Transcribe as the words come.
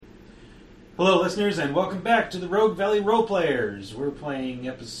Hello, listeners, and welcome back to the Rogue Valley Roleplayers. We're playing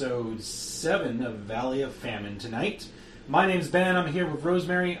episode 7 of Valley of Famine tonight. My name's Ben. I'm here with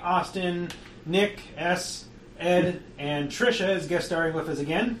Rosemary, Austin, Nick, S, Ed, and Trisha is guest starring with us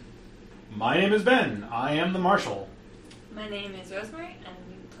again. My name is Ben. I am the Marshal. My name is Rosemary, and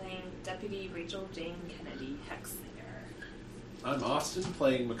I'm playing Deputy Rachel Jane Kennedy Hexsinger. I'm Austin,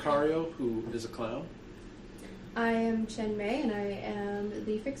 playing Macario, who is a clown. I am Chen Mei, and I am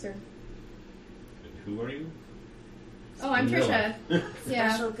the fixer. Who are you? Oh, I'm Trisha.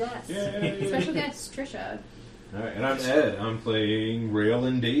 Yeah. Special guest. Yay. Special guest, Trisha. Alright, and I'm Ed. I'm playing Rail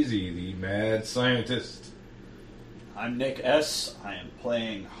and Daisy, the mad scientist. I'm Nick S. I am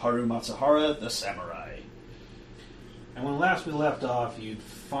playing Haru Matsuhara, the samurai. And when last we left off, you'd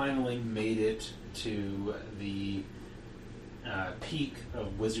finally made it to the peak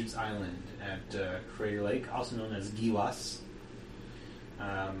of Wizard's Island at Crater Lake, also known as Giwas,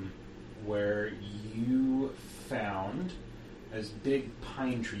 where you found this big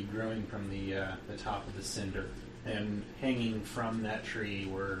pine tree growing from the top of the cinder. And hanging from that tree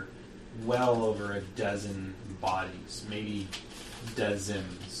were well over a dozen bodies, maybe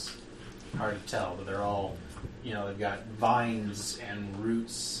dozens. Hard to tell, but they're all, they've got vines and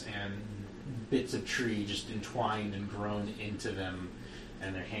roots and bits of tree just entwined and grown into them,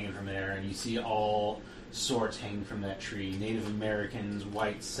 and they're hanging from there. And you see all sorts hanging from that tree. Native Americans,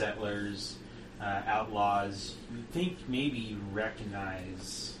 white settlers, outlaws. You think maybe you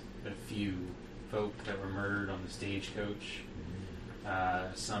recognize a few folk that were murdered on the stagecoach.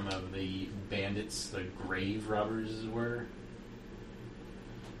 Some of the bandits, the grave robbers were.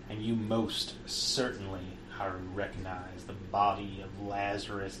 And you most certainly recognize the body of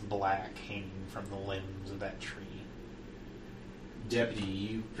Lazarus Black hanging from the limbs of that tree. Deputy,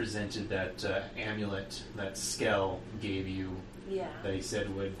 you presented that amulet that Skell gave you, that he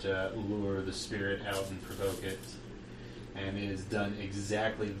said would lure the spirit out and provoke it. And it has done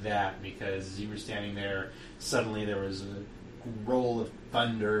exactly that, because as you were standing there, suddenly there was a roll of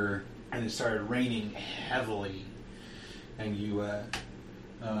thunder, and it started raining heavily. And you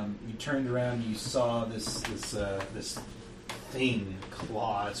turned around and you saw this thing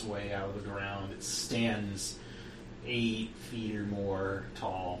claw its way out of the ground. It stands 8 feet or more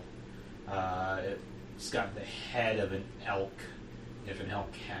tall. It's got the head of an elk, if an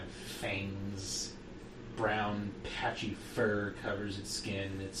elk had fangs. Brown, patchy fur covers its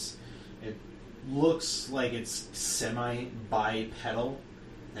skin. It looks like it's semi-bipedal.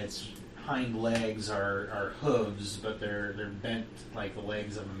 Its hind legs are hooves, but they're bent like the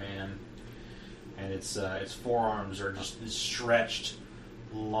legs of a man. And its forearms are just stretched,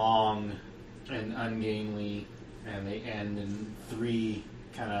 long, and ungainly, and they end in 3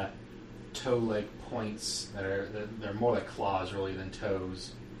 kind of toe-like points they're more like claws really than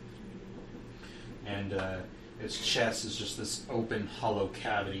toes. And its chest is just this open, hollow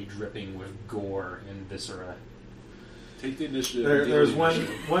cavity dripping with gore and viscera. Take the initiative. There's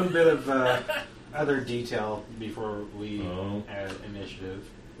one bit of other detail before we add initiative.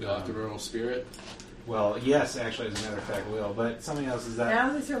 We have to roll spirit. Well, yes, actually, as a matter of fact, we will. But something else is that...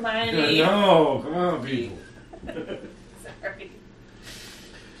 Now it's Hermione. No, come on, people. Sorry.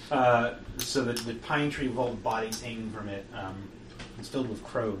 So the pine tree with all the bodies hanging from it, it's filled with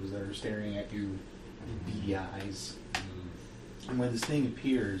crows that are staring at you with beady eyes. And when this thing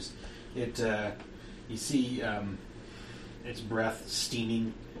appears, you see its breath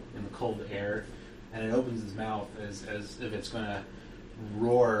steaming in the cold air, and it opens its mouth as if it's going to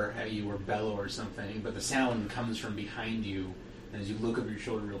roar at you or bellow or something, but the sound comes from behind you. And as you look over your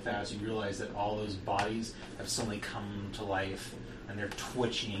shoulder real fast, you realize that all those bodies have suddenly come to life, and they're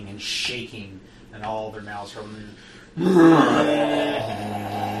twitching and shaking, and all their mouths are open. I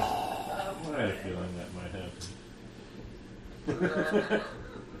had a feeling that might happen.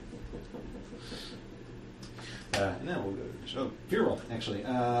 And then we'll go to fear roll, actually.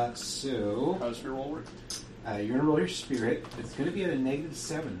 So How does fear roll work? you're going to roll your spirit. It's going to be at a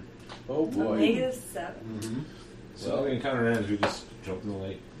 -7. Oh boy. -7. Mm-hmm. So the encounter ends, we just jump in the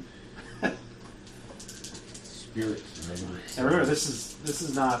lake. Spirit. And remember, this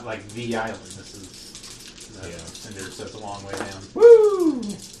is not like the island. This is cinder, so it's a long way down. Woo!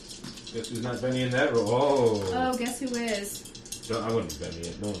 Guess who's not Benny in that roll? Oh, guess who is? I wouldn't Benny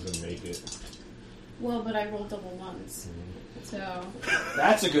it. No one's going to make it. Well, but I rolled double ones. So...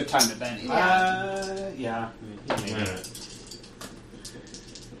 That's a good time to Benny. Yeah. Maybe.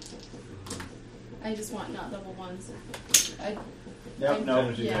 I just want not double ones. Yep, no.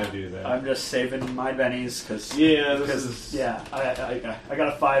 You gotta do that. I'm just saving my bennies because this is... I got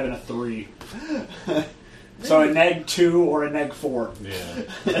a 5 and a 3. So a neg 2 or a neg 4. Yeah.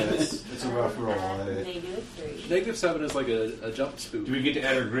 It's a rough roll. -3. -7 is like a jump spook. Do we get to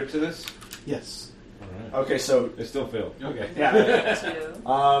add our grit to this? Yes. Alright. Okay, so It still failed. Okay. yeah, 2.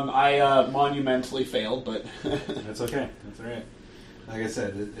 I monumentally failed, but That's okay. That's all right. Like I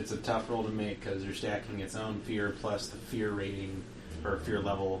said, it's a tough roll to make because you're stacking its own fear plus the fear rating or fear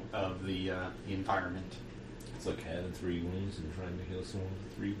level of the environment. It's like having 3 wounds and trying to heal someone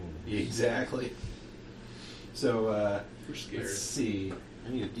with 3 wounds. Exactly. So, We're scared. let's see. I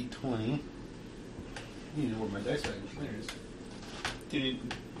need a d20. I need to know where my dice bag is. There it is.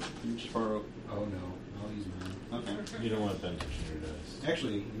 do you just borrow? Oh no, I'll use mine. Okay. You don't want Ben touching your dice.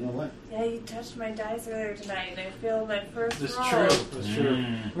 Actually, you know what? Yeah, you touched my dice earlier tonight, and I failed my first That's roll. true. That's true.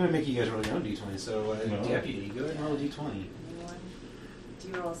 Mm. I'm gonna make you guys roll your own d20. So, No. Deputy, go ahead and roll a d20. 1. Do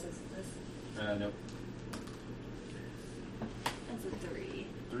you roll 6 with this? Nope. That's a 3.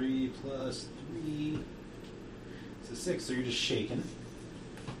 3 plus 3. It's a 6, so you're just shaking.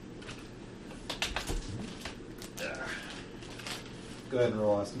 Go ahead and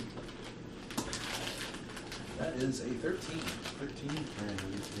roll, Austin. That is a 13. 13. Alright, I'll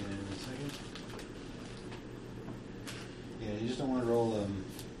get to the end in a second. Yeah, you just don't want to roll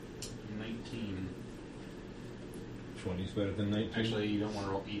 19. 20 is better than 19. Actually, you don't want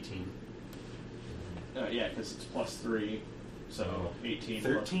to roll 18. Yeah, because it's plus 3, so 18.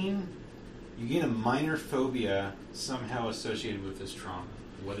 13? You gain a minor phobia somehow associated with this trauma.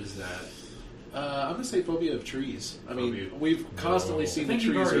 What is that? I'm going to say phobia of trees. I mean, Phobia. we've constantly No. seen I the think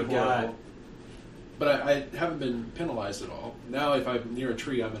you've trees are already got- horrible. But I haven't been penalized at all. Now, if I'm near a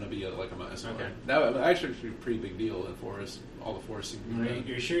tree, I'm going to be like a minus 1. Okay. Now, actually, it's a pretty big deal in forest. All the forests seem to be bad.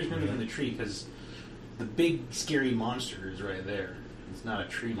 You're sure it's going to be in the tree because the big scary monster is right there. It's not a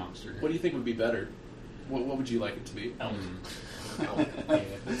tree monster. What do you think would be better? What would you like it to be? Elk. Elk. Yeah,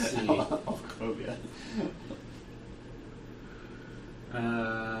 let's see. Phobia.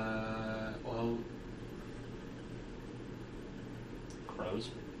 Well, Crows.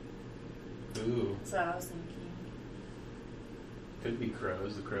 ooh, That's what I was thinking. could be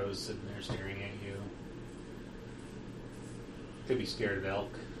crows. The crow's sitting there staring at you. Could be scared of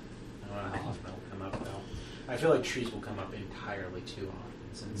elk. I don't know how often elk come up though. I feel like trees will come up entirely too often.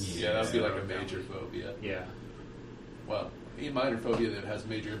 Since Yeah, that would be like a they're major around. phobia. Yeah. Well, a minor phobia that has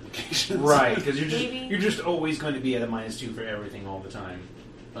major implications. Right, because Maybe. you're just always going to be at a -2 for everything all the time.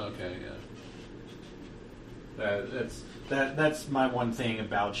 Okay, yeah. That's my one thing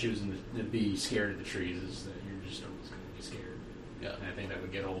about choosing to be scared of the trees is that you're just always going to be scared. Yeah. And I think that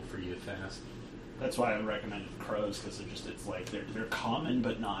would get old for you fast. That's why I recommended crows, because it's like they're common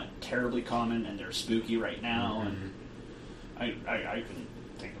but not terribly common, and they're spooky right now. And I couldn't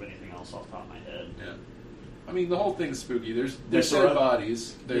think of anything else off the top of my head. Yeah. I mean, the whole thing's spooky. There's There's dead sort of-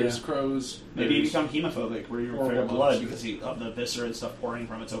 bodies. There's Yeah. crows. Maybe you there's become hemophobic, where you're afraid horrible of blood monsters. because of the viscera and stuff pouring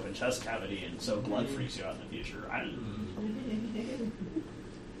from its open chest cavity, and so blood freaks you out in the future. I don't know.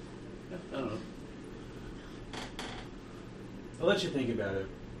 I don't know. I'll let you think about it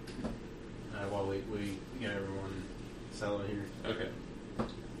while we get everyone settled here. Okay.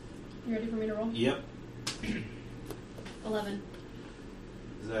 You ready for me to roll? Yep. 11.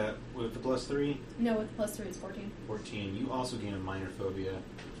 Is that with the +3? No, with +3 is 14. 14. You also gain a minor phobia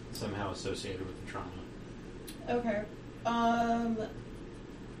somehow associated with the trauma. Okay.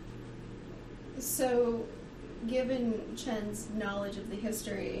 So, given Chen's knowledge of the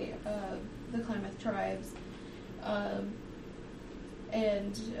history of the Klamath tribes,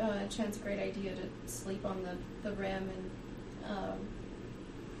 and Chen's great idea to sleep on the rim, and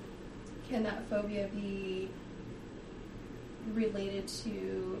can that phobia be related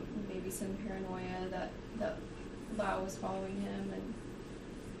to maybe some paranoia that Lao was following him and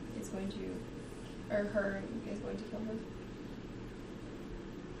is going to, or her is going to kill him?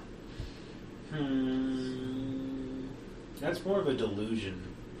 That's more of a delusion.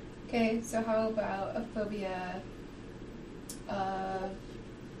 Okay, so how about a phobia of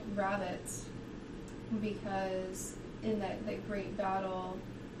rabbits? Because in that great battle,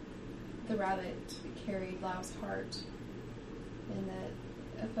 the rabbit carried Lao's heart, and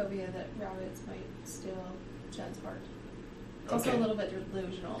that a phobia that rabbits might steal Jen's heart. It's also Okay. a little bit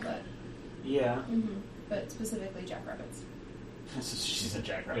delusional, but Yeah. but specifically jackrabbits. She's a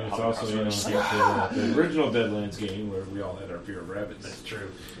jackrabbit. And it's also, you know, Holocaust. the original Deadlands game where we all had our fear of rabbits. That's true.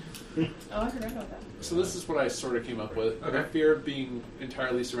 Oh, I forgot about that. So this is what I sort of came up with. Okay. A fear of being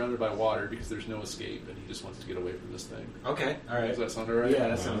entirely surrounded by water because there's no escape, and he just wants to get away from this thing. Okay. All right. Does that sound alright? Yeah,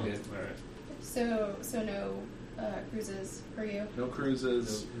 that sounds Wow. good. All right. So no cruises for you. No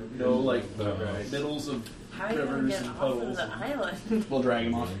cruises. No- No like Right. middles of How are you going to rivers get and off of puddles. the island? We'll drag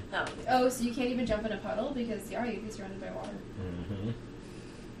him off. Oh. Oh, so you can't even jump in a puddle because you'd be surrounded by water. Mm-hmm.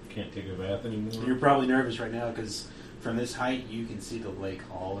 Can't take a bath anymore. You're probably nervous right now because from this height you can see the lake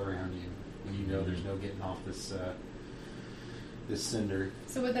all around you, and you know there's no getting off this this cinder.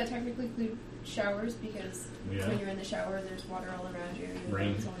 So would that technically include showers? Because Yeah. when you're in the shower, there's water all around you. Even though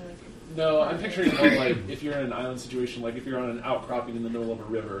Rain. It's only like No, I'm picturing more like if you're in an island situation, like if you're on an outcropping in the middle of a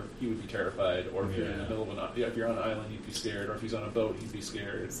river, you would be terrified, or if you're in the Yeah. middle of if you're on an island, you'd be scared, or if he's on a boat, he'd be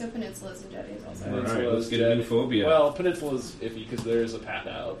scared. so peninsulas and jetties also. All right, Peninsula let's is get a new dead. phobia. Well, peninsula's iffy because there is a path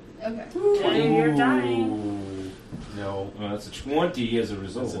out. Okay. And you're dying. Ooh. No, That's a 20 as a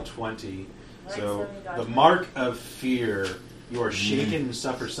result. it's a 20. Like So somebody the got mark of fear. You are shaken and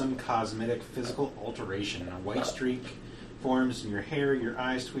suffer some cosmetic physical alteration. A white streak forms in your hair, your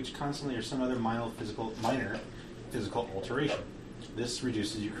eyes twitch constantly, or some other minor physical alteration. This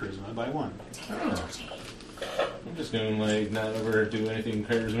reduces your charisma by 1. I'm just going to like not ever do anything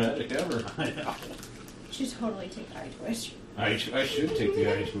charismatic ever. I know. You should totally take eye twitch. I should take the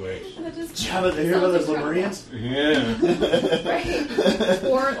eye twitch. That just How about hear about those sounds like Lemurians? Yeah.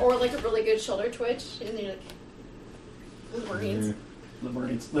 Right. or like a really good shoulder twitch, and you're like Lemurians.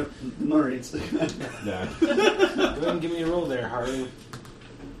 Marines. Nah. Go ahead and give me a roll there, Haru.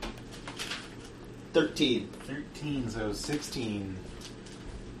 13. 13, so 16.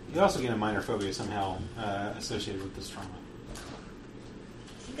 You also get a minor phobia somehow associated with this trauma.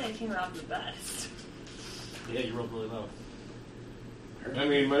 I think I came out the best. Yeah, you rolled really low. I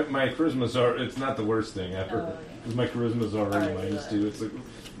mean, my charisma's it's not the worst thing ever. Oh, yeah. Because my charisma's already Already minus low. 2. It's like,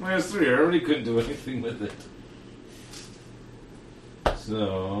 -3. I already couldn't do anything with it.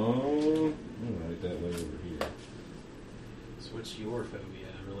 So, I'll write that way over here. So what's your phobia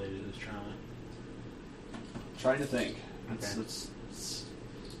related to this trauma? Trying to think. Okay.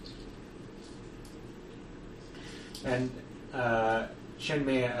 And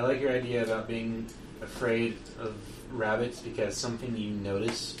Shenmei, I like your idea about being afraid of rabbits because something you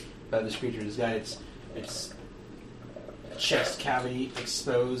notice about this creature, this guy, its chest cavity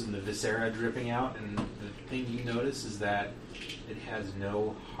exposed and the viscera dripping out, and the thing you notice is that it has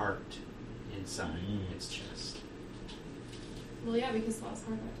no heart inside its chest. Well, yeah, because the last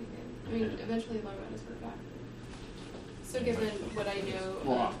card got taken. I mean, Okay. eventually the logo is brought back. So, given what I know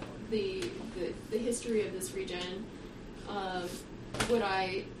Wow. of the history of this region, would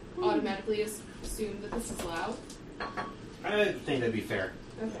I automatically assume that this is Lao? I think that'd be fair.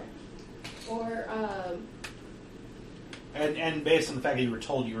 Okay. Or, And based on the fact that you were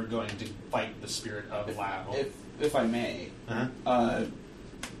told you were going to fight the spirit of Lao. If I may, Uh-huh.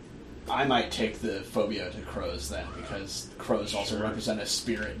 I might take the phobia to crows then, because crows also Sure. represent a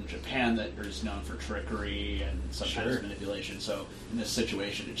spirit in Japan that is known for trickery and sometimes Sure. manipulation. So in this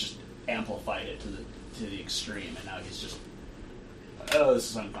situation, it just amplified it to the extreme, and now he's just, oh, this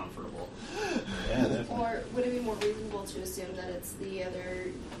is uncomfortable. Yeah, definitely. or would it be more reasonable to assume that it's the other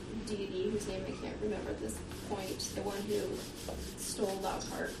deity whose name I can't remember at this point, the one who stole Lao's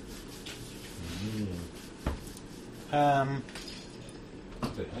heart?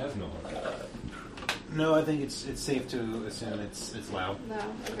 It has no heart. No, I think it's safe to assume it's Lao. No,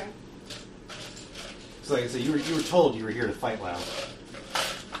 okay. So like I said, you were told you were here to fight Lao.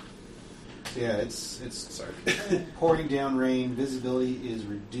 So yeah, it's Sorry. pouring down rain. Visibility is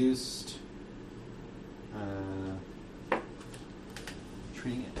reduced.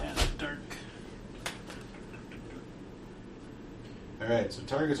 Treating it as dark. All right, so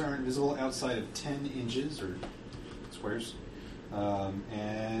targets aren't visible outside of 10 inches or squares,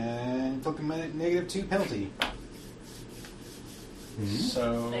 and inflict a -2 penalty.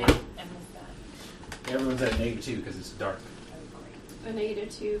 So I missed that. Everyone's at -2 because it's dark. Oh, great. A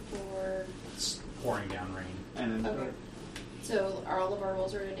 -2 for. It's pouring down rain. and Okay. So all of our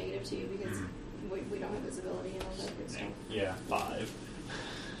rolls are at a -2 because Mhm. we don't have visibility and all that good stuff. Yeah. 5.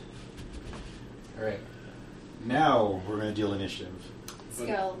 All right. Now we're going to deal initiative.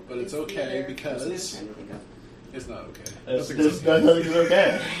 Skull. but it's is the okay other because- person I was trying to think of. It's not okay. That's Nothing's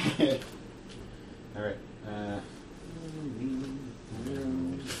okay. All right.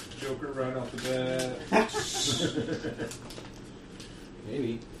 Joker right off the bat.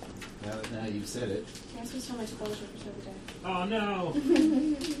 Maybe. Now you've said it. Yeah, so so much bullshit for the day. Oh no!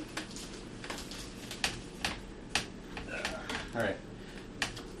 All right.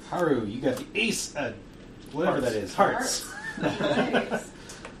 Haru, you got the ace. Whatever that is. Hearts. Nice.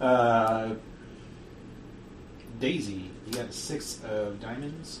 Daisy, you got the 6 of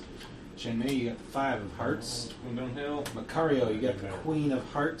diamonds. Shenmei, you got the 5 of hearts. Going downhill. Macario, you got the Queen of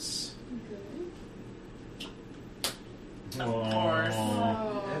Hearts. Okay. Of course.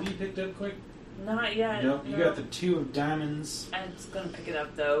 Oh. Have you picked up quick? Not yet. Nope. You no. got the 2 of diamonds. I'm just gonna pick it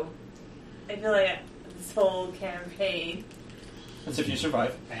up though. I feel like this whole campaign. That's if you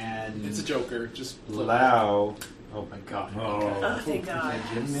survive. And It's a Joker. Just flip it. Lao. Oh my god. Oh. Oh, thank Did God.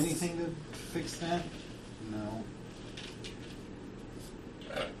 I give him anything to fix that? No.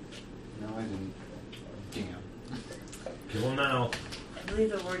 No, I didn't. Damn. Kill him now. I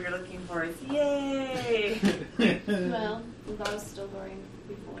believe the word you're looking for is yay! Well, that was still going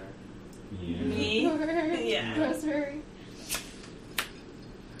before. Yeah. Me? Yeah. Rosemary.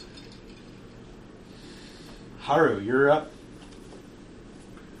 Haru, you're up.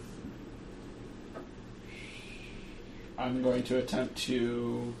 I'm going to attempt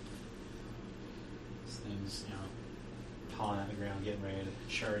to. This thing's, pawing out the ground, getting ready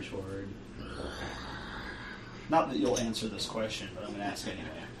to charge forward. Not that you'll answer this question, but I'm going to ask anyway.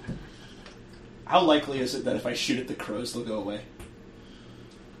 How likely is it that if I shoot at the crows, they'll go away?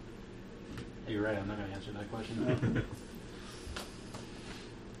 You're right, I'm not going to answer that question.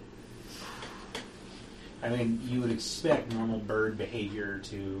 I mean, you would expect normal bird behavior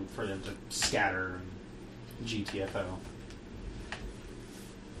for them to scatter and GTFO.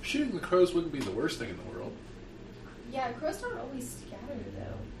 Shooting the crows wouldn't be the worst thing in the world. Yeah, crows don't always scatter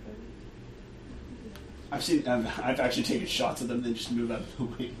though. I've actually taken shots at them, then just move out of the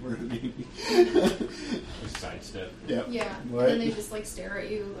way where it may be. Sidestep. Yeah. Yeah, What? and then they just like stare at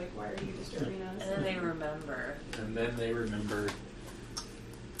you, like, why are you disturbing us? And then they remember. And then they remember,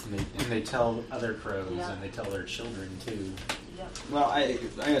 and they tell other crows, Yeah. and they tell their children too. Yep. Well, I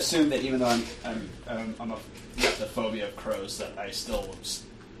assume that even though I'm got the phobia of crows, that I still was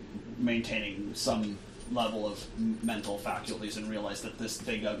maintaining some level of mental faculties and realize that this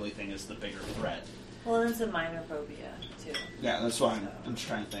big ugly thing is the bigger threat. Well, it's a minor phobia too. Yeah, that's why I'm just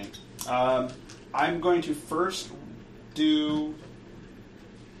trying to think. I'm going to first do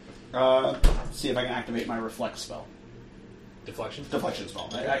see if I can activate my reflect spell. Deflection? Deflection spell.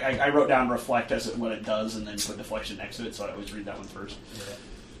 I wrote down reflect as what it does, and then put deflection next to it, so I always read that one first.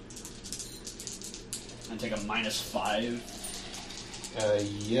 And take a -5.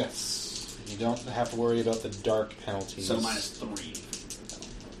 Yes. You don't have to worry about the dark penalties. So -3.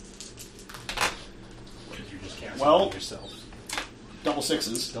 Because you're just casting Well- on yourself. Double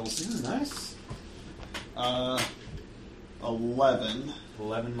sixes. Double sixes, nice. 11.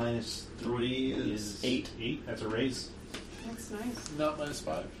 11 minus 3 is 8. 8. That's a raise. That's nice. Not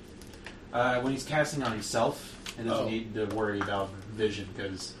 -5. When he's casting on himself, he doesn't Oh. need to worry about vision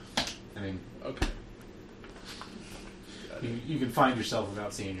because, I mean, Okay. you can find yourself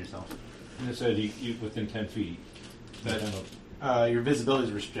without seeing yourself. And it said you within 10 feet. But your visibility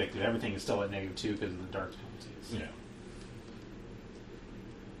is restricted. Everything is still at -2 because of the dark penalties. Yeah.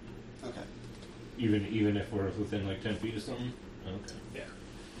 Okay. Even if we're within like 10 feet or something? Okay. Yeah.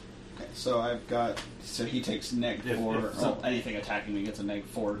 Okay, so I've got. So he takes -4. Anything attacking me gets a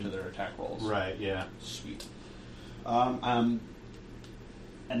 -4 to their attack rolls. Right, yeah. Sweet. And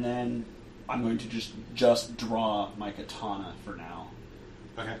then I'm going to just draw my katana for now,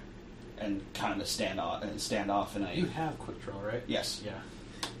 Okay. and kind of stand off, and You have quick draw, right? yes. Yeah.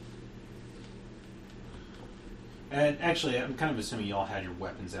 And actually, I'm kind of assuming you all had your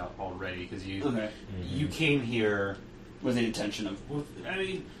weapons out already because you Okay. you came here. With the intention of I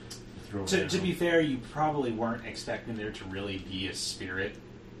mean, Throw to down. be fair, you probably weren't expecting there to really be a spirit.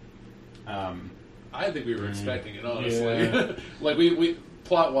 I think we were expecting it, honestly. Yeah. Like, we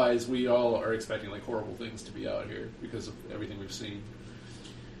plot-wise, we all are expecting, like, horrible things to be out here because of everything we've seen.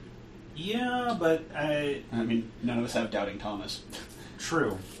 Yeah, but I mean, none of us have Doubting Thomas.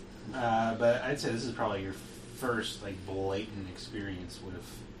 true. But I'd say this is probably your first like blatant experience with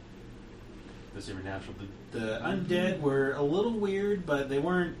the supernatural. The undead were a little weird, but they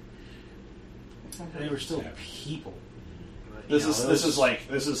weren't. They were still people. This is like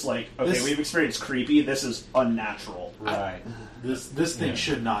okay. This- We've experienced creepy. This is unnatural. right. This thing Yeah.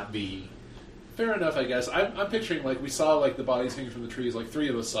 should not be. Fair enough, I guess. I'm picturing, like, we saw, like, the bodies hanging from the trees. Like, 3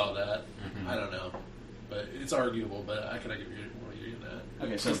 of us saw that. Mhm. I don't know. But it's arguable, but I can give you what you're getting at.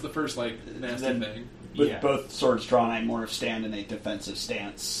 Okay, So so it's the first, like, nasty then- thing. With Yeah. both swords drawn, I more of stand in a defensive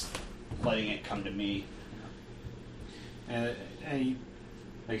stance, letting it come to me. And you,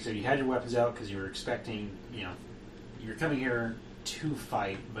 like I said, you had your weapons out because you were expecting, you're coming here to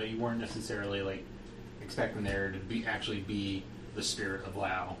fight, but you weren't necessarily like expecting there to actually be the spirit of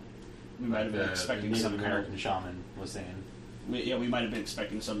Lao. We might have been The expecting Native some American shaman was saying. we might have been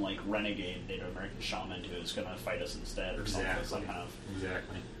expecting some like renegade Native American shaman who's going to fight us instead, or something. Exactly. Some kind of.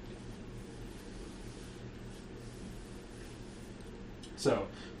 Exactly. So,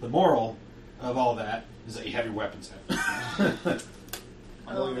 the moral of all that is that you have your weapons out.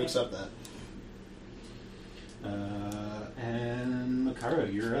 I'm willing to accept that. And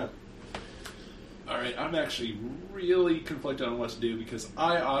Makaro, you're up. Alright, I'm actually really conflicted on what to do because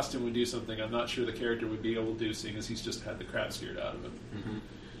Austin, would do something I'm not sure the character would be able to do, seeing as he's just had the crap scared out of him. Mm-hmm.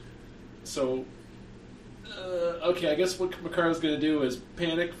 So, okay, I guess what Makaro's going to do is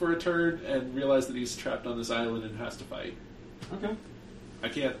panic for a turn and realize that he's trapped on this island and has to fight. Okay. I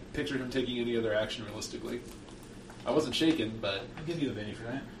can't picture him taking any other action realistically. I wasn't shaken, but... I'll give you a Vinny for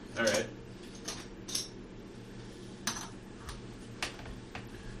that. Alright.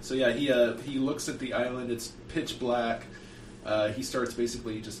 So yeah, he looks at the island, it's pitch black. He starts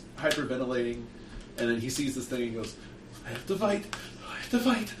basically just hyperventilating, and then he sees this thing and goes, I have to fight! I have to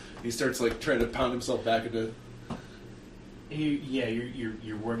fight! He starts like trying to pound himself back into...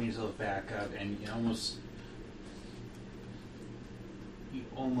 You're warming yourself back up, and you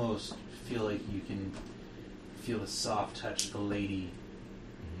almost feel like you can feel the soft touch of the lady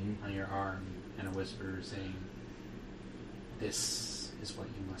on your arm, and a whisper saying, "This is what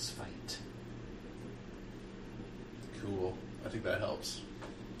you must fight." Cool. I think that helps.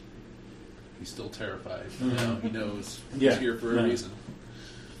 He's still terrified. Mm-hmm. Now he knows Yeah. he's here for a reason.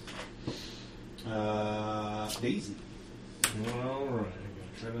 Daisy. Alright, I'm going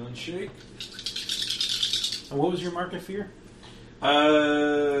to try to unshake. And what was your mark of fear?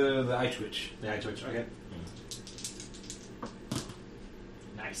 The eye twitch. The eye twitch. Okay.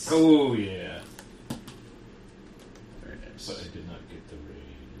 Nice. Oh, yeah. Very nice. But I did not get the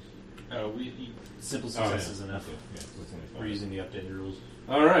raise. Oh, simple success is enough. Okay. Yeah, that's only We're fine. using the updated rules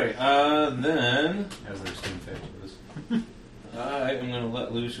Alright, then as their steam effect was. I am going to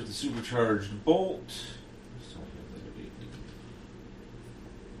let loose with the supercharged bolt.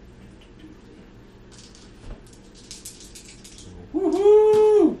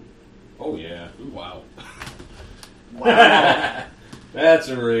 Woohoo! Oh, yeah. Ooh, wow. Wow. That's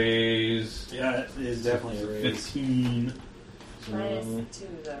a raise. Yeah, it is definitely a raise. 15. Minus 2,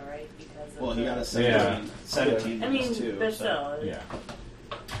 though, right? Because of Well, he the- got a 17. Yeah. 17 I mean, minus 2. but so. still. Yeah.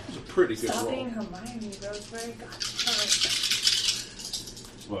 It's a pretty good Stop roll. being Hermione, Rosemary. God,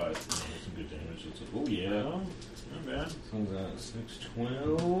 But some good damage. Oh, yeah. Not bad. So that's 6,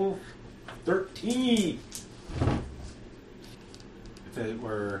 12, 13. If it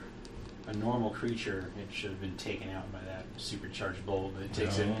were a normal creature, it should have been taken out by that supercharged bolt. But it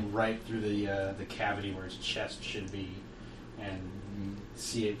takes it right through the cavity where its chest should be, and you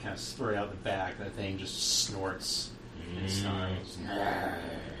see it kind of spurt out the back. That thing just snorts and snarls.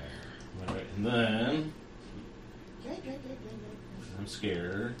 Alright, and then I'm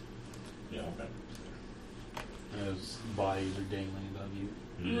scared. Yeah, okay. Those bodies are dangling above you.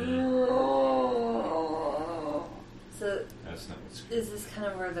 So, That's not what's is this kind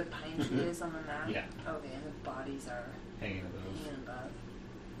of where the pine tree is on the map? Yeah. Okay, and the bodies are Hanging above. hanging above.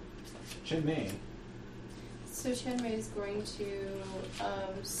 Chen Mei. So Chenmei is going to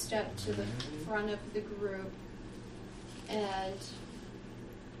step to the front of the group and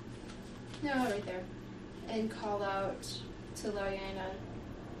right there, and call out to Lao Yana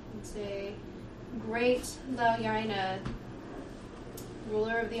and say, "Great Lao Yana,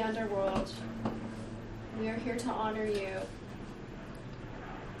 ruler of the underworld, we are here to honor you,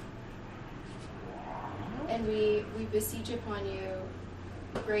 and we beseech upon you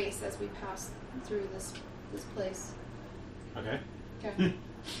grace as we pass through this place." Okay. Okay.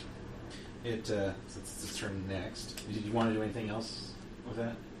 It's its turn next. Did you want to do anything else with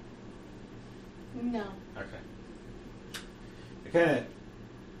that? No. Okay. It kind of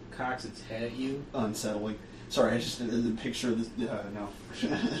cocks its head at you, Unsettling. Sorry, I just didn't picture this. No.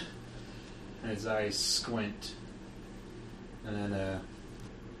 and its eyes squint, and then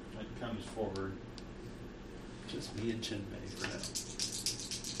it comes forward. Just me and Chin Mei for now.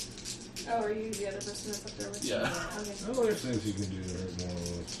 Oh, are you the other person that's up there with Yeah. you? Okay. Oh, there's things you can do to hurt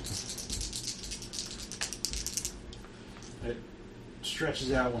more. It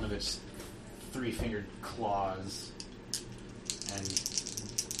stretches out one of its three-fingered claws and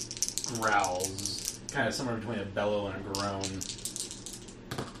growls, kind of somewhere between a bellow and a groan.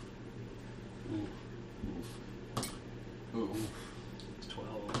 Oof.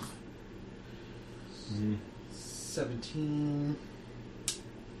 12. Mm-hmm. 17.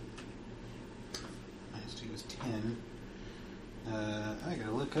 Minus 2 is 10. I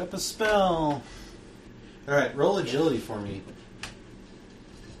gotta look up a spell. Alright, roll agility for me.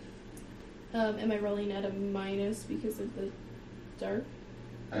 Am I rolling at a minus because of the dark?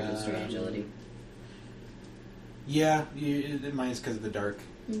 Or just straight agility? Yeah, mine's because of the dark.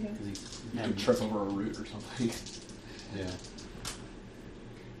 Okay. 'Cause You could trip over a root or something. Yeah.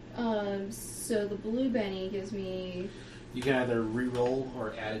 So the blue Benny gives me. You can either re-roll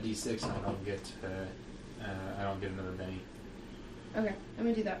or add a d6, and I don't get another Benny. Okay, I'm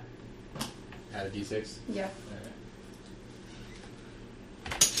gonna do that. Add a d6. Yeah.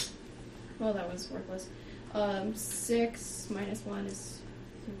 Well, that was worthless. 6 minus 1 is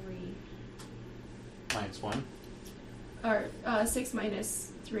 3. -1. Or 6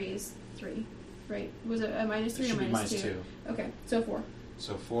 minus 3 is 3. Right? Was it a minus 3 It or should be minus minus 2? 2. Okay, so 4.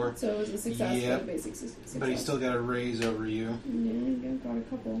 So 4. So it was a success Yep. for the basic success. But he's still got a raise over you. Yeah, got a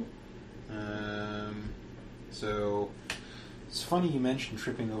couple. So it's funny you mentioned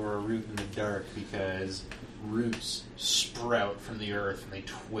tripping over a root in the dark, because roots sprout from the earth and they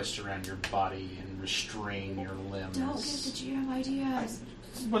twist around your body and restrain your limbs. Don't give the GM ideas.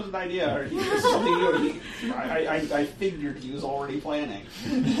 This was an idea. This is something new. I figured he was already planning.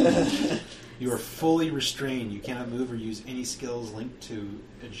 You are fully restrained. You cannot move or use any skills linked to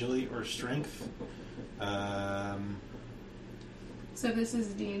agility or strength. So if this is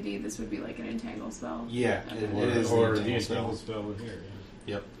D&D, this would be like an entangle spell. Yeah, it is or the the entangle entangle spell. spell in here.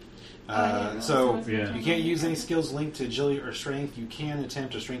 Yep. So yeah. You can't use any skills linked to agility or strength. You can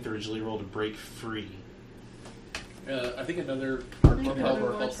attempt a strength or agility roll to break free. I think another I part think help another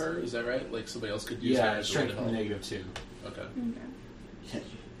or help was- her. Is that right? Like somebody else could use her Yeah, as a strength way to help. -2. Okay. Okay. You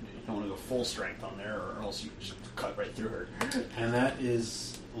don't want to go full strength on there, or else you just cut right through her. And that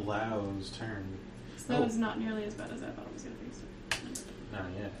is Lau's turn. So that Oh. was not nearly as bad as I thought it was going to be. So. Not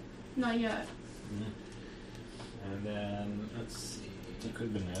yet. Not yet. And then, let's see. It could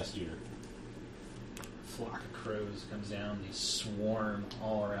have been nastier. Flock of crows comes down. They swarm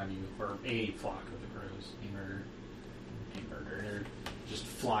all around you. Or a flock of the crows. A murder. They're just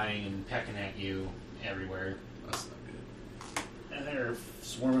flying and pecking at you everywhere. That's not good. And they're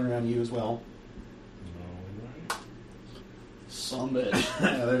swarming around you as well. No, right? Some bitch.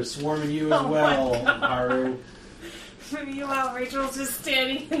 Yeah, they're swarming you as Oh my well, God. Haru. Meanwhile, Rachel's just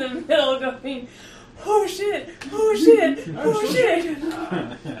standing in the middle going, oh shit, oh shit, oh shit.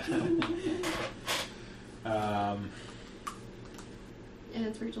 And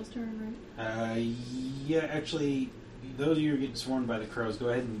it's Rachel's turn, right? Yeah, actually, those of you who are getting swarmed by the crows, go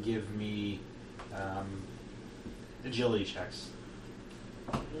ahead and give me agility checks.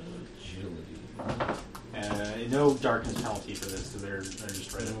 Agility. No darkness penalty for this, because they're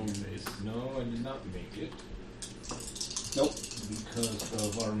just right up in your face. No, I did not make it. Nope. Because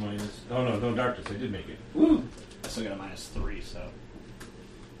of our minus... Oh, no darkness. I did make it. Woo! I still got a -3, so.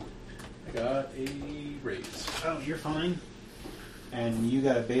 I got a raise. Oh, you're fine. And you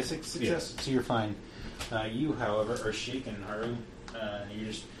got a basic success, so you're fine. You, however, are shaken, Haru.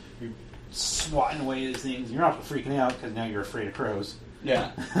 You're swatting away these things. You're not freaking out because now you're afraid of crows.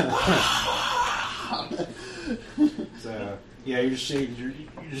 Yeah. So yeah, you're just shaking. You're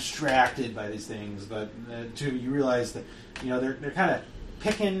distracted by these things, but too, you realize that they're kind of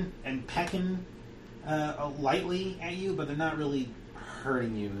picking and pecking lightly at you, but they're not really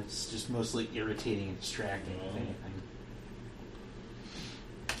hurting you. It's just mostly irritating and distracting, if anything.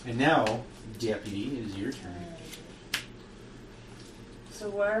 And now, Deputy, it is your turn. So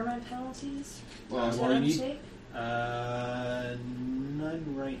what are my penalties? Well, Is what that do you on need? shape?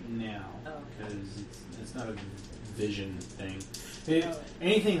 None right now, Oh. because it's not a vision thing. Oh.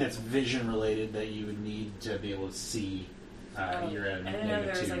 Anything that's vision related that you would need to be able to see, Oh, you're at a I didn't know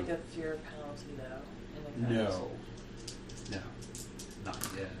there was -2. like a fear penalty though. In effect. No, not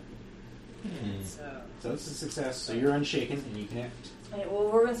yet. So it's a success. So you're unshaken and you can act. Okay,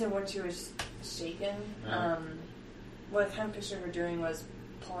 well, we're gonna say when she was shaken. Uh-huh. What I kind of pictured her doing was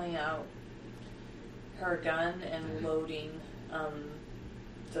pulling out her gun and Mhm. loading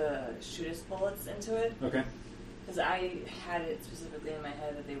the shootist bullets into it. Okay. Because I had it specifically in my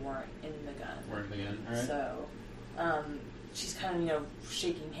head that they weren't in the gun. Work again. All right. So she's kind of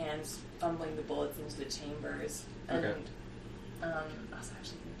shaking hands, fumbling the bullets into the chambers, and Okay. I was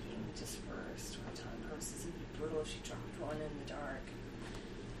actually thinking, just for storytelling purposes, it'd be brutal if she dropped one in the dark.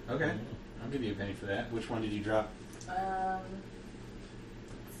 Okay. I'll give you a penny for that. Which one did you drop?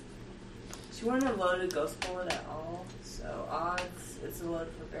 She wouldn't have loaded Ghost Bullet at all, so odds it's a load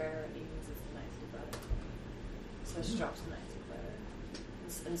for bear, and evens it's a nicely better. So she drops a nicely better.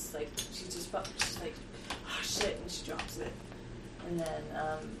 And it's like, she's like, oh shit, and she drops it. And then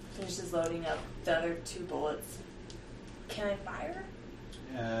finishes loading up the other 2 bullets. Can I fire?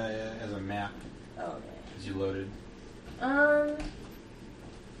 As a map, Oh, okay. as you loaded.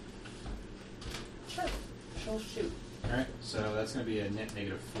 Sure. She'll shoot. All right. So that's going to be a net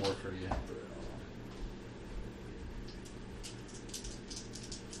 -4 for you.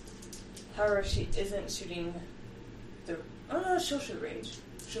 However, she isn't shooting the. Oh no, she'll shoot rage.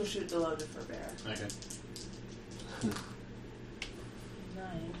 she'll shoot the loaded for bear. Okay. 9.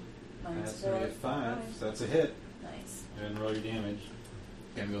 Mine's That's going to be a 5, so that's a hit. Nice. And roll your damage.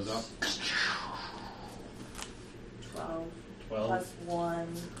 Gun goes up. 12. 12. Plus 1,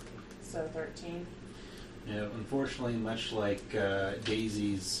 so 13. Yeah, unfortunately, much like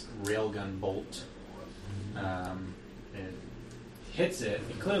Daisy's railgun bolt, it hits it.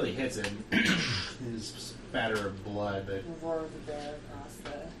 It clearly hits it. There's a spatter of blood, but Roar the bear across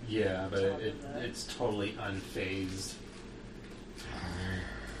the... yeah, but top it, of the- it's totally unfazed.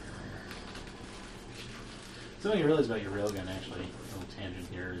 Something you realize about your railgun, actually, a little tangent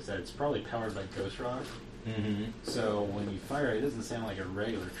here, is that it's probably powered by Ghost Rock. Mm-hmm. So when you fire it doesn't sound like a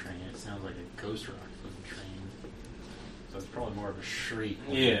regular train, it sounds like a Ghost Rock looking train. So it's probably more of a shriek.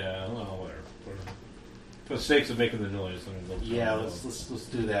 Yeah, well, whatever. For the sakes of making the noise, I'm gonna go. Yeah, let's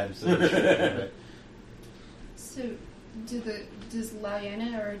do that instead of shriek. But So, does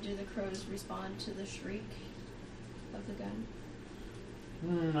Lyanna or do the crows respond to the shriek of the gun?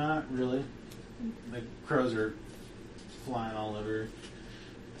 not really. The crows are flying all over.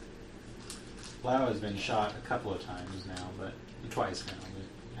 Lau has been shot a couple of times now, but twice now,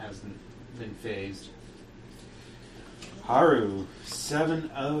 but hasn't been phased. Haru, 7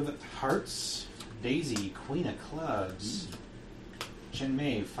 of hearts. Daisy, Queen of clubs.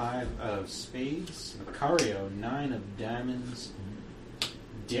 Chenmei, 5 of spades. Macario, 9 of diamonds.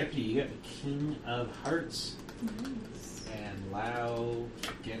 Deputy, you got the King of hearts. Nice. And Lau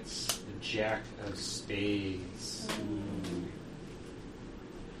gets the Jack of spades.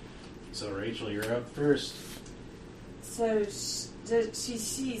 So Rachel, you're up first. So she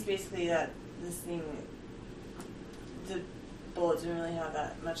sees basically that this thing, the bullet didn't really have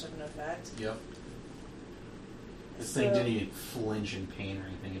that much of an effect. Yep. This thing didn't even flinch in pain or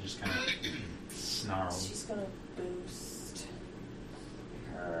anything. It just kind of snarled. She's gonna boost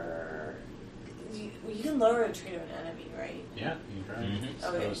her. You can lower a trait of an enemy, right? Yeah, you can try. Mhm.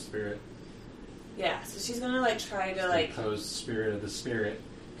 Okay. Opposed spirit. Yeah. So she's gonna like try to like. Opposed spirit of the spirit.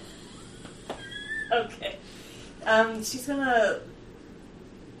 Okay. She's gonna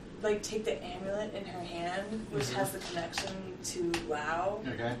like take the amulet in her hand, which Mhm. has the connection to Lao,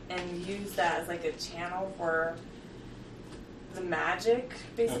 Okay. and use that as like a channel for the magic,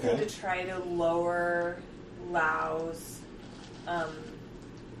 basically Okay. to try to lower Lao's.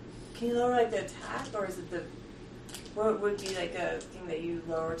 Can you lower like the attack, or is it the what would be like a thing that you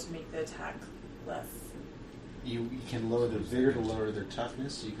lower to make the attack less? You can lower their vigor to lower their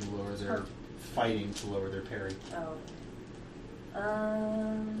toughness. You can lower their fighting to lower their parry. Oh.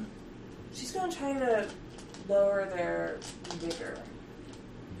 She's gonna try to lower their vigor.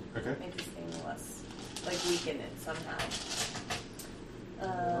 Okay. Make this thing less, like weaken it somehow.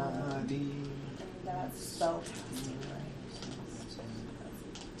 And that's spell casting, right?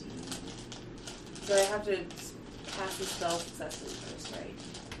 That's D. So I have to pass the spell successfully first,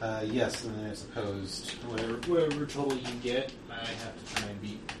 right? Yes, and then it's opposed. Whatever total you get, I have to try and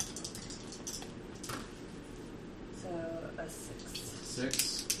beat. So a 6.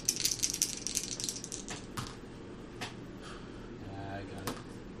 6. I got it.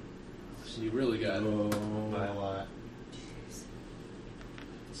 So you really got it. By a lot.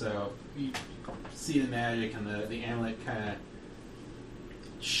 So you see the magic, and the amulet kind of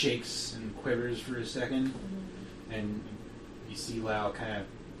shakes and quivers for a second, and you see Lao kind of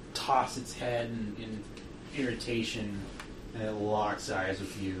toss its head in irritation, and it locks eyes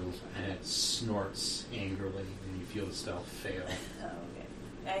with you, and it snorts angrily, and you feel the spell fail. Oh,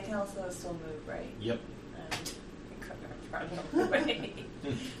 okay. I can also still move, right? Yep. Run away.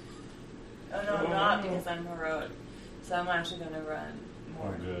 Oh no, I'm not, because I'm heroic. So I'm actually going to run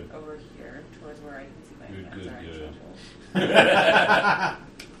more Oh, good. over here towards where I can see my Good, hands good, are in good. trouble.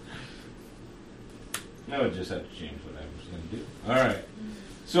 I would just have to change what I was going to do. Alright.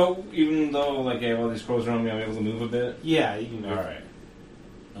 So, even though like I have all these crows around me, I'm able to move a bit? Yeah, you can. Alright.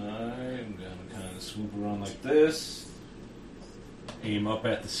 I'm going to kind of swoop around like this. Aim up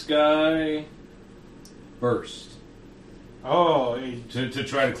at the sky. Burst. Oh, To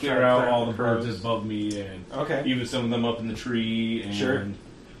try to clear Try to out clear all the the birds crows. above me and okay. even some of them up in the tree. And Sure.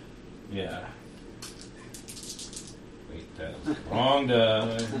 Yeah. Wait, that was the wrong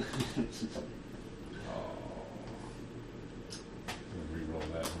die. Oh. We'll re-roll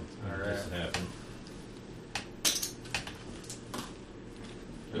that one. All That doesn't right. happen.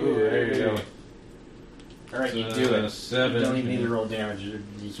 Ooh, there you go. All right, you do it. 7. You don't even need to roll damage. You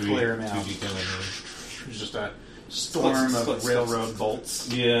clear them out. 2d10 here. It's just a storm of railroad bolts.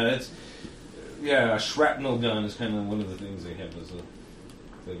 Yeah, a shrapnel gun is kind of one of the things they have as a.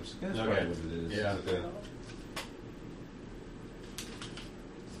 That's Okay. probably what it is. Yeah. It's like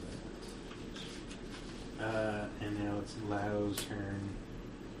Lau's turn.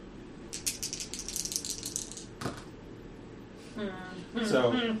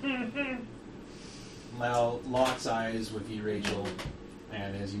 So, Lau locks eyes with you, Rachel,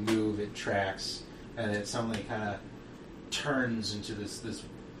 and as you move, it tracks, and it suddenly kind of turns into this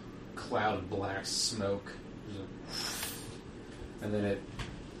cloud of black smoke, and then it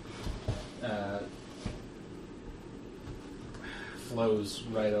flows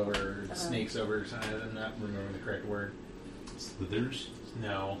right over, snakes over. I'm not remembering the correct word. Slithers?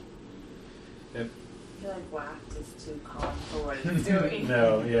 No. It, I feel like whacked is too calm for what it's doing.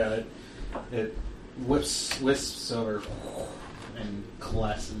 no, yeah. It wisps over and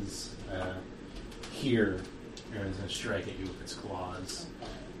collapses here, and it's going to strike at you with its claws.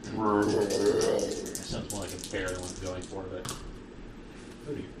 It sounds more like a bear than what it's going for, but...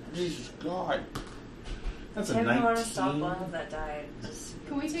 Oh dear. Jesus God. That's a Can't 19. we want to stop one of that died? Just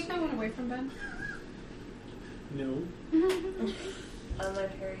Can we take that one away from Ben? No.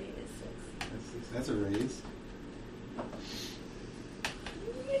 unless Harry is 6. That's a raise.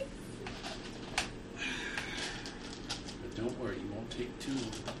 But don't worry, you won't take 2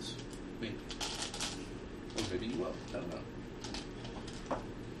 wounds. Maybe. Or maybe you will. I don't know.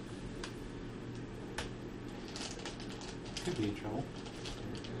 Could be in trouble.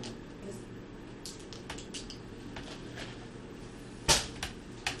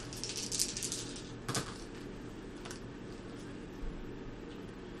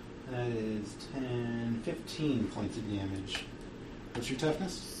 That is 10, 15 points of damage. What's your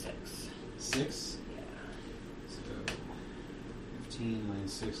toughness? 6. 6? Yeah. So 15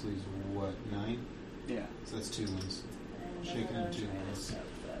 minus 6 leaves what, 9? Yeah. So that's 2 wounds. And Shaken then in 2 trying to wounds. soak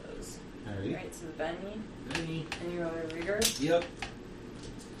those. Alright. Right, so Benny, Benny. and you roll a rigor. Yep.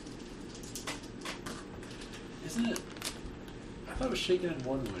 Isn't it? I thought it was shaken in 1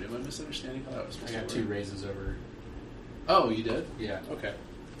 wound. Am I misunderstanding how that was I supposed got to 2 work? raises over. Oh, you did? Yeah. Okay.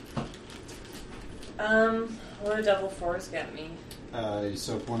 What do double 4s get me? You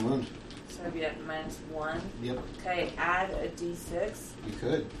soak 1 wound. So I'd be at -1. Yep. Okay, add a d6. You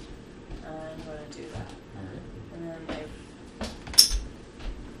could. I'm going to do that. Alright. And then I...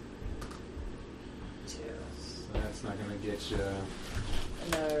 2. So that's not going to get you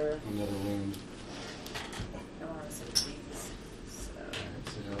Another... another wound. I want to say these. So... Alright,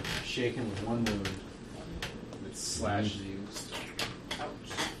 so shaken with 1 wound. It slashes you. Ouch.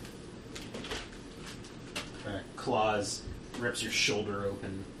 Claws rips your shoulder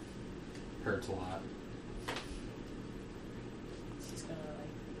open. Hurts a lot. She's going to,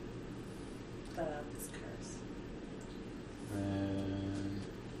 like... let out this curse. And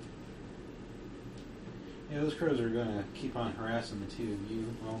yeah, those crows are going to keep on harassing the two of you.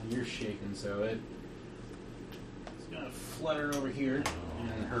 Well, you're shaken, so it's going to flutter over here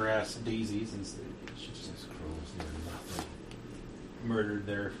and harass Daisy since she just These crows near nothing. murdered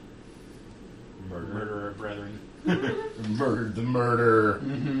their murderer brethren. Murdered the murderer.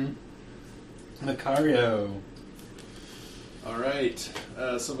 Mm-hmm. Macario. All right.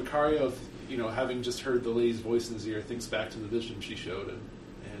 So Macario, having just heard the lady's voice in his ear, thinks back to the vision she showed him,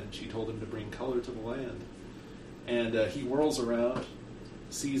 and she told him to bring color to the land. And he whirls around,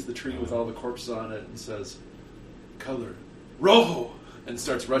 sees the tree with all the corpses on it, and says, "Color, rojo!" and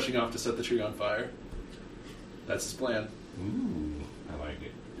starts rushing off to set the tree on fire. That's his plan. Ooh, I like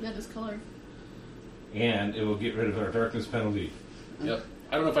it. That is color. And it will get rid of our darkness penalty. Yep.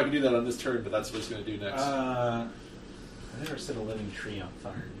 I don't know if I can do that on this turn, but that's what he's going to do next. I've never set a living tree on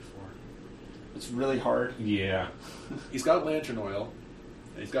fire before. It's really hard. Yeah. He's got lantern oil,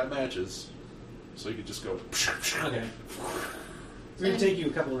 and he's got matches, so he could just go. Okay. It's going to take you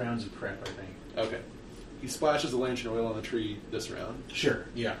a couple rounds of prep, I think. Okay. He splashes the lantern oil on the tree this round. Sure,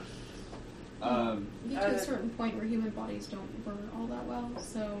 yeah. You get to a certain point where human bodies don't burn all that well,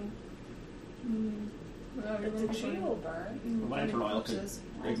 so... The tree will burn. Lantern oil could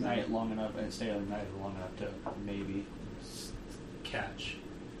ignite long enough and stay ignited long enough to maybe Catch.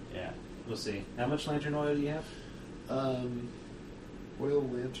 Yeah. We'll see. How much lantern oil do you have? Oil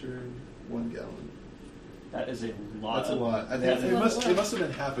lantern, 1 gallon. That is a lot. That's a lot. I Yeah, think it must have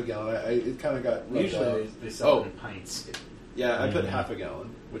been half a gallon. It kind of got rubbed Usually out. they sell it in pints. Yeah, I put half a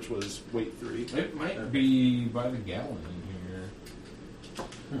gallon, which was weight 3. It might be by the gallon in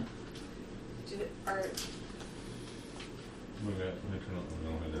here. Are Look at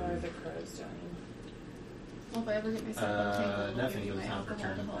what are the crows doing? Well, if I ever get myself entangled, nothing I'll goes use my down for alcohol to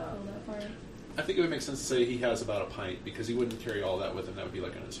turn. help hold that fire. I think it would make sense to say he has about a pint, because he wouldn't carry all that with him. That would be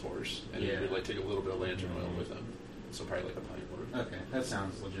like on his horse. And Yeah. he would take a little bit of lantern oil with him. So probably like a pint worth. Okay, that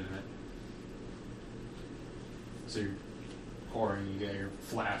sounds legitimate. So you're pouring, you got your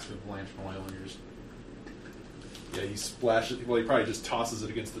flask with lantern oil, and you're just Yeah, he splashes. Well, he probably just tosses it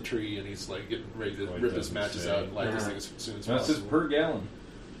against the tree, and he's like getting ready to Like rip his doesn't matches say. out and light this thing as soon as That's just possible. per gallon.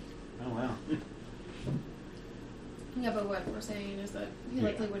 Oh wow. Yeah, but what we're saying is that he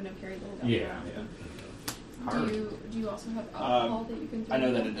likely wouldn't have carried the whole gun. Yeah. Hard. Do you also have alcohol that you can throw? I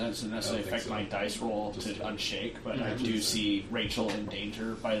know that in? it doesn't necessarily I don't affect think my so. dice roll Just- to unshake, but Mhm. I do see Rachel in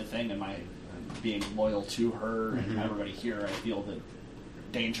danger by the thing, and my being loyal to her and Mhm. everybody here, I feel that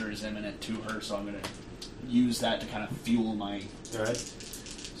danger is imminent to her, so I'm going to use that to kind of fuel my. All right.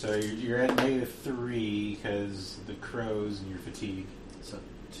 So you're at -3 because the crows and your fatigue. So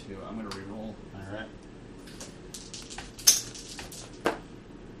I'm going to reroll. All right.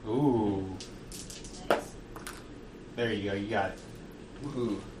 Ooh, Nice. there you go. You got it.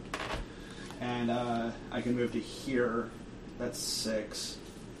 Woohoo! And I can move to here. That's 6.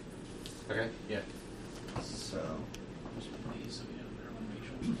 Okay. Yeah. So Please, we don't there on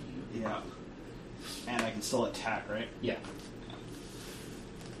Rachel. yeah, and I can still attack, right? Yeah.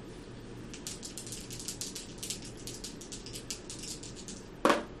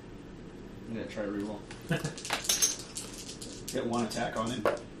 I'm gonna try to reroll. Get one attack on him.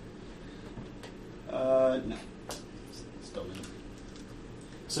 No. Still didn't.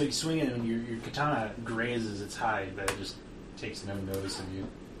 So you swing it, and your katana grazes its hide, but it just takes no notice of you.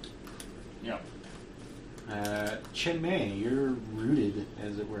 Yep. Chen Mei, you're rooted,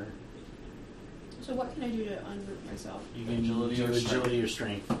 as it were. So what can I do to unroot myself? You can Agility do or strength? agility or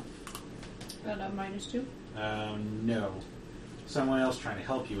strength. At a -2? No. Someone else trying to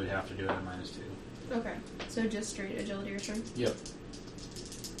help you would have to do it at -2. Okay. So just straight agility or strength? Yep.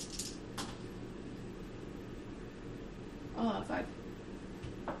 5.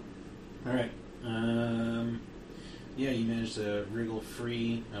 All right. Yeah, you managed to wriggle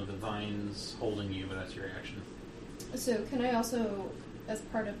free of the vines holding you, but that's your action. So can I also, as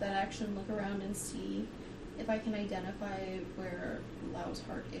part of that action, look around and see if I can identify where Lau's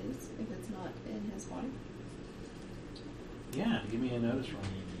heart is, if it's not in his body? Yeah, give me a notice roll.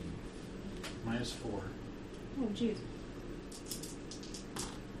 -4. Oh, jeez.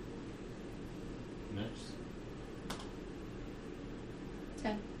 Next.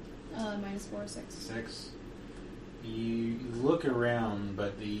 10. -4, 6. 6. You look around,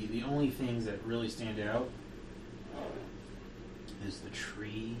 but the only things that really stand out is the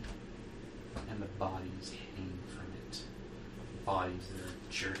tree and the bodies hanging from it. Bodies that are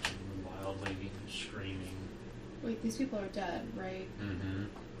jerking wildly and screaming. Wait, these people are dead, right? Mm-hmm.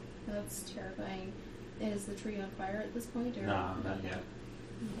 That's terrifying. Is the tree on fire at this point? Or Nah, not yet.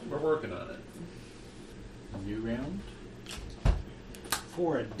 We're working on it. New round.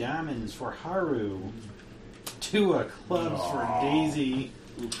 4 diamonds for Haru. 2 clubs for Daisy.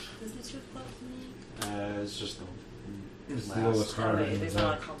 Is this your club to me? It's just the It's the last lowest card. Okay, in there's the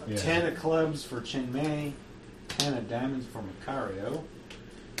not a deck. combo. Yeah. 10 of clubs for Chen Mei, 10 of diamonds for Macario,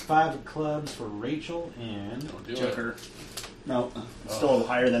 5 of clubs for Rachel, and Don't do Joker. No, still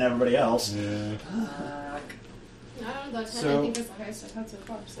higher than everybody else. Yeah. I don't know, 10 So- I think is the highest I've had so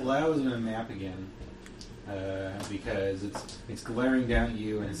far. So. Lau is in a map again because it's glaring down at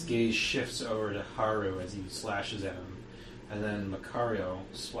you, and his gaze shifts over to Haru as he slashes at him, and then Macario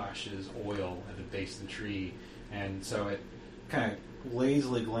splashes oil at the base of the tree, and so it kind of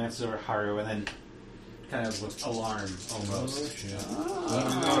lazily glances over at Haru, and then kind of with alarm almost.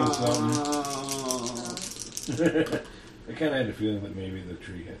 I kind of had a feeling that maybe the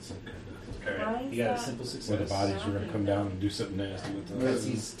tree had some kind All Why right, is you got a that? simple of... success. Where the bodies were going to come down and do something nasty with them. Because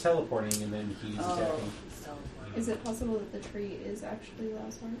he's teleporting and then he's Oh, attacking. so Is it possible that the tree is actually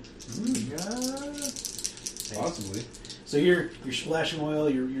Lau's heart? Possibly. So you're splashing oil,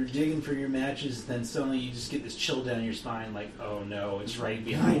 you're digging for your matches, then suddenly you just get this chill down your spine, like, oh no, it's right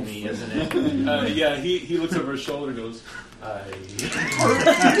behind me, isn't it? Yeah, he looks over his shoulder and goes, Haru's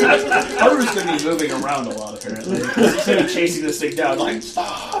going to be moving around a lot, apparently. He's going to be chasing this thing down. Like,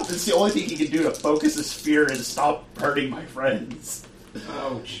 stop! It's the only thing he can do to focus his fear and stop hurting my friends.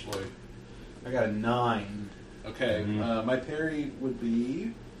 Ouch, boy. I got a 9. okay, Mhm. my parry would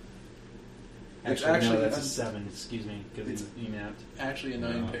be It's Actually, actually no, that's a un- 7, excuse me, because he mapped. actually a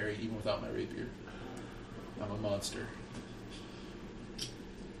 9 Wow. parry, even without my rapier. I'm a monster.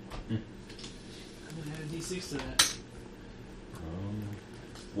 I'm going to add a d6 to that.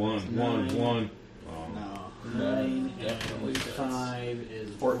 One. Oh. No. 9 definitely and does. 5 is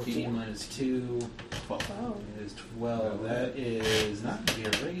 14. 14 minus 2 Oh. is 12. That is not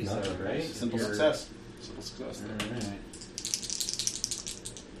going to be a raise, Not though, a right? raise. Simple You're- success. Simple success there. Alright.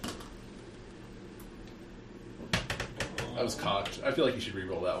 I was cocked. I feel like you should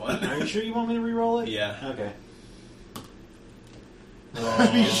re-roll that one. Are you sure you want me to re-roll it? Yeah. Okay.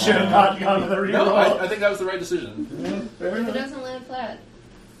 You should have not gone to the reroll. No, I think that was the right decision. Fair If it enough. doesn't land flat,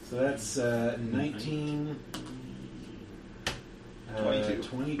 So that's 19. 22.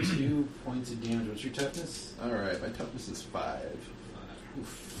 22 points of damage. What's your toughness? All right, my toughness is 5.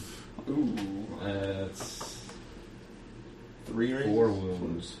 Oof. Ooh. That's 3 raises? 4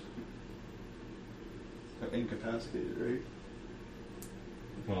 wounds. Incapacitated, right?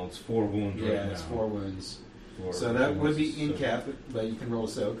 Well, it's 4 wounds right Yeah, now. it's 4 wounds. 4 So that would be wounds, in cap, but you can roll a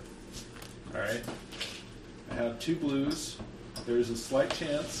soak. All right. I have 2 blues. There's a slight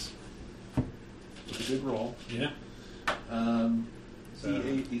chance. With a good roll. Yeah. So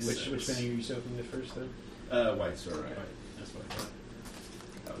D8, D6. which many are you soaking with first, though? White's all right. That's what I thought.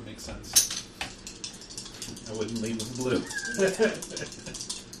 That would make sense. I wouldn't lead with blue.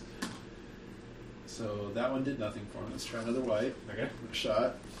 So that one did nothing for me. Let's try another white. Okay.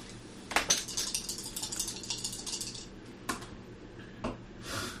 Shot.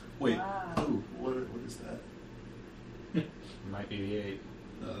 Wait. Wow. Ooh, what is that? Might be the 8.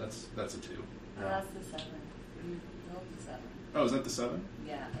 No, that's a 2. Oh, that's the 7. You rolled the 7. Oh, is that the 7?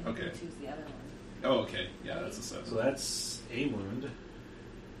 Yeah, I Okay. think you choose the other one. Oh, okay. Yeah, that's a 7. So that's a wound.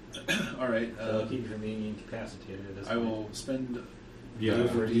 All right. That'll keep you from being incapacitated at this I point. will spend. Yeah, Blue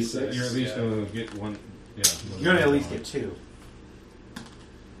for a D6. you're at least Yeah. going to get one. Yeah, You're going to at least get 2.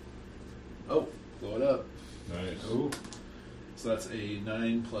 Oh, blow it up. Nice. Ooh. So that's a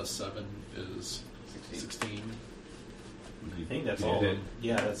 9 plus 7 is 16. I think that's Yeah, all of it them.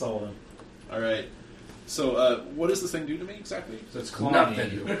 Yeah, that's all of them. All right. So what does this thing do to me exactly? So it's clawing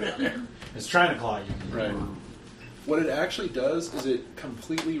Nothing. you. It's trying to claw you. Right. What it actually does is it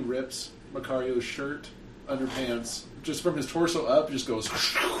completely rips Macario's shirt, underpants, just from his torso up, just goes.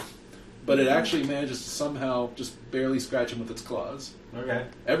 But it actually manages to somehow just barely scratch him with its claws. Okay.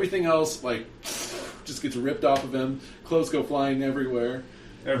 Everything else, like, just gets ripped off of him. Clothes go flying everywhere.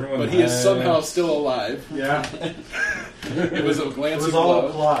 Everyone But he is has- somehow still alive. Yeah. It was a It glancing was all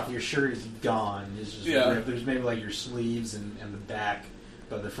blow. cloth. Your shirt is gone. It's just Yeah. ripped. There's maybe like your sleeves and the back,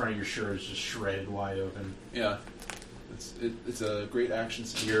 but the front of your shirt is just shredded wide open. Yeah. It's a great action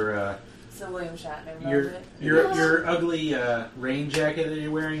scene. Your So William Shatner wrote your it. your ugly rain jacket that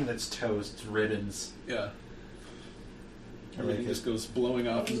you're wearing, that's toast. It's ribbons. Yeah. I like Everything it. just goes blowing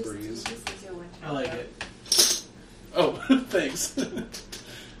off in the Just- breeze. just as your winter I like coat. it. Oh, thanks.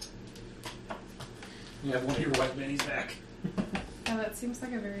 You have one of your white minis back. it seems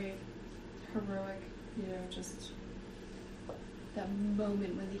like a very heroic, just that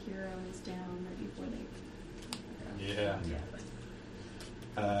moment when the hero is down right before they. Yeah.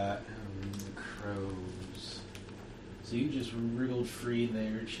 Crows. So you just wriggled free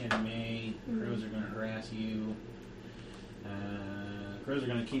there, Chen Mei. Crows are going to harass you. Crows are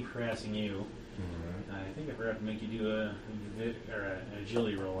going to keep harassing you. Alright. I think I forgot to make you do an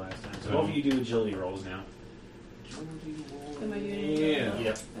agility roll last time. So both of you do agility rolls now. Am I doing Yeah. it?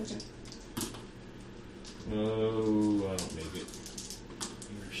 Yep. Okay. Oh, I don't make it.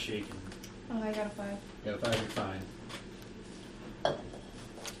 You're shaking. Oh, I got a 5. Yeah, 5, you're fine.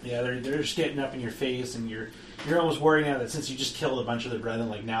 Yeah, they're just getting up in your face, and you're almost worried now that since you just killed a bunch of their brethren,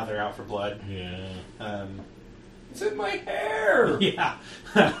 like now they're out for blood. Yeah. It's in my hair. Yeah.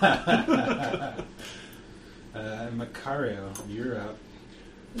 Macario, you're up.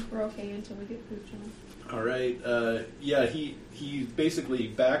 I think we're okay until we get pooped on. All right. Yeah, he basically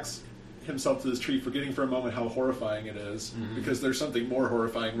backs himself to this tree, forgetting for a moment how horrifying it is, because there's something more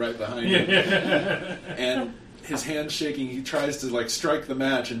horrifying right behind him. And his hand's shaking. He tries to like strike the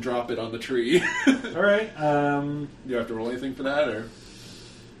match and drop it on the tree. All right. Do you have to roll anything for that, or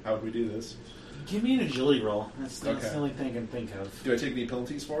how would we do this? Give me an agility roll. That's Okay. the only thing I can think of. Do I take any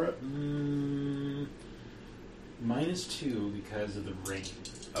penalties for it? -2 because of the rain.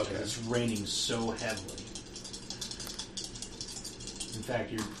 Okay. Because it's raining so heavily. In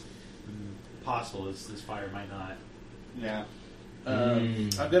fact, you're possible this fire might not. Yeah. I'm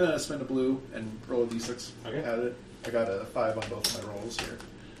gonna spend a blue and roll a d6 Okay. at it. I got a 5 on both of my rolls here.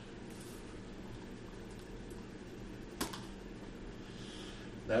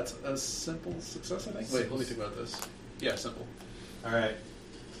 That's a simple success, I think. Wait, let me think about this. Yeah, simple. All right.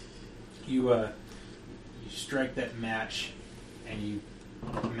 You strike that match, and you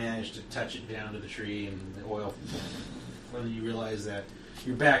manage to touch it down to the tree, and the oil. When you realize that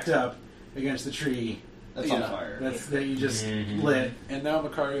you're backed up against the tree, That's Yeah. on fire. that you just lit. And now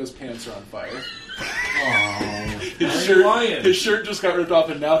Macario's pants are on fire. Lying. His shirt just got ripped off,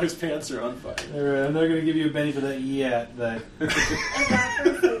 and now his pants are on fire. All right, I'm not going to give you a benefit of that yet, but I thought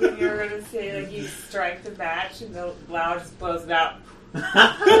for a second you were going to say, like, you strike the match and the loud just blows it out.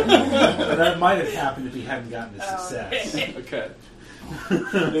 that might have happened if you hadn't gotten the Oh, success. okay. Okay.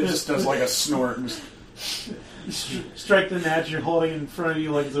 It just does like a snort. And just, Strike the match you're holding in front of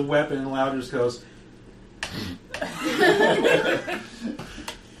you like it's a weapon, and Louder just goes.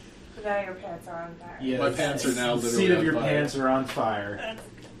 But now your pants are on fire. Yes. My pants are now The literally seat of on your fire. pants are on fire. That's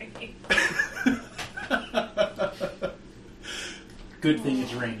great. Good thing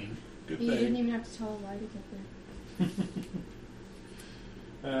it's raining. Good You didn't thing. even have to tell a lie to get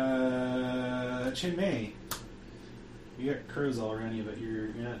there. Chin Mei. You got crows all around you, but you're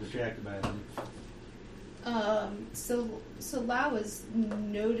not distracted by them. So Lao is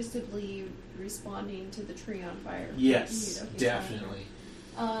noticeably responding to the tree on fire. Yes, Okay, definitely.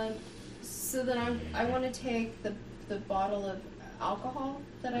 fine. So then I want to take the bottle of alcohol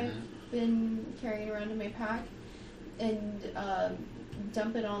that I've been carrying around in my pack and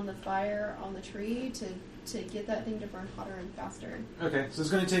dump it on the fire on the tree to get that thing to burn hotter and faster. Okay, so it's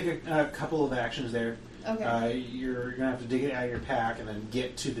going to take a couple of actions there. Okay. You're going to have to dig it out of your pack and then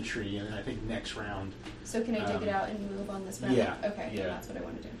get to the tree, and then I think next round. So can I dig it out and move on this round? yeah, Okay, yeah. then that's what I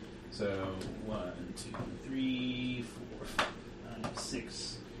want to do. So 1, 2, 3, 4, 5,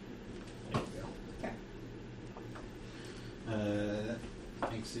 6. There you go. Okay.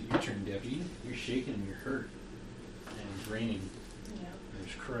 That makes it your turn, Deputy. You're shaking and you're hurt, and it's raining. Yeah.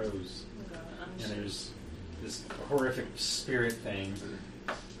 There's crows, I'm and just, there's this horrific spirit thing.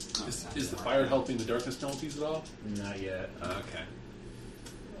 Is the fire helping the darkness penalties at all? Not yet. Okay.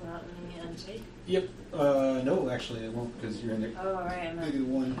 not letting me unshake. Yep. No, actually, it won't because you're in there. Oh, alright, I'm at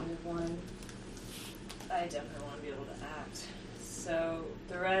 -1. -1. I definitely want to be able to act. So,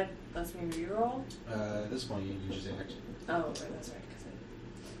 the red lets me reroll. At this point, you just act. Oh, right, that's right.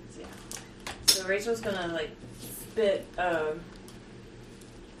 So, yeah. So, Rachel's gonna, like, spit a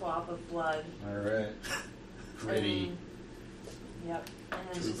plop of blood. All right. Ready. Yep. And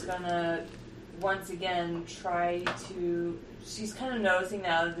then she's gonna, once again, try to... She's kind of noticing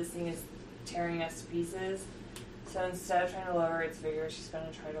now that this thing is tearing us to pieces. So instead of trying to lower its vigor, she's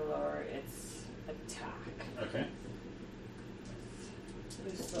gonna try to lower its attack. Okay.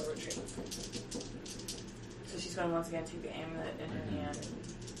 There's slow retreat. So she's gonna once again take the amulet in her hand and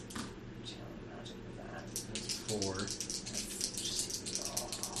channel magic with that. That's 4. That's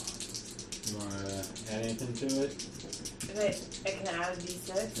You want to add anything to it? I can add a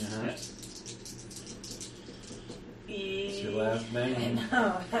d6. Uh-huh. It's your last bang. I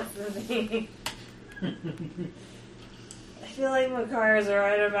know, that's the thing. I feel like Makara's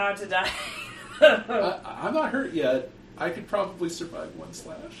right about to die. I'm not hurt yet. I could probably survive 1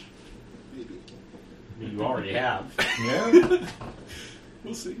 slash. Maybe. You already have. Yeah.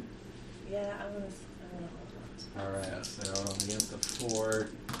 We'll see. Yeah, I'm gonna hold All right. So against the 4,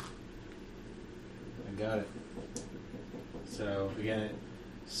 I got it. So again, it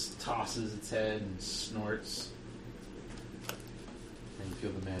tosses its head and snorts, and you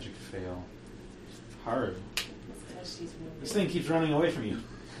feel the magic fail. Haru, It's because she's moving. this thing keeps running away from you.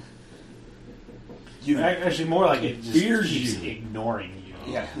 you, Actually, more like it just Fears keeps you. ignoring you.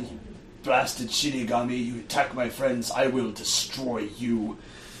 yeah, you blasted Shinigami, you attack my friends, I will destroy you.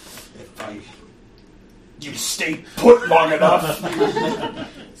 You stay put long enough.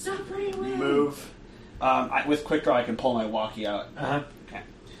 Stop running away! Move. With quick draw, I can pull my walkie out. Uh-huh. Okay.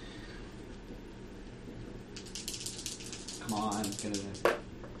 Come on, get it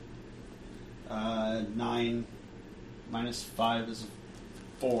in. 9 minus 5 is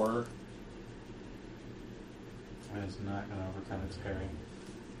 4. That is not going to overcome its parry.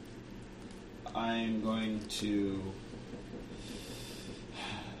 I'm going to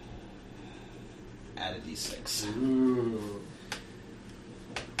add a d6. Ooh.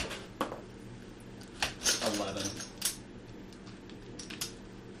 11.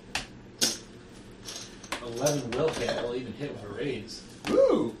 11 will hit. I'll even hit with a raise.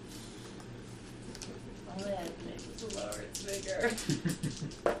 Woo! Only I have to make it to lower its vigor.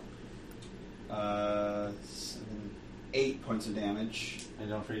 8 points of damage. And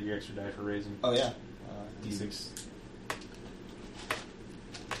don't forget your extra die for raising. Oh, yeah. D6.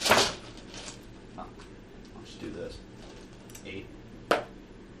 I'll just do this. 8.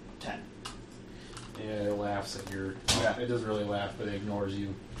 10. Yeah, it laughs at your... Yeah. It doesn't really laugh, but it ignores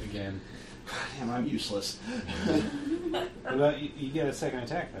you again. Damn, I'm useless. What about, you get a second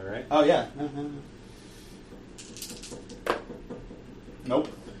attack though, right? Oh, yeah. Nope.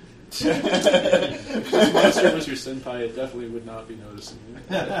 If this monster was your senpai, it definitely would not be noticing you.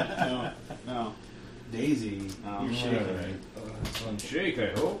 No. Daisy, Oh, you're shaking. Alright. Some shake, I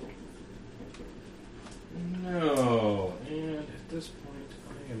hope. No. And at this point,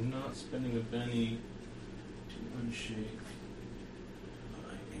 I am not spending a penny to unshake.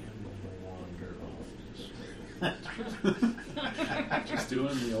 I am going to wander off this way. Just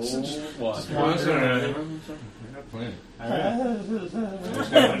doing the old Just one. one. We're not playing. Alright.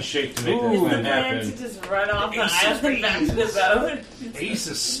 Just got one shake to make Ooh. that plan Plan to happen. just run off the Ace of island back to the spades. boat. Ace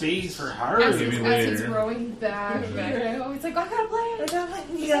of spades for As Harley. he's, Maybe as he's later. rowing back, Okay. you know, he's like, I got a plan.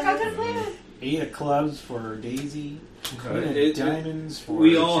 He's like, I got a plan. 8 of clubs for Daisy. Queen of It- diamonds for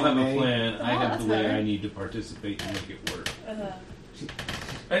We all have a May. plan. I Oh, have that's the way better. I need to participate to make it work.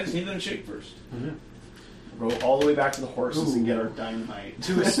 I just need them to shake first. Mhm. Row all the way back to the horses Ooh. and get our dynamite.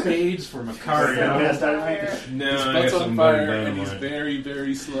 2 of spades for Yes, Macario. dynamite. No, His I butt's got on some fire, better and he's dynamite. very,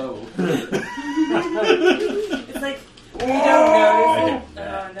 very slow. It's like we don't notice it. I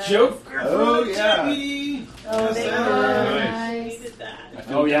Oh, no. Joker Oh, for the yeah. Debbie. Oh, they Nice. needed that. I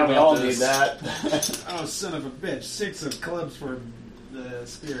feel Oh yeah, good we about all this. need that. Oh, son of a bitch. 6 of clubs for the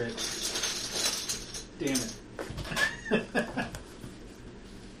spirit. Damn it.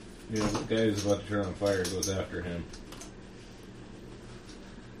 You know, the guy who's about to turn on fire goes after him.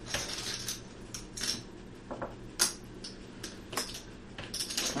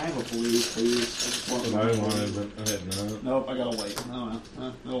 I have a blue, please. I just want That's what I wanted, but I had none. Nope, I got a white. Oh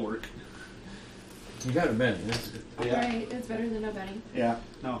well, it'll work. You got it, Ben. That's good. Yeah. Right, it's better than no Benny. Yeah.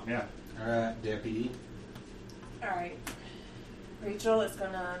 No. Yeah. Alright, Deputy. Alright. Rachel is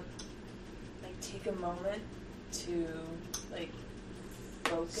gonna like take a moment to like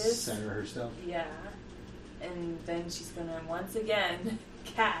focus. Center herself. Yeah. And then she's gonna once again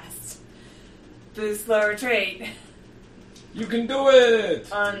cast Boost Slower Trait You can do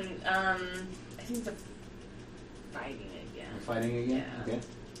it! on I think the fighting again. Fighting again? Yeah. Okay.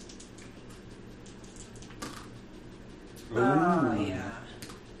 Oh Ooh. yeah.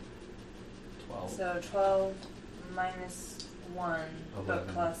 12. So 12 minus 1, but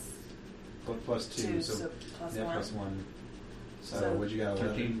 11. plus But plus 2, 2, so, so plus yeah, 1. plus 1. So, So what'd you got?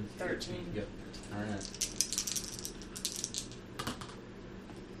 13. 13. Yep. Alright.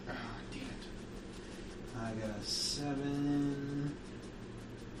 Oh, damn it. I got a 7.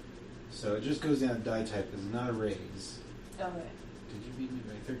 So it just goes down to die type because it's not a raise. Okay. Did you beat me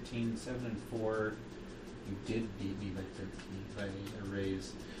by 13? 7 and 4. You did beat me by 13 by a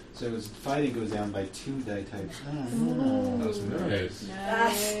raise. So his fighting goes down by 2 die types. Oh, That was nice.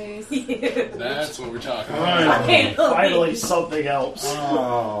 Nice. That's what we're talking Alright. about. Finally. Finally, something else.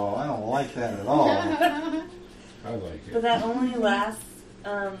 Oh, I don't like that at all. I like But it. that only lasts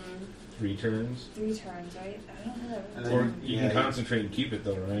 3 turns. 3 turns, right? I don't know. And Or then, you yeah, can concentrate and keep it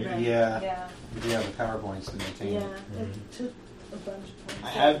though, right? Right. Yeah. Yeah. Yeah, the power points to maintain Yeah. it. It took a bunch of points. I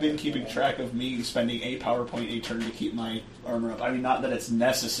have been keeping track of me spending a power point a turn to keep my armor up. I mean, not that it's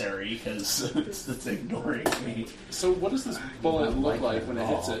necessary, because it's ignoring me. So what does this bullet don't look like like that when at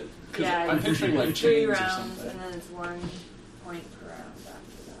it hits all. it? Because Yeah, I'm picturing like 3 chains or rounds, something. and then it's 1 point per round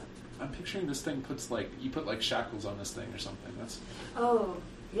after that. I'm picturing this thing puts like you put like shackles on this thing or something. That's Oh,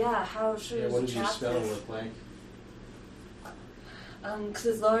 yeah. How should Yeah, we what does your trap spell this? look like? Because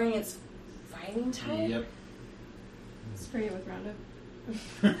it's lowering its fighting type. Yep. Spray it with Roundup.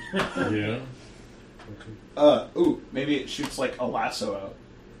 Yeah. Okay. Ooh, maybe it shoots like a lasso out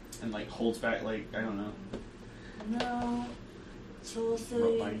and like holds back, like, I don't know, No. So we'll rope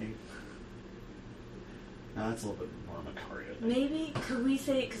say binding. No, that's a little bit more Macario. maybe. Could we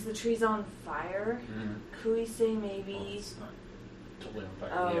say because the tree's on fire? Could we say maybe? Well, it's not totally on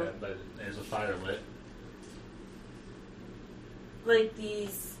fire Oh. yet, but there's a fire lit. Like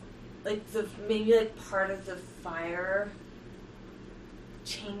these, like the maybe like part of the fire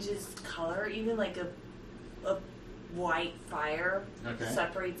changes color, even like a white fire Okay.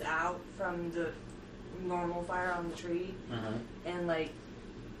 separates out from the normal fire on the tree Uh-huh. and like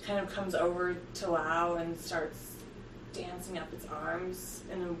kind of comes over to Lau and starts dancing up its arms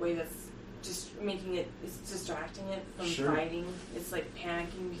in a way that's just making it's distracting it from Sure. fighting. It's like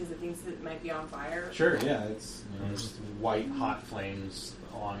panicking because it thinks it might be on fire. Sure, yeah, it's just white hot flames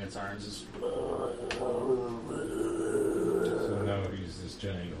along its arms. It's So now he's this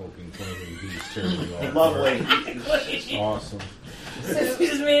giant hulking flaming beast turning all Lovely. Awesome. You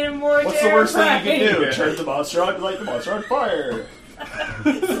just made it more What's the worst thing you can do? Yeah. Turn the monster on, light the monster on fire.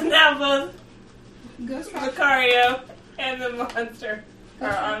 So now both Ghost Rock Macario and the monster are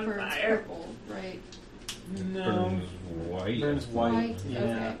Ghost Rock on burns fire. purple, right? no. Burns white. Burns white. White, Yeah.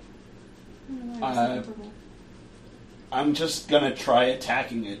 okay. I don't know why I was thinking purple. I'm just gonna try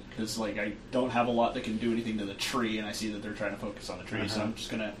attacking it because, like, I don't have a lot that can do anything to the tree, and I see that they're trying to focus on the tree. So Uh-huh. I'm just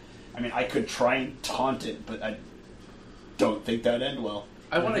gonna. I mean, I could try and taunt it, but I don't think that'd end well.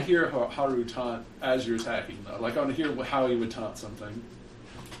 I want to hear Haru taunt as you're attacking though. Like I want to hear how he would taunt something.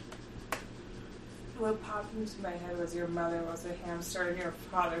 what popped into my head was your mother was a hamster and your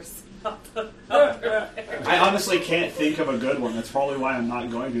father smelled the other. I honestly can't think of a good one. That's probably why I'm not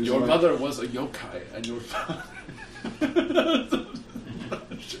going to. Your So mother was a yokai, and your father.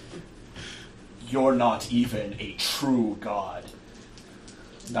 You're not even a true god.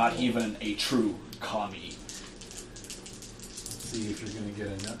 Not even a true kami. See if you're going to get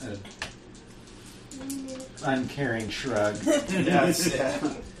an uncaring shrug. Yes, yeah.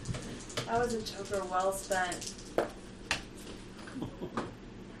 That was a joker well spent.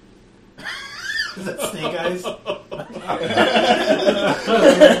 Is that Snake Eyes?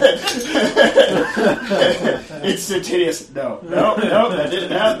 Instantaneous. No, that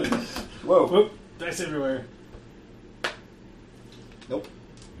didn't happen. Whoa. Whoop, dice everywhere. Nope.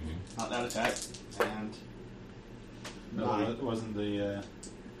 Not that attack. And No, Nine. it wasn't the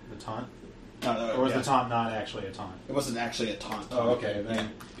taunt? no, Or was yeah. the taunt not actually a taunt? It wasn't actually a taunt. Oh, okay. Then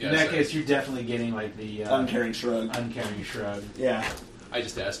Yeah, in that sorry. case, you're definitely getting like the Uncaring shrug. uncaring shrug. Yeah. I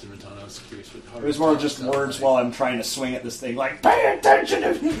just asked him a ton. I was curious what. It was more just words while I'm trying to swing at this thing, like, pay attention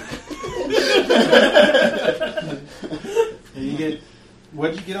to me! And you get,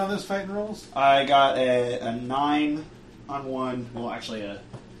 what'd you get on those fighting rolls? I got a 9 on one, well, actually a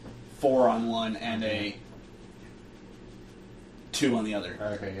 4 on one, and a 2 on the other.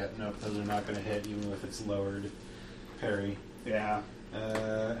 Okay, yeah, nope, those are not going to hit even if it's lowered. Parry. Yeah.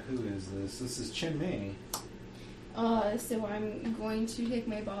 Who is this? This is Chin Mei. So I'm going to take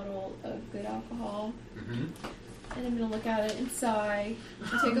my bottle of good alcohol Mm-hmm. and I'm going to look at it and sigh and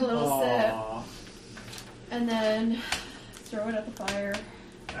take a little sip and then throw it at the fire.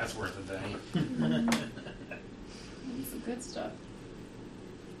 That's worth a day. That's some good stuff.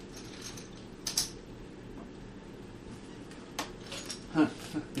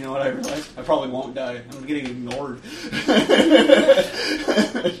 You know what I realized? I probably won't die. I'm getting ignored.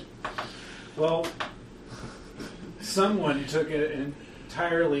 Well, someone took an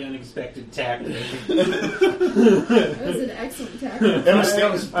entirely unexpected tactic. That was an excellent tactic.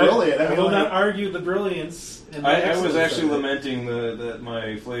 That was brilliant. I will not argue the brilliance. And the I was excellence actually of it. lamenting that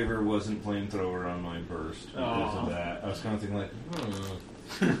my flavor wasn't flamethrower on my burst because Aw. of that. I was kind of thinking like,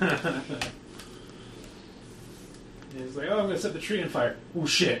 He was like, oh, I'm going to set the tree on fire. Oh,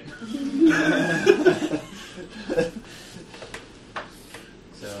 shit.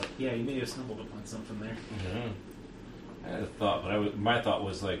 So, yeah, you may have stumbled upon something there. yeah. I had a thought, but my thought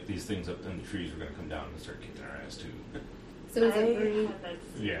was like these things up in the trees were going to come down and start kicking our ass too. So is it burning? had that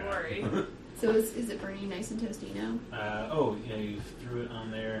Yeah. story. So is it burning nice and toasty now? Yeah, you threw it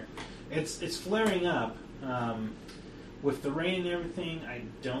on there. It's flaring up. With the rain and everything, I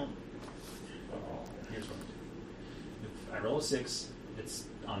don't... Oh, here's what I do. If I roll a 6, it's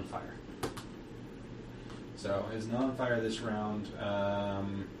on fire. So it's not on fire this round.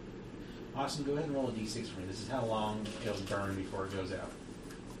 Austin, go ahead and roll a d6 for me. This is how long it'll burn before it goes out.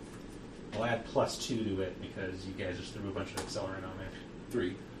 I'll add +2 to it because you guys just threw a bunch of accelerant on there.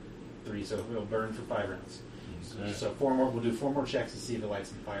 3. 3, so it'll burn for 5 rounds. Okay. So 4 more. We'll do 4 more checks to see if it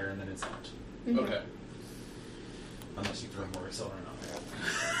lights on fire, and then it's out. Mhm. Okay. Unless you throw more accelerant on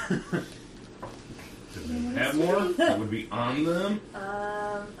there. Do they have more? That would be on them.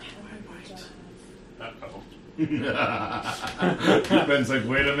 Uh-oh. Ben's like,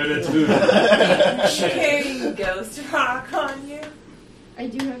 wait a minute, dude. Carrying Ghost Rock on you. I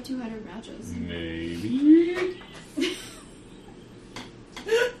do have 200 matches. Maybe.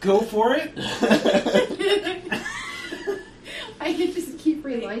 Go for it. I could just keep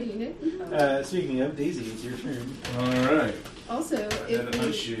relighting it. Speaking of, Daisy, it's your turn. All right. Also, Had a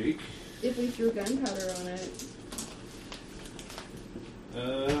nice shake. if we threw gunpowder on it,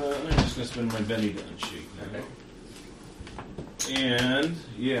 I'm just gonna spin my Benny gun shake now. And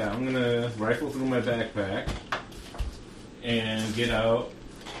yeah, I'm gonna rifle through my backpack and get out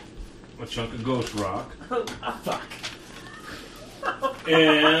a chunk of ghost rock. Oh, Fuck.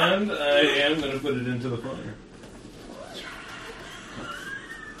 And I am gonna put it into the fire.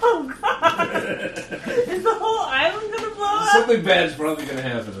 oh God! Is the whole island gonna blow up? Something bad's probably gonna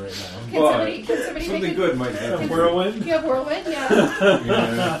happen right now, can but somebody something make a good might happen. Whirlwind. You have whirlwind, yeah.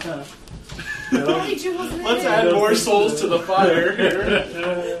 Yeah. How many jewels in Let's there? add more souls to the fire here.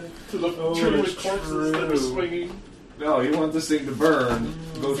 To the Oh, tree it's with corpses that are true. swinging. No, you want this thing to burn.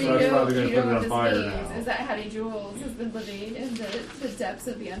 Ghost So rock's probably gonna you put know it what on this fire means, now. is that Hattie Jewels has been living in the depths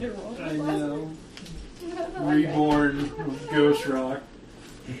of the underworld. I know. I like it. Reborn with Ghost Rock.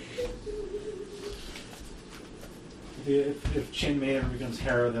 If Chin Mei ever becomes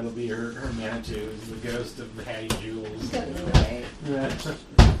Hera, that'll be her Manitou, is the ghost of the Hattie Jewels. That's right.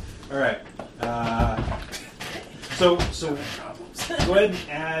 All right. So Go ahead and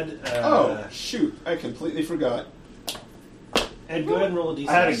add. Oh, shoot. I completely forgot. Ed, go ahead and roll a d6.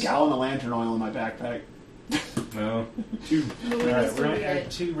 I had a gallon of lantern oil in my backpack. No. But we Alright, just we're going do to add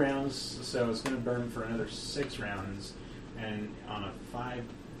it. 2 rounds, so it's going to burn for another 6 rounds. And on a 5,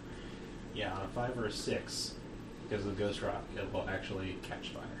 on a 5 or a 6, because of the Ghost Rock, it will actually catch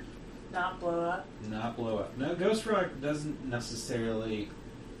fire. Not blow up. Not blow up. No, Ghost Rock doesn't necessarily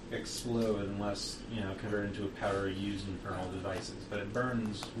explode unless, converted into a powder used in infernal devices. But it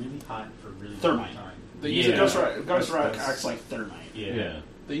burns really hot for a really long Thermite. time. They use Yeah. it. Ghost Rock That's- acts like thermite. Yeah.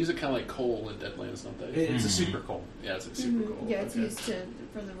 They use it kind of like coal in Deadlands, don't they? It's a Mhm. super cold. Yeah, it's like super Mhm. coal. Yeah, it's Okay. used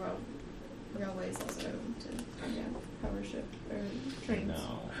for the railways also to power ship or trains.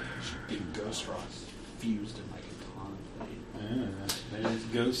 No. Big Ghost Rock fused in my katana blade. There's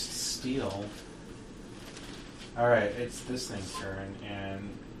Ghost Steel. Alright, it's this thing's turn, and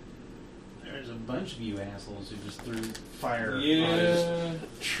there's a bunch of you assholes who just threw fire on this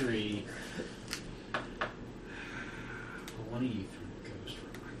tree. But one of you threw Ghost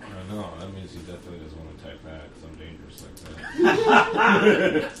Rock. I know. That means he definitely doesn't want to type back because I'm dangerous like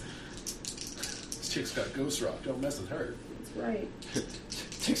that. This chick's got Ghost Rock. Don't mess with her. That's right.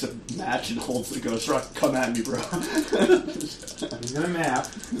 Takes a match and holds the Ghost Rock. Come at me, bro. He's gonna map.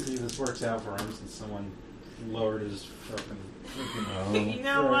 See if this works out for him since someone lowered his fucking. You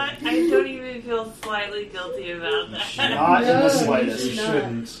know what? I don't even feel slightly guilty about that. Not in the No, slightest. You Not.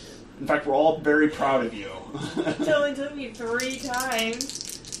 shouldn't. In fact, we're all very proud of you. It only took me 3 times.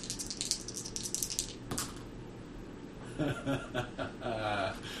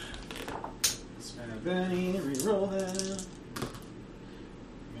 Spend a penny, reroll that.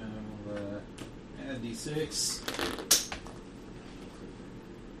 Gonna add d6.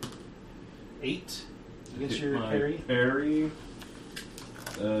 8 against your My parry. Parry.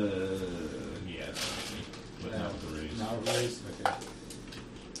 Yes. But not with the raise. Not with the raise? Okay.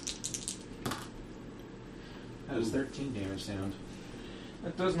 How does 13 damage sound?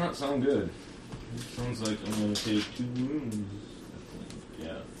 That does not sound good. It sounds like I'm going to take 2 wounds.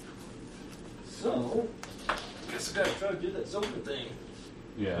 Yeah. So, guess I gotta try to do that Zoka thing.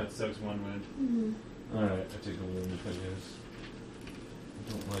 Yeah. That sucks 1 wound. Mm-hmm. Alright, I take a wound, I guess.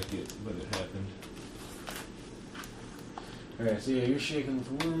 I don't like it, but it happened. Alright, so yeah, you're shaking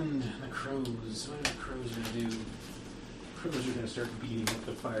with the wound. The crows. What are the crows gonna do? Crows are gonna start beating up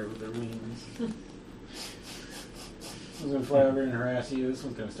the fire with their wings. One's gonna fly over and harass you. This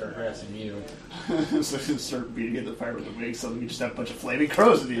one's gonna start harassing you. So you start beating at the fire with the wings, suddenly you just have a bunch of flaming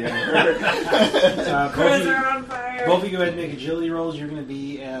crows in the air. Crows are on fire. Both of you go ahead and make agility rolls. You're going to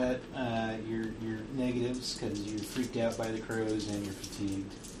be at your negatives because you're freaked out by the crows and you're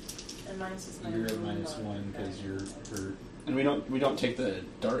fatigued. And mine's just You're at -1 because you're hurt. And we don't take the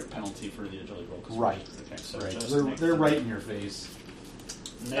dark penalty for the agility roll. 'cause Right. Okay, so Right. just They're, make they're the- right in your face.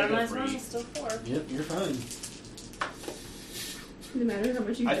 But Negative mine's 3. is still 4. Yep, you're fine. No matter how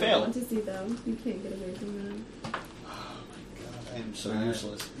much you I don't failed. want to see them, you can't get away from them. Oh my god, I am so Alright.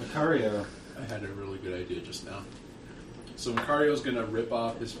 useless. Macario. I had a really good idea just now. So Macario's gonna rip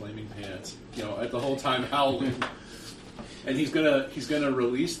off his flaming pants, at the whole time howling, and he's gonna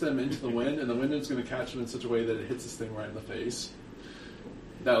release them into the wind, and the wind is gonna catch him in such a way that it hits this thing right in the face.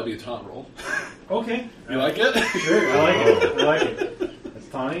 That'll be a taunt roll. Okay. You like it? Sure, I like it. I like it. That's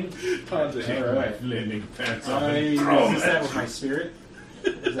taunting. Taunting. Take Alright. my flaming pants off I and throw resist them that at with my you. spirit.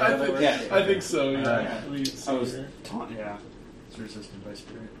 Is that I how that think, works? Yeah. I think so. Yeah. Alright. Let me see I was here. taunt, yeah. It's resisted by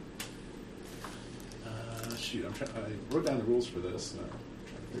spirit. Shoot, I wrote down the rules for this. No, I'm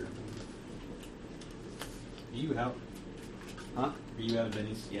trying to figure Are you out? Huh? Are you out of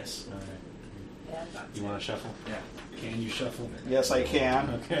bennies? Yes. Alright. Yeah, I thought You so. want to shuffle? Yeah. Can you shuffle? Yes, I can.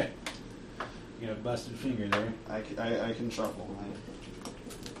 Okay. You got a busted finger there. I can shuffle.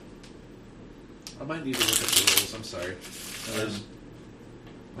 I might need to look at the rules. I'm sorry.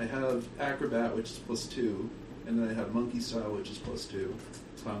 I have acrobat, which is +2, and then I have monkey style, which is +2,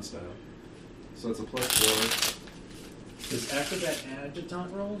 clown style. So it's a +4. Does acrobat add to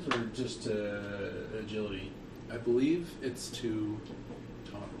taunt rolls or just agility? I believe it's 2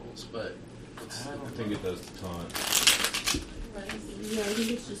 taunt rolls, but I don't think it does taunt No, I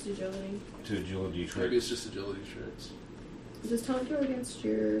think it's just agility. to agility maybe trick. it's just agility tricks. Does taunt go against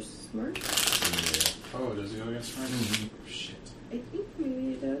your smart? Yeah. Oh, does it go against friends? Mhm. Shit. I think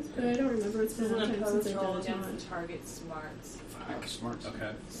maybe it does, but I don't remember. It's This been is a an long time since opposed I've roll done a against taunt. the target smarts. Fuck, smart.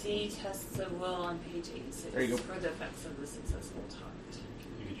 Okay. See tests of will on page 86 There you go. for the effects of the successful taunt.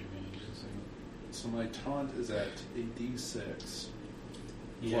 You get your advantage in a second. So my taunt is at a D6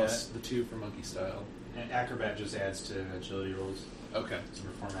 Yeah. plus the 2 for monkey style. And acrobat just adds to agility rolls Okay. to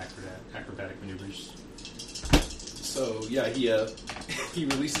perform acrobatic maneuvers. So yeah, he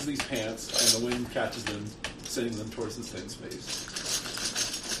releases these pants, and the wind catches them, sending them towards this thing's face.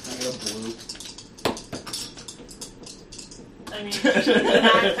 I get a blue. I mean, the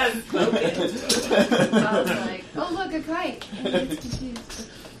act has spoken. I was like, oh look, a kite. And I was confused.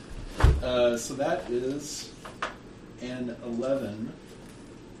 So that is an 11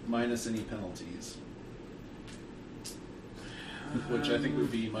 minus any penalties, which I think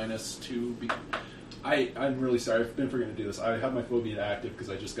would be -2. I'm really sorry. I've been forgetting to do this. I have my phobia active because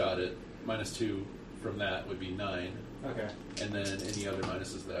I just got it. -2 from that would be 9. Okay. And then any other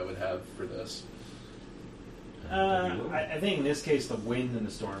minuses that I would have for this. I think in this case the wind and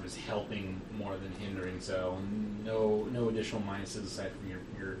the storm is helping more than hindering, so no additional minuses aside from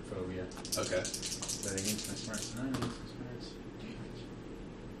your phobia. Okay. But against my smarts, 9 against my smarts.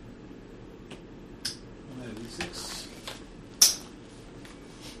 Damn it. 6.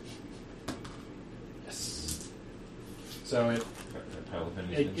 Yes. So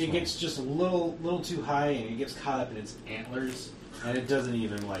it gets just a little too high, and it gets caught up in its antlers, and it doesn't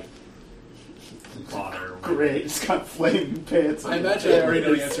even bother. Great, it's got flaming pants. I imagine I already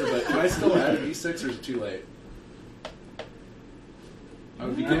know the answer, but can I still add a d6 or is it too late? I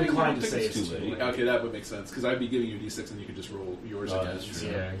would be I'm giving inclined to think say it's it's too too late. late. Okay, that would make sense because I'd be giving you a d6 and you could just roll yours again. that's true.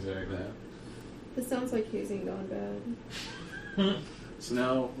 Yeah, exactly. Yeah. This sounds like hazing gone bad. So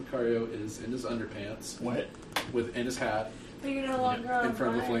now Lucario is in his underpants, What? in his hat, But you're no longer on in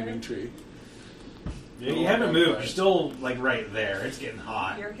front of a fire. flaming tree. Yeah, you haven't moved. You're still right there. It's getting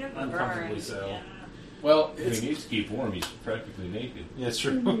hot, You're getting uncomfortably burned. so. Yeah. Well, He it's needs to keep warm. He's practically naked. Yeah, it's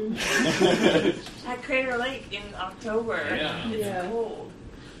true. At Crater Lake in October. Yeah. It's Yeah. cold.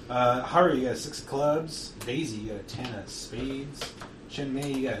 Haru, you got a 6 of clubs. Daisy, you got a 10 of spades.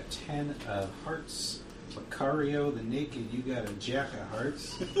 Chenmei, you got a 10 of hearts. Lucario, the naked, you got a jack of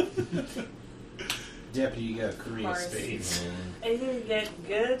hearts. Deputy, you got a Korea of Hearts. spades. Either get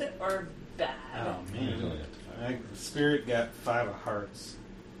good or bad. Oh He's only man. got The spirit got 5 of hearts.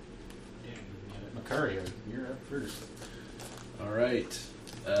 Yeah, Lucario, you're up first. all right.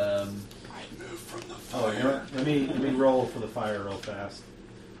 I move from the Oh, you know what? Let me roll for the fire real fast.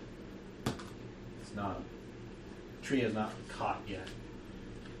 It's not. Tree has not caught yet,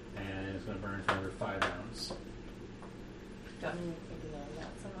 and it's going to burn for another 5 rounds. Got me thinking of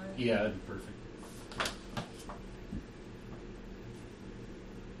that somewhere. Yeah, that'd be perfect.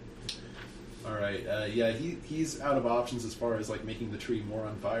 All right. Yeah, he's out of options as far as making the tree more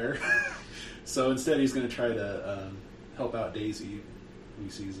on fire. So instead, he's going to try to help out Daisy, who he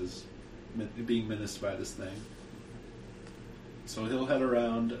sees as being menaced by this thing. So he'll head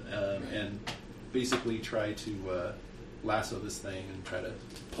around and basically try to lasso this thing and try to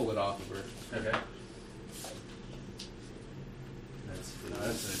pull it off of her. Okay.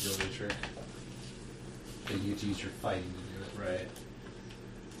 That's an agility trick. That you get to use your fighting to do it. Right.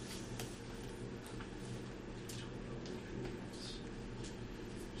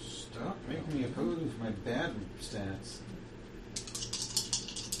 Stop making me oppose my bad stats.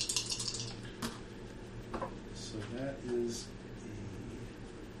 So that is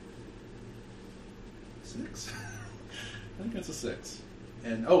a 6. I think that's a 6.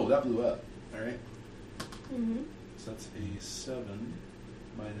 And that blew up. All right. Mm-hmm. So that's a 7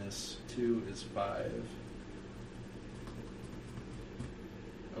 minus 2 is 5.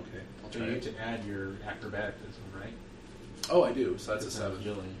 Okay, I'll So try you it. get to add your acrobatic to this one, right? Oh, I do. So that's a It's 7.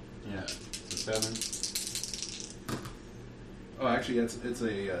 agility. Yeah. It's a 7. Oh, actually, it's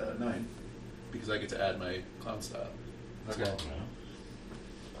a 9 because I get to add my clown style. Okay.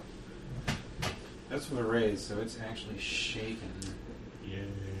 That's with a raise, so it's actually shaken. Yeah.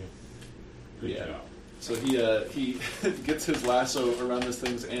 Good Yeah. job. So he gets his lasso around this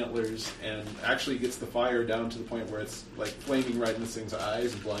thing's antlers and actually gets the fire down to the point where it's flaming right in this thing's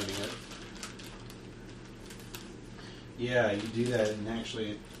eyes and blinding it. Yeah, you do that, and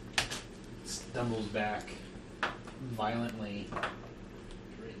actually it stumbles back violently.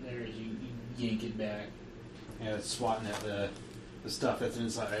 Right there, as you yank it back. Yeah, it's swatting at the stuff that's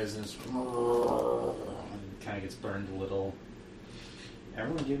inside, and it's kind of gets burned a little.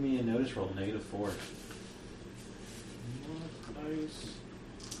 Everyone, give me a notice roll, -4. Nice.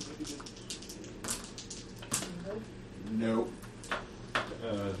 Nope.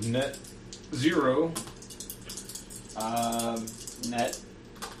 Net 0. Net.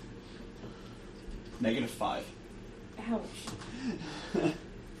 -5. Ouch.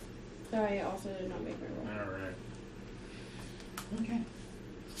 I also did not make my roll. Alright. Okay.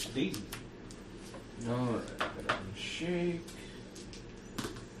 Daisy. Alright. Shake.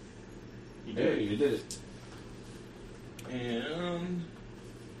 You Hey, you did it. And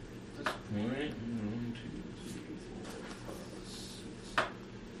at this point, 1, 2, 3,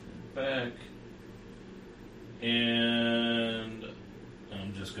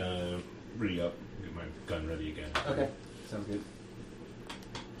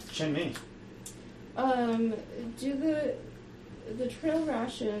 Chen Mei. Do the trail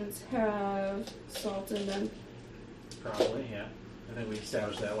rations have salt in them? Probably, yeah. I think we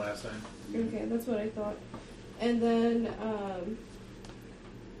established that last time. Okay, that's what I thought. And then,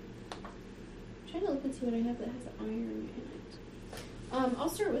 trying to look and see what I have that has iron in it. I'll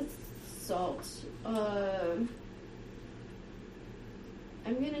start with salt.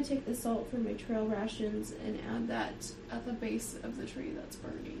 I'm gonna take the salt from my trail rations and add that at the base of the tree that's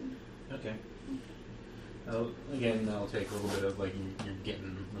burning. Okay. Again, that'll take a little bit of, like, you're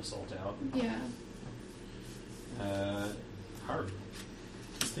getting the salt out. Yeah. Hard.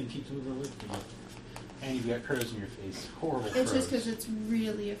 This thing keeps moving away from you. And you've got crows in your face. Horrible It's crows. just because it's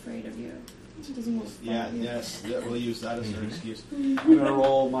really afraid of you. It doesn't want to fight Yeah, you. yes, we'll use that as an Mhm. excuse. I'm gonna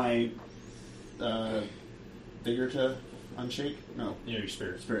roll my vigor to unshake. No, Yeah, your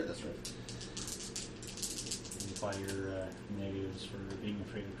spirit. spirit. That's right. You apply your negatives for being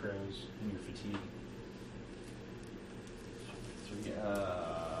afraid of crows and your fatigue. 3.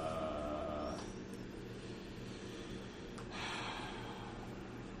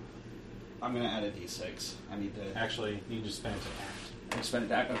 I'm gonna add a d6. I need to. Actually, you can just spend it to act. Spend it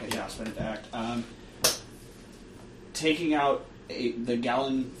to act. Okay, yeah, spend it to act. Taking out the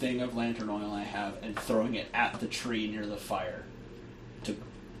gallon thing of lantern oil I have and throwing it at the tree near the fire to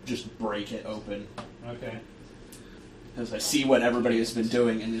just break it open. Okay. Because I see what everybody has been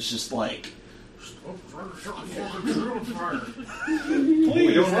doing, and it's just like, We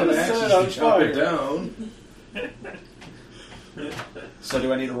don't have access to chop it down. so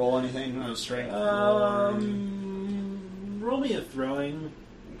do I need to roll anything? No strength? Roll me a throwing.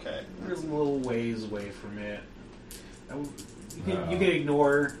 Okay. We're a little ways away from it. You can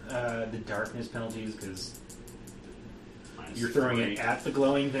ignore the darkness penalties because you're throwing it at the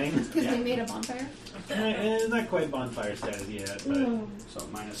glowing thing. Because they made a bonfire? It's not quite bonfire status yet, but Oh. So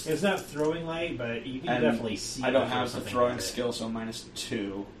minus. it's not throwing light, but you can And definitely see. I don't if have there's the something throwing at it. skill, so minus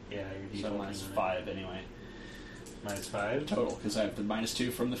 2. Yeah, you're So defaulting minus on it. 5 anyway. Minus 5 Total, because I have the minus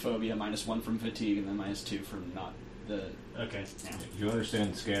 2 from the phobia, minus 1 from fatigue, and then minus 2 from not the. Okay. Yeah. You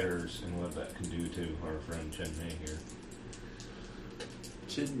understand scatters and what that can do to our friend Chen Mei here.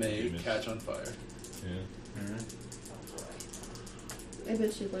 Chin Mei, Goodness. catch on fire. Yeah. Mm-hmm. I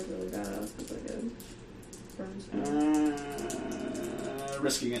bet she's like really badass with like a burn spell.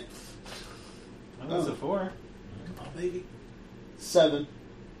 Risking it. Oh, that's a 4. Oh, baby. 7.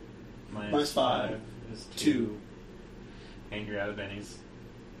 Minus 5 is 2. 2. And you're out of bennies.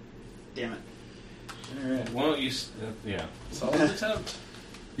 Damn it. Alright. Why don't you? Yeah. Solid attempt.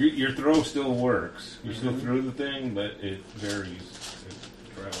 Your throw still works. You still threw the thing, but it varies. It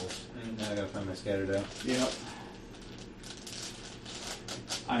travels. And now I gotta find my scatter die. Yep.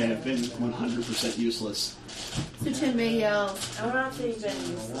 I have been 100% useless. So Chen Mei yells, I don't have to even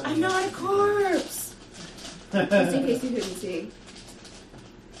use them. I'm not a corpse! Just in case you couldn't see.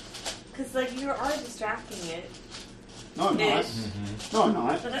 Because, like, you are distracting it. No, I'm not. Ish. No, I'm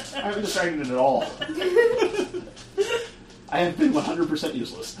not. I haven't distracted it at all. I have been 100%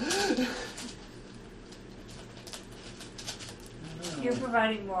 useless. You're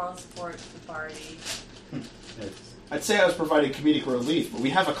providing moral support to the party. It's I'd say I was providing comedic relief, but we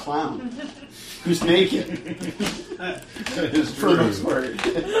have a clown who's naked. It's For the most part.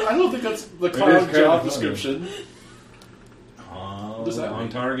 I don't think that's the It is cloud kinda job funny. description. Oh, does that on mean?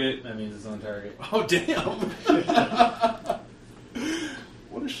 target? that means it's on target. Oh, damn.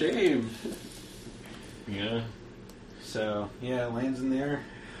 What a shame. Yeah. So, yeah, it lands in there.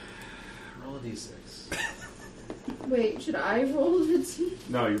 Roll a d6. Wait, should I roll it?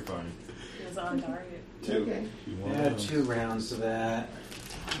 No, you're fine. It was on target. 2. Okay. You want Add 2 rounds to that.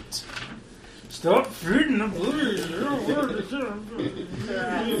 Stop feeding the blues. So we're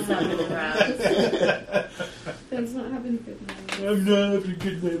at 7 rounds. Ben's not having a good night. I'm not having a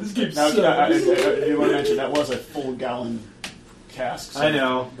good night. This game Now, sucks. I do want to mention that was a full gallon cask. So I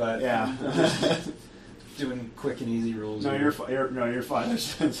know, but Yeah. doing quick and easy rules. No, here. you're fine. No, you're fine. We're at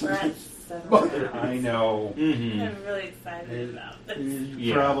 7 rounds. I know. Mm-hmm. I'm really excited about this. You're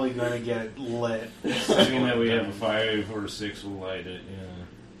Yeah. probably going to get lit. Assuming that we have a 5 or a 6, we'll light it. Yeah.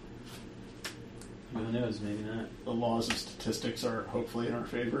 Who knows? Maybe not. The laws of statistics are hopefully in our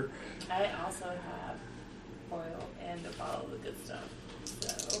favor. I also have oil and a bottle of the good stuff.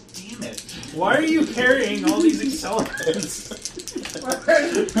 So Damn it! Why are you carrying all these accelerants?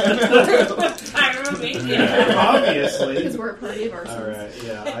 Obviously. Because we're a party of All ourselves. right.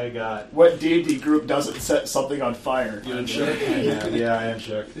 Yeah, I got. What D&D group doesn't set something on fire? You unshook? Yeah, I am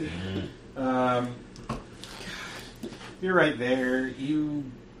shook. You're right there. You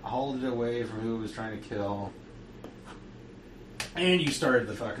hauled it away from who it was trying to kill. And you started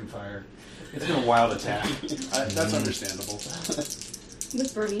the fucking fire. It's been a wild attack. That's understandable.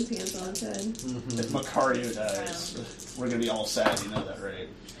 With burning pants on his head. If Macario dies, we're gonna be all sad. You know that, right?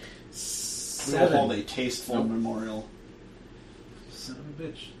 We will 7. hold a tasteful memorial. Son of a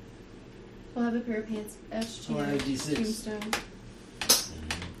bitch. We'll have a pair of pants etched to Or a your D6. tombstone.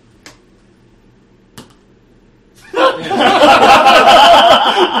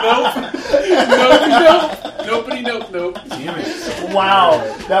 Nope. Damn it. Wow,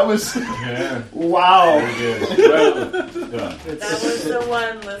 that was Yeah. wow. Very good. Well, That was the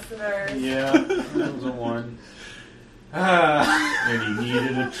one, listeners. Yeah, that was a 1. and he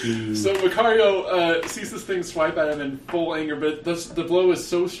needed a 2. So Macario sees this thing swipe at him in full anger, but the blow is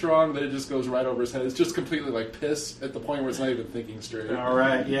so strong that it just goes right over his head. It's just completely like piss at the point where it's not even thinking straight. All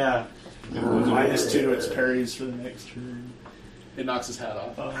right, yeah. -2 to its parries for the next turn. It knocks his hat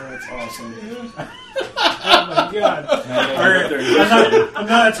off. Oh, that's awesome. Oh my god. Alright, I'm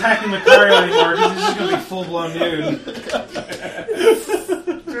not attacking Macario anymore because he's just going to be full-blown nude.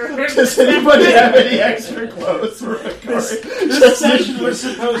 Does anybody have any extra clothes for Macario? This session was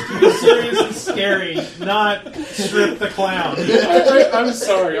supposed to be serious and scary, not Strip the Clown. I'm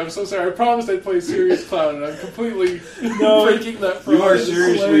sorry. I'm so sorry. I promised I'd play serious clown, and I'm completely breaking that promise. You are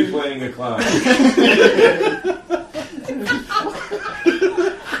seriously playing a clown.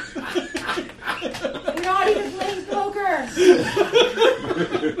 We're not even playing poker!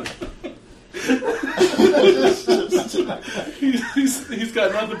 He's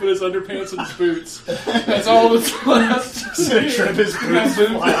got nothing but his underpants and his boots. That's all that's left. He's gonna trim his boots,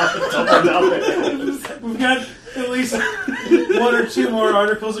 fly off the top of nothing. We've got at least 1 or 2 more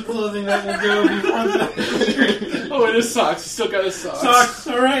articles of clothing that will go before the Oh, and his socks. He's still got his socks. socks.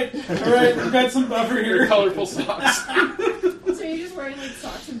 All right. We've got some buffer They're here. colorful socks. So you're just wearing like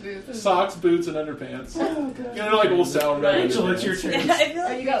socks and boots? And Socks, boots, and underpants. Oh, God. You know, like old style. Rachel, it's your turn. I feel Oh,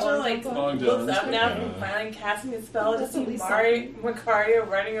 like you got Rachel long like johns on? Long looks johns. up now from finally casting a spell to That's see at least Macario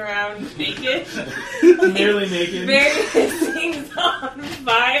running around naked, Nearly naked. very things on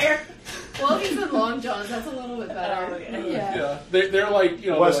fire. Well, if he said long johns, that's a little bit better. Oh, yeah. Yeah, they're like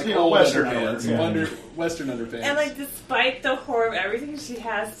West- they're like old Western underpants, underwear. Western underpants. And like, despite the horror of everything, she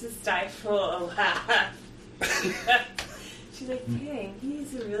has to stifle a laugh. She's like, dang,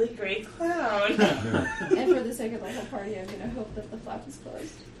 he's a really great clown. And for the sake of the whole party, I'm gonna hope that the flap is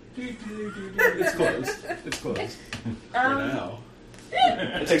closed. It's closed. It's closed for now.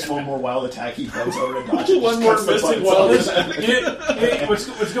 It takes one more wild attack. He goes over and dodges. One more missing wild attack.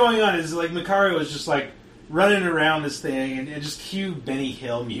 What's going on is like Macario is just like running around this thing and just cue Benny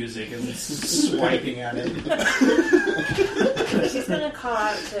Hill music and swiping at it. She's gonna call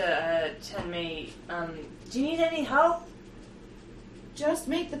out to Chenmei. Do you need any help? Just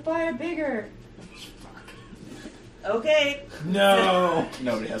make the fire bigger. Okay. No.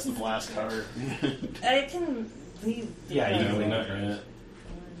 Nobody has the blast card. I can leave. The Yeah, you room. can leave. Not yet.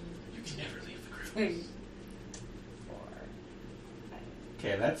 You can never leave the group. 4.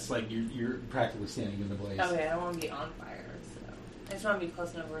 Okay, that's like you're practically standing in the blaze. Okay, I don't want to be on fire, so I just want to be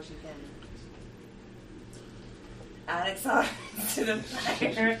close enough where she can add accelerant to the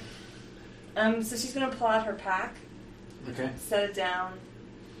fire. So she's gonna pull out her pack, Okay. set it down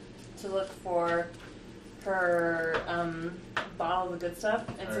to look for her bottle of the good stuff,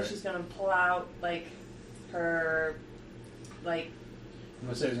 and so Alright. she's gonna pull out like her I'm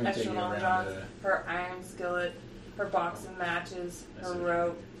gonna say it's gonna take extra you long around. johns, her iron skillet, her box of matches, I her see.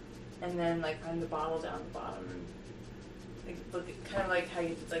 rope, and then like find the bottle down the bottom. Like look at, kind of like how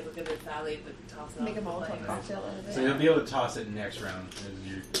you like look at the Sally but toss it Make a off the Molotov flame. cocktail out of it. So you'll be able to toss it next round as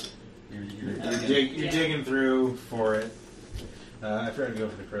you're digging through for it. I forgot to go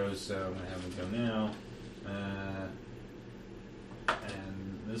for the crows, so I'm gonna have them go now.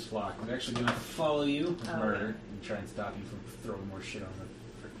 And this flock is actually gonna follow you with Oh, murder okay. and try and stop you from throwing more shit on the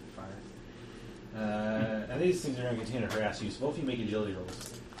freaking fire. And these things are gonna continue to harass you, so both of you make agility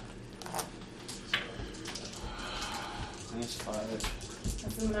rolls. Minus 5.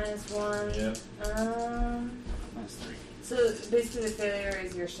 That's a -1. Yep. Minus 3. So basically, the failure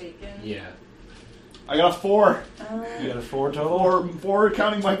is you're shaken. Yeah. I got a 4. You got a 4 total? 4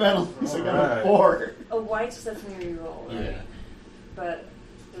 counting my penalties. I got Alright. a 4. A white just lets me reroll, right? Yeah. But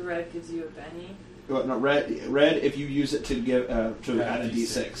the red gives you a Benny. No, red. If you use it to give to Add add a a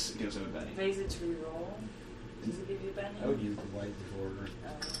D6, it gives it a Benny. Raise it to reroll. Does it give you a Benny? I would use the white before. Oh,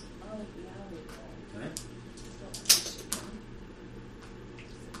 yeah, I'll reroll. Alright.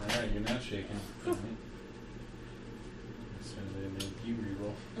 Alright, you're not shaking. Alright. So then you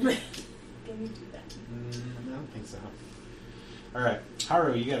reroll. Can you do that? I don't think so. Alright.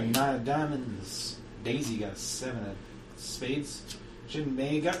 Haru, you got a 9 of diamonds. Daisy got a 7 of spades.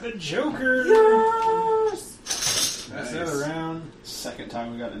 Jinmei got the Joker. Yes! That's the other round. Second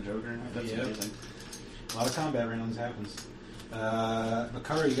time we got a Joker. That's Yep. amazing. A lot of combat rounds happens.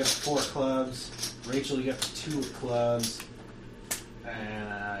 Makari, you got 4 clubs. Rachel, you got 2 clubs. And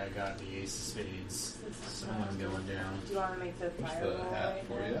I got the ace of spades. So I'm going down. Do you want to make the Where's fireball the hat right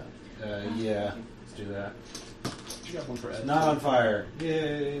for now? you? Yeah, let's do that. You got one for Ed. Not on fire.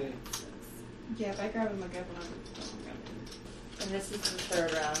 Yay. Yeah, if I grab him, I'll grab one. And this is the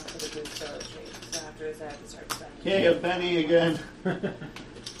third round for the boost fellowship. So after this, I have to start spending. Yay, a penny again. I'm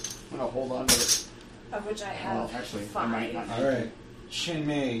gonna hold on to it. Of which I have Well, actually, I 5. might not. All right.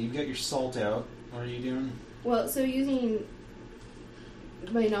 Shinmei, you got your salt out. What are you doing? Well, so using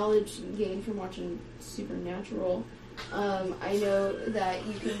my knowledge gained from watching Supernatural, I know that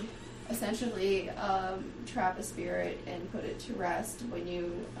you can essentially trap a spirit and put it to rest when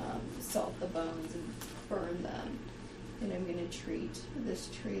you salt the bones and burn them. And I'm going to treat this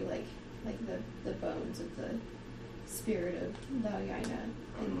tree like the bones of the spirit of Lao Yana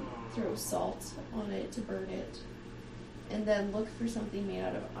and throw salt on it to burn it. And then look for something made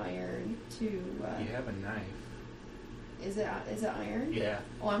out of iron to... You have a knife. Is it iron? Yeah.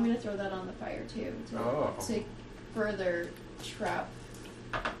 Oh, I'm going to throw that on the fire too to further trap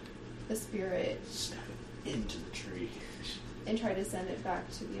the spirit Snap it into the tree. and try to send it back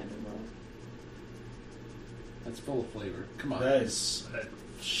to the underworld. That's full of flavor. Come on. That is a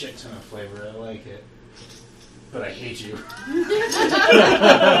shit ton of flavor. I like it. But I hate you.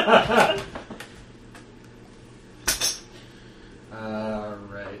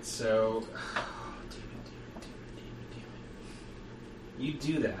 Alright, so... You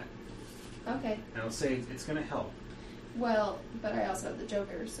do that. Okay. And I'll say it's going to help. Well, but I also have the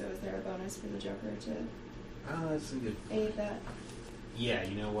Joker, so is there a bonus for the Joker to Oh, that's a good... aid that? Yeah,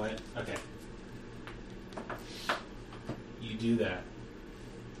 you know what? Okay. You do that.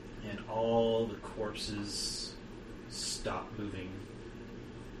 And all the corpses stop moving.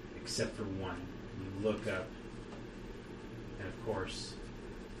 Except for one. You look up. And of course,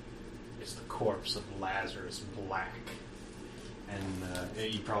 it's the corpse of Lazarus Black.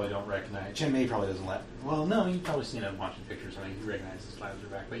 And you probably don't recognize... Chenmei probably doesn't well, no, you've probably seen it watching pictures. I mean, you recognize this Lazarus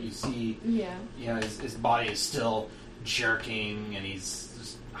Black. But you see... Yeah. You know, his body is still jerking, and he's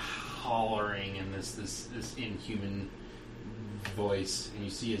just hollering in this inhuman voice. And you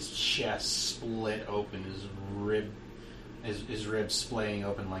see his chest split open, his ribs splaying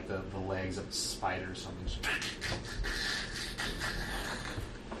open like the legs of a spider or something.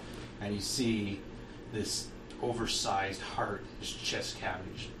 And you see this oversized heart, his chest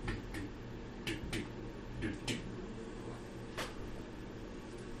cavity.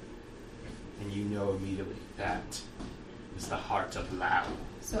 And you know immediately that is the heart of Lao.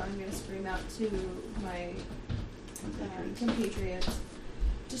 So I'm going to scream out to my compatriots,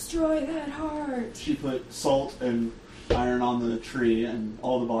 destroy that heart! She put salt and iron on the tree, and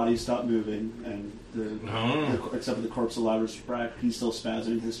all the bodies stopped moving, and except for the corpse of Lazarus Black, he's still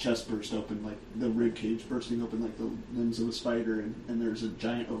spazzing. His chest burst open, like the rib cage bursting open like the limbs of a spider, and there's a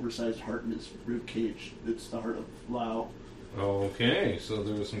giant oversized heart in his rib cage. It's the heart of Lao. Okay, so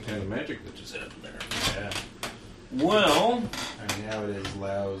there was some kind of magic that just happened there. Yeah. Well, And now it is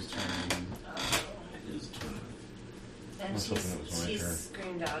Lao's turn. And was hoping it was my she's turn.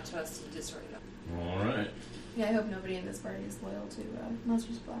 screamed out to us to destroy them. all right. Yeah, I hope nobody in this party is loyal to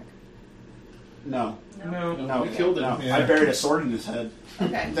Monsters Black. No, We killed him. no. Yeah. I buried a sword in his head.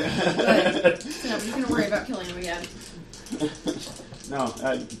 Okay, good. So nobody's going to worry about killing him again. No,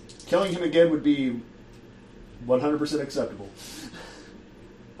 killing him again would be 100% acceptable.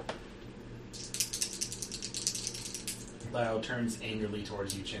 Lao turns angrily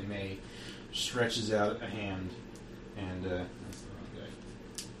towards you, Chenmei, stretches out a hand, and that's the wrong guy.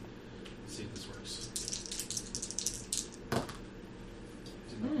 Let's see if this works.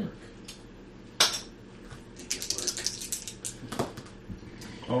 Did not work. Make it work.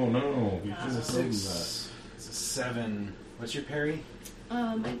 Oh no, we should have It's a thrown that. 6. It's a 7. What's your parry?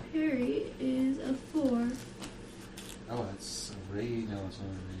 My parry is a 4. Oh, that's a raise. No, it's not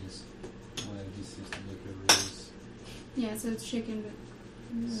a raise. I'll add a D6 to make a raise. Yeah, so it's shaken, but...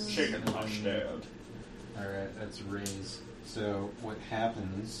 Chicken touchdown. Alright, that's a raise. So what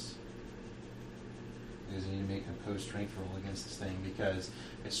happens is you need to make a opposed strength roll against this thing because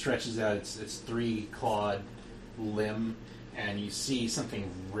it stretches out its 3-clawed limb, and you see something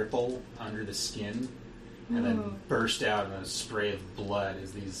ripple under the skin and then burst out in a spray of blood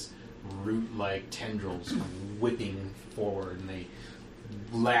as these root-like tendrils come whipping forward, and they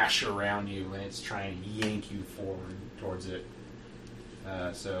lash around you, and it's trying to yank you forward towards it.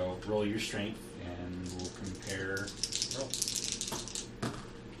 So roll your strength, and we'll compare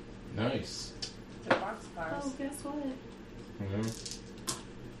Nice. The boxcars. Oh, guess what? Mhm.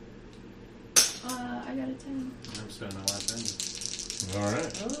 I got a 10. I'm spending my last thing. All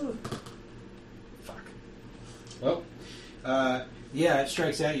right. Ooh. Fuck. Well, yeah, it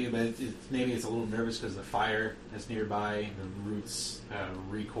strikes at you, but maybe it's a little nervous because the fire that's nearby, the roots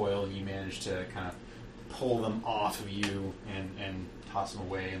recoil, and you manage to kind of pull them off of you and toss them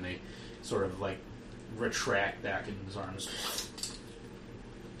away, and they sort of like retract back in his arms.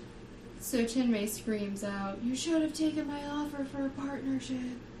 So Chinmay screams out, "You should have taken my offer for a partnership."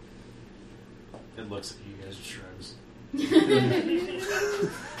 It looks at you guys and shrugs.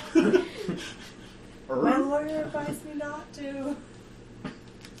 My lawyer advised me not to.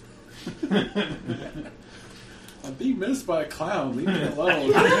 I'm being menaced by a clown. Leave me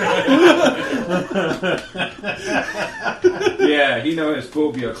alone. Yeah, he knows his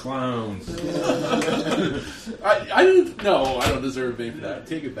phobia of clowns. I didn't. No, I don't deserve a name for that.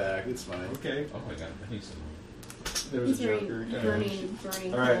 Take it back. It's fine. Okay. Oh, I got a penny somewhere. There was He's a wearing joker. burning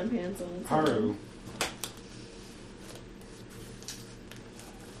All right. clown pants on. Haru.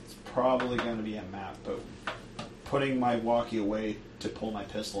 It's probably going to be a map, but putting my walkie away to pull my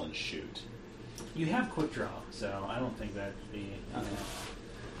pistol and shoot. You have quick draw, so I don't think that'd be.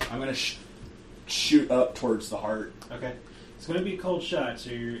 I'm going to shoot up towards the heart. Okay. It's going to be a cold shot, so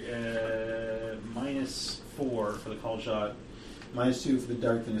you're -4 for the cold shot, -2 for the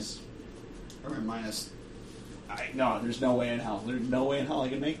darkness. Or minus... No, there's no way in hell. There's no way in hell I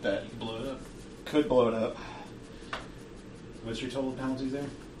can make that. You can blow it up. Could blow it up. What's your total penalties there?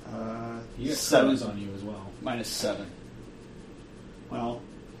 You got 7. crows on you as well, -7. Well,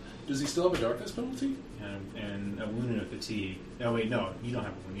 Does he still have a darkness penalty? and a wound and a fatigue. Oh wait, no, you don't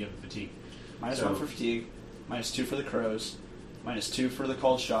have a wound. You have a fatigue. -1 So- for fatigue, -2 for the crows, -2 for the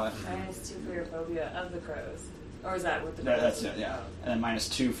cold shot. -2 for your phobia of the crows. Or is that with the That's crows? it, yeah. And then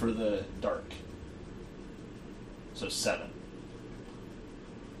 -2 for the dark. So 7.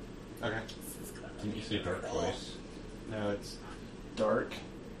 Okay. This is gonna Didn't you be say dark brutal. twice? No, it's Dark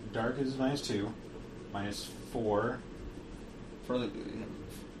dark is -2, -4 for the...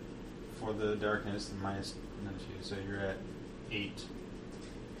 for the darkness, and -2. So you're at 8.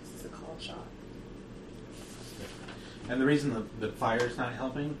 This is a cold shot. And the reason the fire's not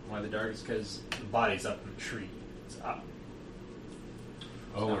helping, why the dark, is because the body's up in the tree. It's up.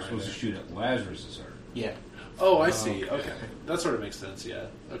 Oh, we're supposed to shoot at Lazarus's heart. Yeah. Oh, I see. Okay. Okay. That sort of makes sense, yeah.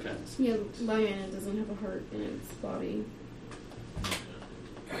 Okay. Yeah, Lyanna doesn't have a heart in its body.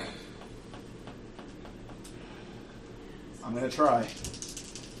 I'm going to try.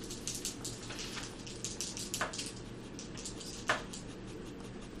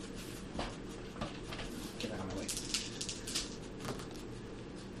 Get out of my way.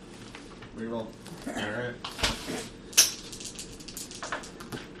 Reroll. Alright.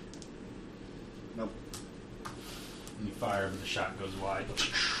 Nope. And you fire, but the shot goes wide.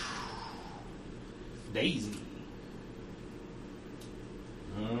 Daisy.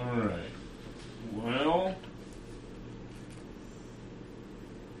 Alright. Well,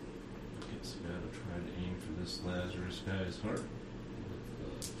 I guess I gotta try to aim for this Lazarus guy's heart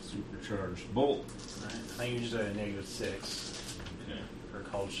with the supercharged bolt. Right. I think you just had a -6 Okay. for a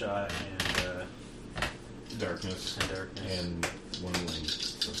cold shot and Darkness. darkness. And 1 wing.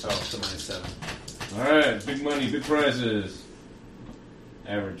 So -7. Alright, big money, big prizes.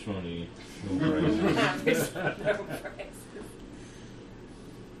 Average money, no prizes. No price.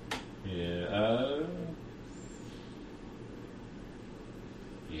 Yeah,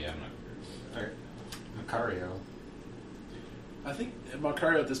 yeah, I'm not good. Alright. Macario. I think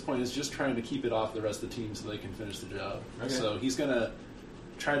Macario at this point is just trying to keep it off the rest of the team so they can finish the job. Okay. So he's going to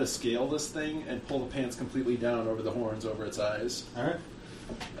try to scale this thing and pull the pants completely down over the horns over its eyes. Alright.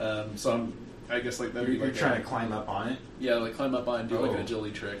 I guess like that'd You're, be like trying to climb up on it. Yeah, like climb up on and do like Oh. an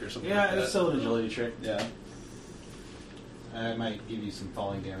agility trick or something Yeah, like that. it's still an agility trick. Yeah. It might give you some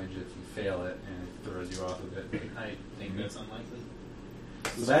falling damage if you fail it, and it throws you off a bit. But I think that's unlikely.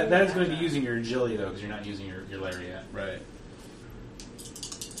 So that is going to be using your agility, though, because you're not using your lariat. Right.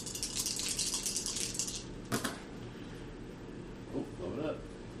 Oh, blow it up.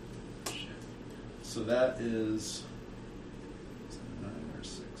 Shit. So that is 9 or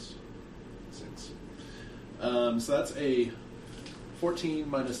 6. 6. So that's a 14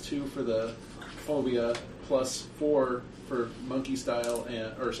 minus 2 for the phobia, plus 4 for monkey style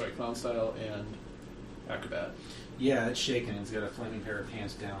clown style and acrobat. Yeah, it's shaking. It's got a flaming pair of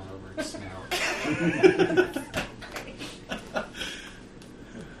pants down over its snout.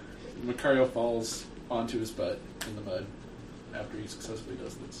 Macario falls onto his butt in the mud after he successfully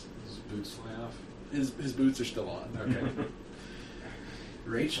does this. His boots fly off. His boots are still on. Okay.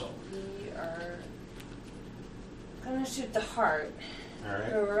 Rachel. We are gonna shoot the heart. All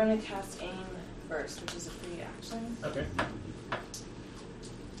right. But we're gonna cast aim first, which is a free action. Okay.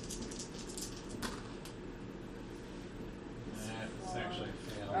 That's actually a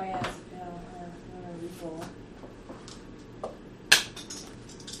fail. Oh yeah, it's a fail. I'm gonna re-roll. Oh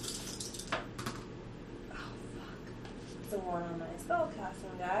fuck! It's a 1 on my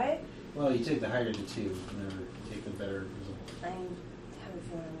spellcasting die. Well, you take the higher of the two. Remember, take the better result. I have a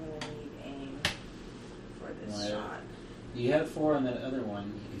feeling I'm gonna need aim for this Right. shot. You had 4 on that other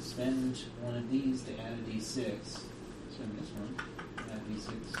one. You can spend one of these to add a d6. Spend this one. Add a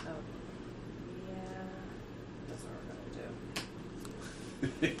d6. Oh. Yeah. That's what we're gonna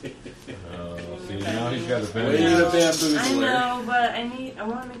do. See, now he's got a Way benefit. to I bamboozle her. know, but I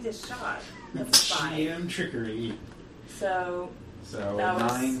want to make this shot. That's 5. GM trickery. So So That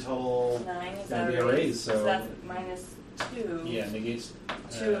was 9 total. 9 is That'd that be a raise, so- that's minus 2. Yeah, negates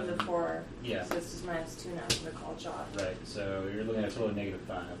 2 of the 4. Yeah. So it's just minus 2 now for the called shot, Right. So you're looking at a total of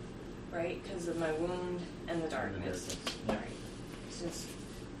 -5. right? Because of my wound and the darkness. Yeah. Right. Since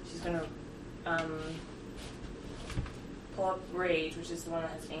she's gonna pull up rage, which is the one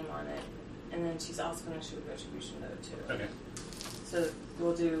that has aim on it, and then she's also gonna shoot retribution though too. Okay. So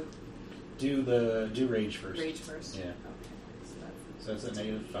we'll do Do rage first. rage first. Yeah. Okay. So that's a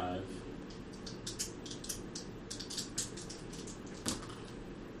 -5.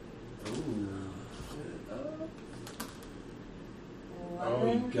 Ooh.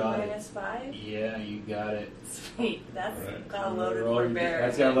 11 you got it. minus 5. Yeah, you got it. Sweet. That's Alright. got loaded Roll for your- bear.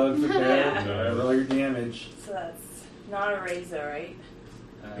 That's got loaded for bear. Yeah. Alright, roll your damage. So that's not a raise though, right?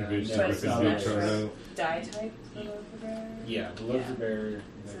 Maybe it's no, But with it's the it's not big not a turn raise. out. Die type for load for bear? Yeah, the load Yeah. for bear.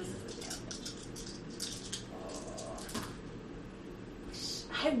 So this is the damage.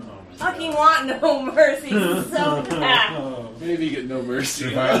 I Oh my fucking God. want no mercy so bad. Maybe you get no mercy.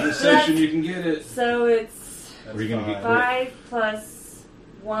 Survive the session, you can get it. So it's That's We're gonna get 5 plus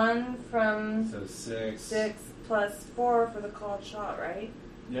 1 from So 6. 6 plus 4 for the called shot, right?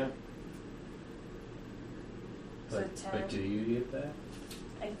 Yeah. So But 10. do you get that?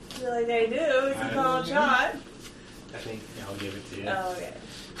 I feel like I do. It's a I called don't shot. I think I'll give it to you. Oh,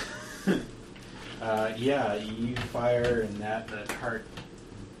 okay. Yeah, you fire and that heart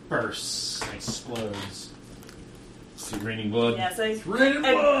bursts, explodes. See raining blood. Yeah, so I Raining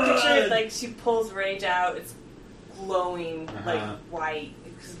picture blood! it like she pulls rage out. It's glowing like Uh-huh. white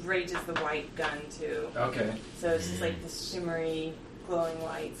because rage is the white gun too. Okay. So it's just like this shimmery, glowing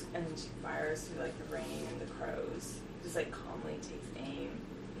lights, and then she fires through like the rain and the crows. Just like calmly takes aim.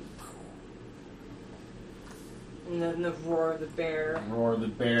 And then the roar of the bear. Roar of the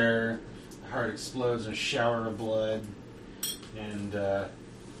bear, the heart explodes in a shower of blood, and the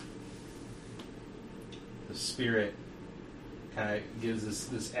spirit kind of gives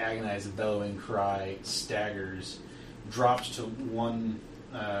this agonized bellowing cry, staggers, drops to one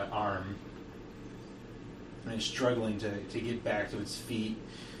arm, and is struggling to get back to its feet,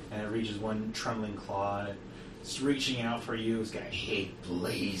 and it reaches one trembling claw, and it's reaching out for you. It's got hate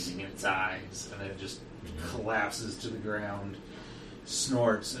blazing in its eyes, and then it just collapses to the ground,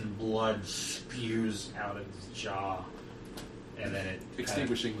 snorts, and blood spews out of its jaw, and then it kind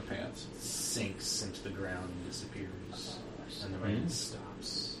Extinguishing the pants. of sinks into the ground and disappears, and the rain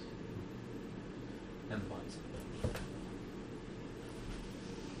stops, and the body's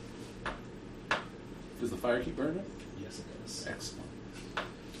Does the fire keep burning? yes, it does. Excellent.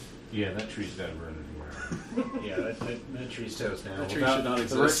 Yeah, that tree's got to burn anymore. Yeah, that tree's toast now. That tree Without- should not the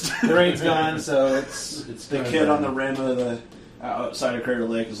exist. The rain's gone, so it's The gonna kid on the burn. rim of the outside of Crater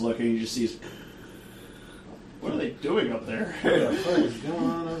Lake is looking. You just sees. What are they doing up there? What the fuck is going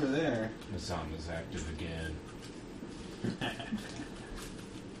on over there? The sound is active again.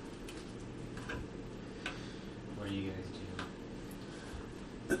 What do you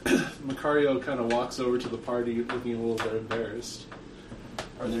guys do? Macario kind of walks over to the party looking a little bit embarrassed.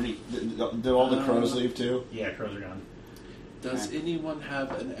 Are there any? Do all the crows leave too? Yeah, crows are gone. Does Okay. anyone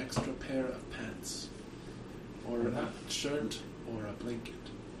have an extra pair of pants? Or a shirt? Or a blanket?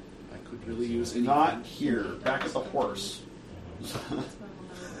 I could really use anything. Not here. Back at the horse.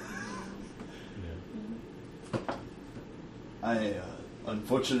 I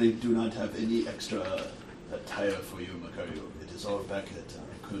unfortunately do not have any extra attire for you, Macario. It is all back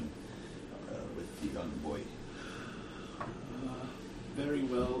at Kun with the young boy. Very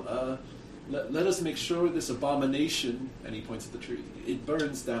well. Let us make sure this abomination, and he points at the tree, it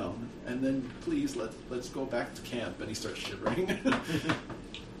burns down. And then please let's go back to camp. And he starts shivering.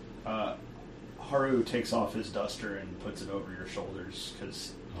 Haru takes off his duster and puts it over your shoulders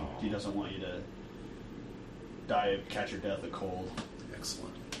because he doesn't want you to die of catch or death of cold.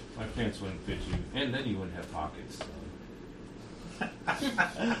 Excellent. My pants wouldn't fit you, and then you wouldn't have pockets. So.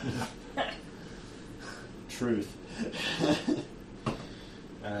 Truth.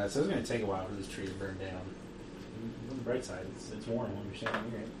 So it's going to take a while for this tree to burn down. On the bright side, it's warm when you're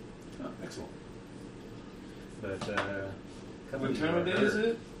standing here. Oh, excellent. But What time of day is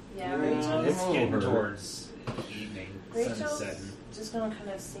it? Yeah, Yeah. Rachel. It's getting Over. towards evening. Sun's Rachel's setting. just gonna kind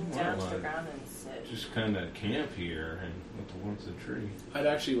of sink down to the ground and sit. Just kind of camp here and with the once a tree. I'd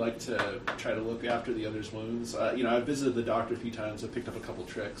actually like to try to look after the other's wounds. I've visited the doctor a few times. I've picked up a couple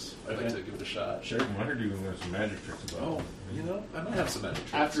tricks. I'd like Okay. to give it a shot. Sure. I heard you learn some magic tricks about Oh, it. I might have some magic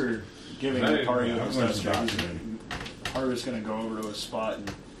tricks. After giving Right, Macario yeah, his I'm death gonna check, stop Haru's going to go over to his spot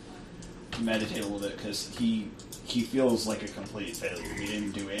and meditate a little bit because he feels like a complete failure. He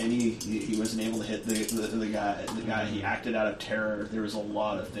didn't do any. He wasn't able to hit the guy. The guy he acted out of terror. There was a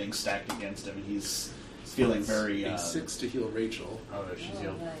lot of things stacked against him, and he's feeling very. a 6 to heal Rachel. Oh, she's Oh,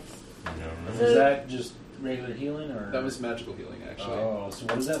 healed. nice. You know, So- Is that just regular healing, or That was magical healing, actually. Oh, so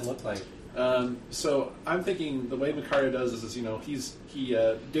what does that look like? So I'm thinking the way Macario does this is, he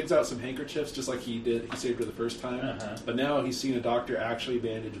digs out some handkerchiefs just like he saved her the first time. Uh-huh. But now he's seen a doctor actually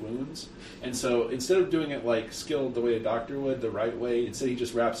bandage wounds. And so instead of doing it like skilled the way a doctor would, the right way, instead he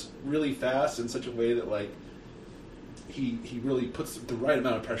just wraps really fast in such a way that like he really puts the right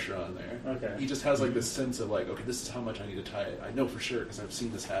amount of pressure on there. Okay. He just has like this sense of like, okay, this is how much I need to tie it. I know for sure because I've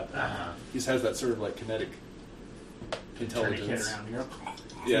seen this happen. Uh-huh. He just has that sort of like kinetic intelligence. Tourniquet around here.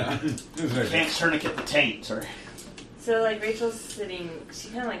 Yeah. Can't tourniquet the taint, sorry. So like Rachel's sitting, she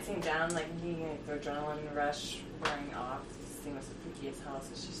kind of like sitting down, like needing like the adrenaline rush wearing off. This thing was the freaky as hell, so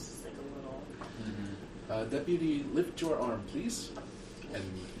she's just like a little. Deputy, lift your arm, please. And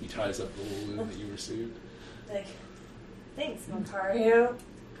he ties up the little wound that you received. Like, thanks, Macario.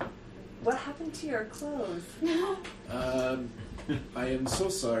 What happened to your clothes? I am so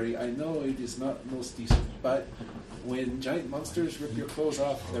sorry. I know it is not most decent, but when giant monsters rip your clothes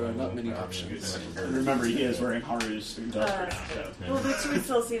off, there are not many options. Remember, he is wearing Haru's dust right now, so. Well, but you would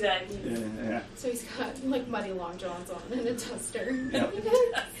still see that. Yeah. So he's got like muddy long johns on and a duster. Yep.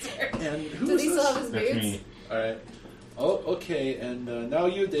 And who Does is he still this? have his That's boots? me. All right. Oh, okay. And now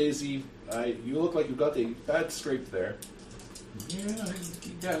you, Daisy. You look like you got a bad scrape there. Yeah, he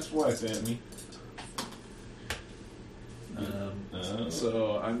got his wife at me.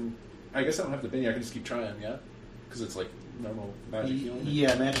 So I guess I don't have to bend you. I can just keep trying, yeah? Because it's like normal magic healing.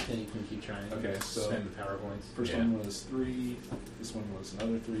 Yeah, magic thing you can keep trying. Okay, so- spend the power points. First Yeah. one was 3. This one was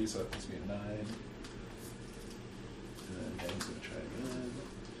another 3, so that puts me at 9. And then Ben's going to try again.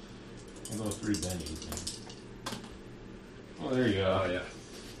 One of those 3 bennies. Oh, there you go. Oh, yeah.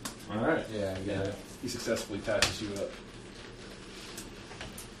 All right. Yeah, yeah. He successfully patches you up.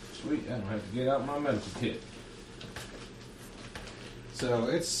 Sweet. I don't have to get out my medical kit. So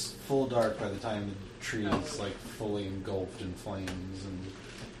it's full dark by the time the tree is like fully engulfed in flames, and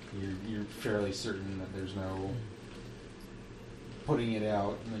you're fairly certain that there's no putting it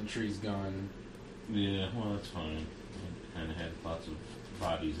out, and the tree's gone. Yeah, well, that's fine. It kind of had lots of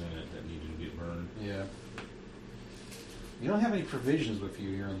bodies in it that needed to get burned. Yeah. You don't have any provisions with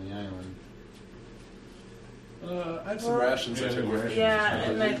you here on the island. I have some Well- rations I Yeah, took with me. Yeah,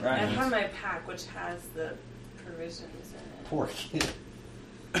 and I Right. have my pack, which has the provisions in it. Poor kid.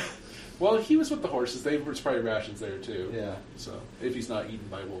 Well, he was with the horses. They were probably rations there, too. Yeah. So, if he's not eaten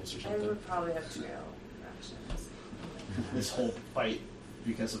by wolves or I something. would probably have trail rations. This whole fight,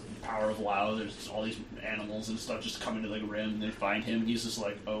 because of the power of Lao, there's just all these animals and stuff just coming to the rim, and they find him, and he's just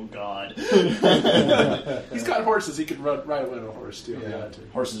like, oh god. He's got horses. He can ride away on a horse, too. Yeah.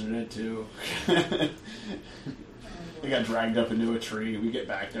 Horses are in it too. We got dragged up into a tree. We get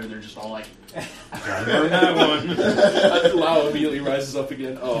back there, they're just all like, That one. Lau immediately rises up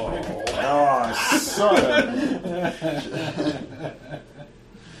again. Oh. oh, son.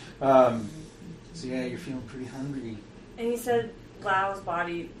 So yeah, you're feeling pretty hungry. And he said Lau's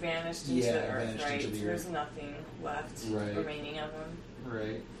body vanished into Yeah, the earth, vanished right? into the So there's earth. nothing left Right. remaining of him.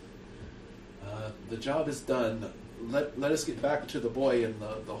 Right. The job is done. Let us get back to the boy and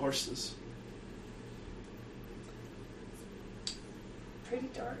the horses. Pretty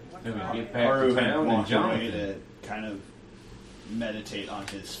dark. What Then we about get it? back Haru to had town and walked away Jonathan. to kind of meditate on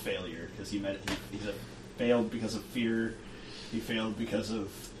his failure because he's failed because of fear. He failed because of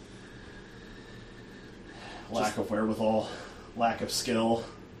lack of wherewithal, lack of skill.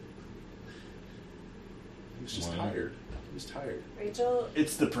 He was just Wow. tired. He was tired. Rachel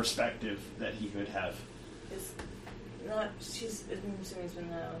It's the perspective that he could have. is She's. I'm assuming it's been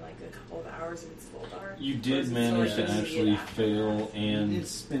like a couple of hours and it's still dark. You Or did is it manage still to like actually immediate fail aftermath? and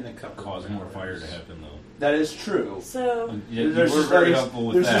It's been a couple cause of more hours. fire to happen, though. That is true. So Yeah, you were very helpful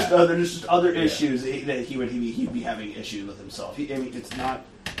with that. There's just other Yeah. issues that he'd be having issues with himself. I mean, it's not.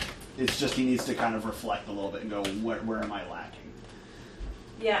 It's just he needs to kind of reflect a little bit and go, where am I lacking?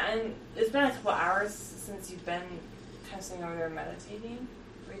 yeah, and it's been a couple hours since you've been kind of sitting over there meditating.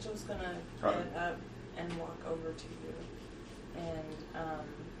 Rachel's gonna get up and walk over to you, and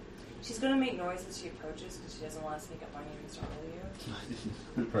she's gonna make noise as she approaches because she doesn't want to sneak up on you and startle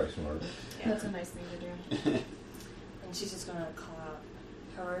you. Probably smart. Yeah. That's a nice thing to do. And she's just gonna call out,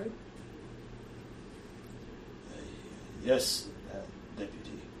 Haru. Yes, deputy.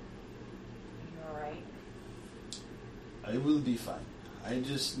 You alright? I will be fine. I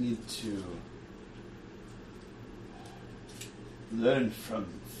just need to learn from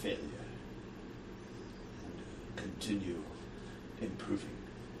failure and continue improving.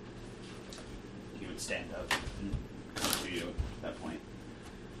 He would stand up and come to you at that point.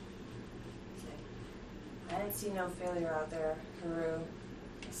 I didn't see no failure out there, Haru.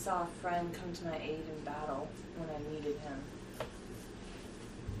 I saw a friend come to my aid in battle when I needed him.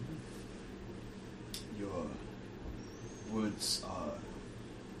 Your words are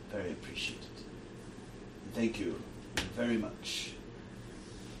very appreciated. Thank you very much.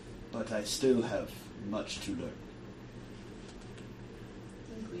 But I still have much to learn.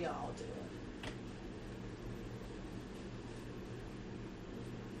 I think we all do.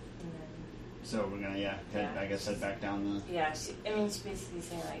 And then, So we're gonna, Yeah. I guess head back down the... yeah, she's basically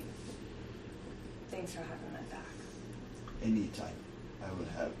saying, like, thanks for having my back. Anytime. I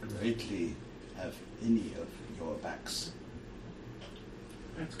would greatly have any of your backs.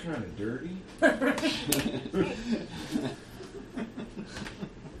 That's kind of dirty.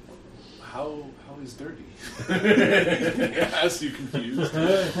 How is dirty? As you confused. And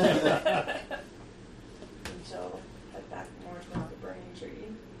she'll head back more towards the burning tree.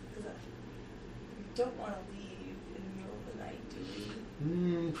 Because we don't want to leave in the middle of the night,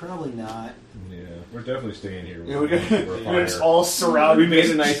 do we? Probably not. Yeah, we're definitely staying here. Yeah, we're We're gonna just all surround. We made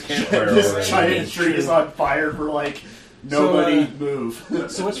a nice campfire This already. giant tree is on fire for like nobody move.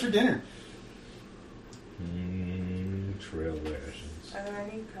 So what's for dinner? Trail rations. Are there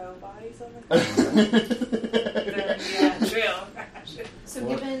any crow bodies on the ground? Yeah, trail rations. So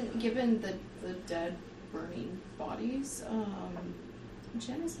given the dead burning bodies,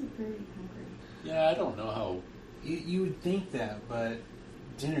 Jen isn't very hungry. Yeah, I don't know how. You would think that, but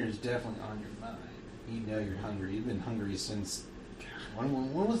dinner is definitely on your mind. You know you're hungry. You've been hungry since...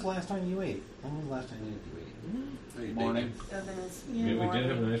 When was the last time you ate? When was the last time you ate? Morning. We did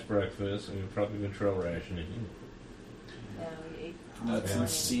have a nice breakfast, and we've probably been trail rationing. Yeah, we ate Nuts Yeah. and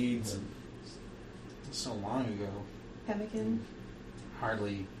seeds. And So long ago. Pemmican.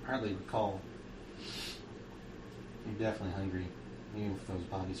 Hardly recall. You're definitely hungry, even with those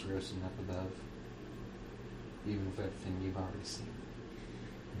bodies roasting up above. Even with everything you've already seen.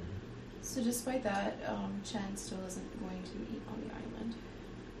 So despite that, Chen still isn't going to eat on the island.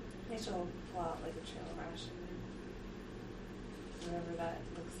 I think she'll pull out like a trail ration. Whatever that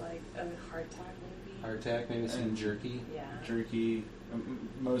looks like. A hardtack maybe. Hardtack, maybe some And- jerky. Yeah. jerky.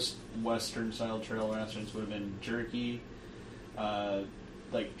 Most Western style trail rations would have been jerky,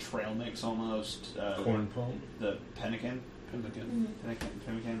 like trail mix almost. Corn pone. The pemmican,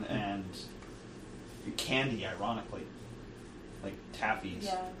 pemmican, and candy. Ironically, like taffies.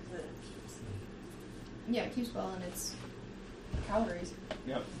 Yeah. Yeah, it keeps well in its calories.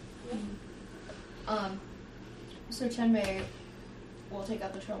 Yep. So Chenmei will take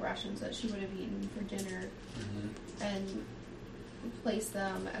out the trail rations that she would have eaten for dinner and place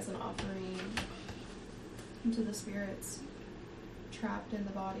them as an offering to the spirits trapped in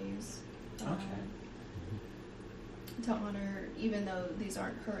the bodies. To honor, even though these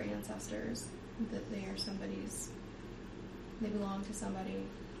aren't her ancestors, that they are somebody's, they belong to somebody,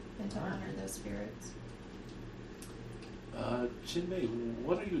 and to honor those spirits. Chinmei,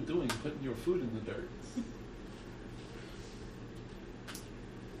 what are you doing putting your food in the dirt?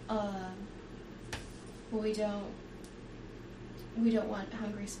 Well, we don't want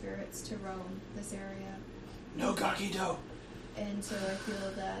hungry spirits to roam this area, No gakido. and so I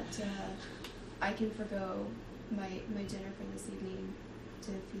feel that I can forgo my dinner for this evening to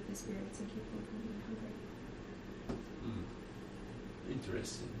feed the spirits and keep them from being hungry.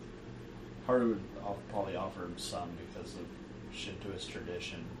 Interesting. Haru would probably offer him some because of Shintoist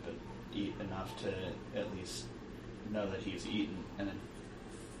tradition, but eat enough to at least know that he's eaten and then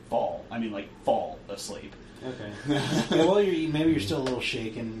fall asleep. Okay. Yeah, well, you're eating, maybe you're still a little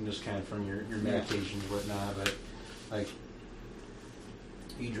shaken, just kind of from your meditation and whatnot, but like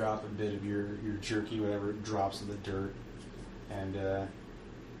you drop a bit of your jerky, whatever, it drops in the dirt, and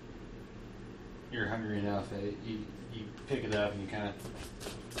you're hungry enough that you pick it up and you kind of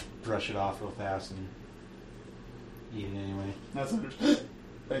brush it off real fast and eat it anyway. That's understandable.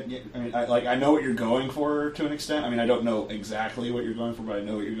 I mean, I know what you're going for to an extent. I mean, I don't know exactly what you're going for, but I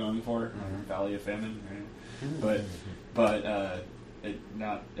know what you're going for. Mhm. Valley of Famine, right? But that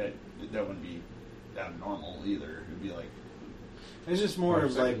wouldn't be abnormal either. It'd be like It's just more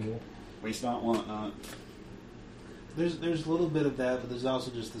of like waste not, want not. there's a little bit of that, but there's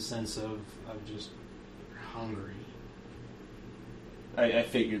also just the sense of just hungry. I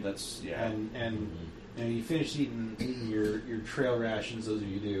figured that's And you know, you finish eating your trail rations, those of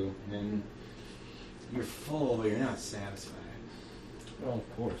you do, and you're full, but you're not satisfied. Well,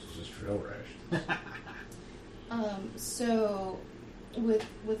 of course, it's just trail ration. So, with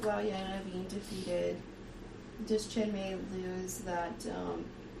Laoyana being defeated, does Chen Mei lose that?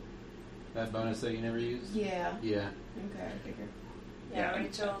 That bonus that you never used? Yeah. Yeah. Okay, I figure. Yeah, and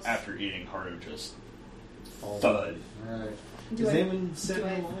Rachel's. after eating Haru just All thud. Right. Do Does I, anyone set do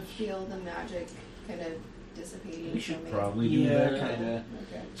I them off? feel the magic kind of dissipating? We should from me? probably do Yeah, that. kind of.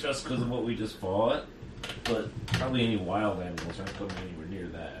 Okay. Just because of what we just fought. But probably any wild animals aren't coming anywhere near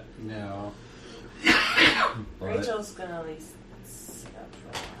that. No. But Rachel's gonna at least sit up for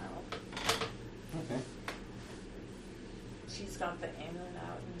a while. Okay. She's got the amulet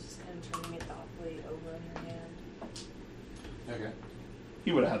out and just kind of turning it thoughtfully over in her hand. Okay.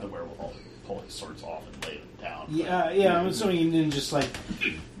 He would have had the wherewithal to pull his swords off and lay them down. Yeah, I'm assuming you didn't just like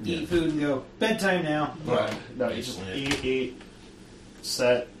eat food and go, bedtime now. But no, you just eat,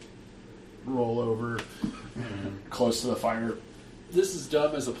 set, roll over, close to the fire. This is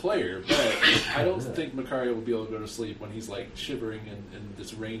dumb as a player, but I don't think Macario will be able to go to sleep when he's like shivering in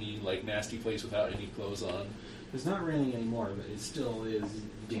this rainy, like nasty place without any clothes on. It's not raining anymore, but it still is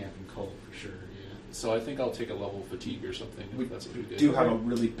damp and cold for sure, yeah. So I think I'll take a level of fatigue or something. We If that's what we do. do have a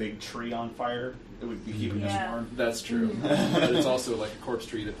really big tree on fire. It would be keeping us Yeah. warm. That's true, but it's also like a corpse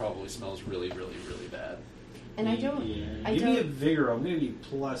tree that probably smells really, really, really bad. And I don't. Yeah. I Give me a don't. vigor roll, maybe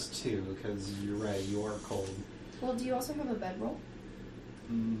 +2, because you're right, you are cold. Well, do you also have a bedroll?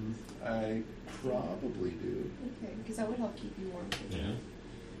 I probably do. Okay, because that would help keep you warm. Too. yeah.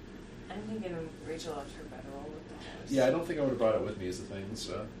 I'm thinking Rachel left her bedroll with the horse. Yeah, I don't think I would have brought it with me as a thing.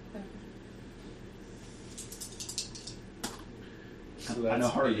 So, I know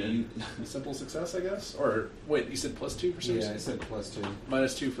that's Haru. a simple success, I guess. Or wait, you said +2 for some Yeah, I reason? said +2.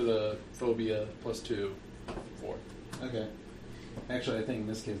 -2 for the phobia, +2, 4. Okay. Actually, I think in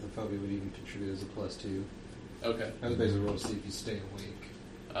this case the phobia would even contribute as a +2. Okay, I was basically roll to see if you stay awake.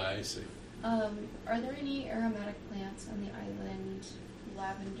 I see. Are there any aromatic plants on the island?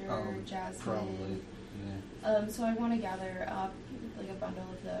 Lavender, jasmine. Probably. Yeah. So I want to gather up like a bundle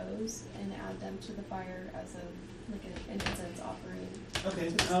of those and add them to the fire as an incense offering. Okay.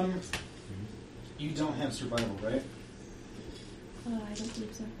 to the spirits. You don't have survival, right? I don't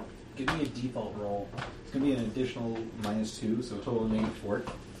believe so. Give me a default roll. It's gonna be an additional -2, so a total of -4.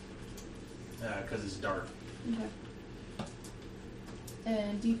 Because it's dark. Okay.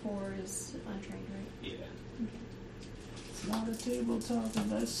 And D4 is untrained, right? Yeah. Okay. It's not a tabletop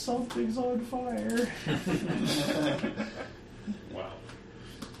unless something's on fire. Wow.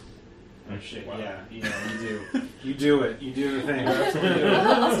 Oh shit! Wow. Yeah, you know, you do it. You do the thing.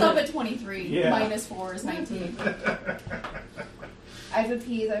 I'll stop at 23. Yeah. -4 is 19. I've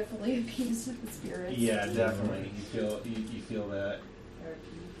appeased. I fully appeased the spirits. Yeah, definitely. You feel that.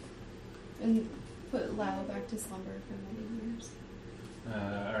 And put Lao back to slumber for many years.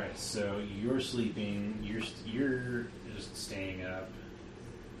 All right, so you're sleeping. You're just staying up.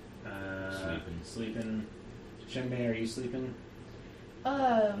 Sleeping. Shenmei, are you sleeping?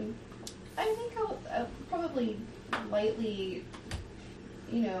 I think I'll probably lightly,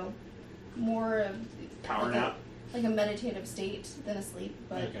 more of Power like nap. like a meditative state than a sleep,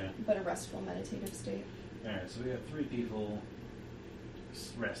 but Okay. but a restful meditative state. All right, so we have 3 people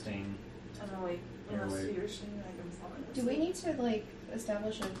resting. I'm awake. You're Unless awake. you're sleeping, I can fall Do we need to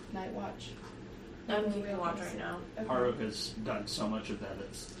establish a night watch? I'm keeping watch right now. Okay. Haru has done so much of that.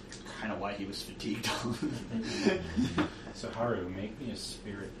 It's kind of why he was fatigued. So Haru, make me a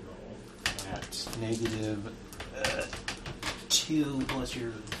spirit roll at -2 plus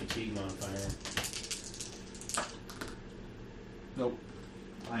your fatigue modifier. Nope.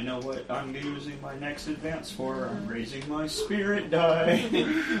 I know what I'm using my next advance for. I'm raising my spirit die.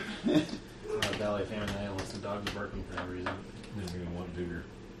 Valley Famine Night, unless the dogs are barking for no reason. Then you're gonna want bigger.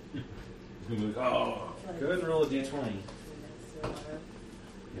 Oh, Good, roll a d20.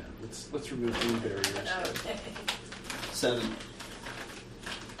 Yeah, let's remove blue barriers. Okay. 7.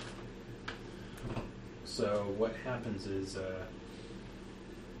 So what happens is,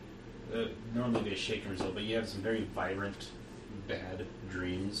 normally they shake and result, but you have some very vibrant, bad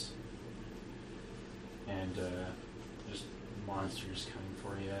dreams, and just monsters coming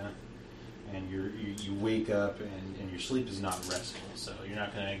for you, and you wake up and your sleep is not restful, so you're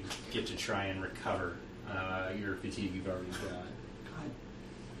not going to get to try and recover your fatigue you've already got.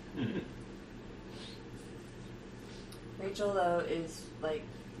 Rachel, though, is like,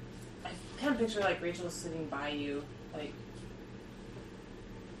 I kind of picture like Rachel sitting by you, like,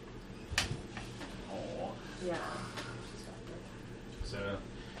 Oh. yeah. So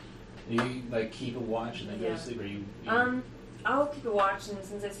you like keep a watch and then go Yeah. to sleep, or you I'll keep a watch, and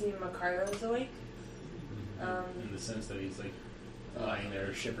since I see Macario is awake, in the sense that he's like lying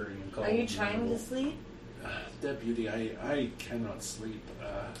there shivering and cold. are you and trying miserable. to sleep? Deputy, I cannot sleep.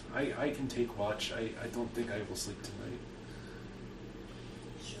 I can take watch. I don't think I will sleep tonight.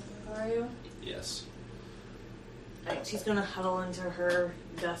 Sure, Macario. Yes. Like, she's gonna huddle into her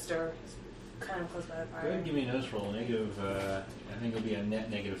duster, kind of close by the Go fire. ahead and give me a notice roll. Negative, I think it'll be a net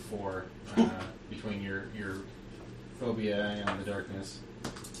 -4 between your phobia and the darkness.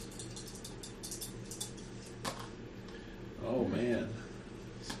 Oh man.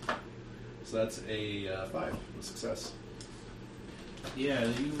 So that's a 5, a success. Yeah,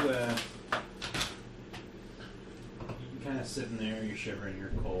 you kind of sitting there, you're shivering,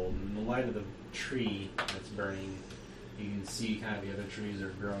 you're cold, and in the light of the tree that's burning, you can see kind of the other trees that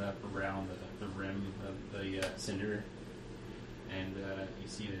are growing up around the rim of the cinder, and you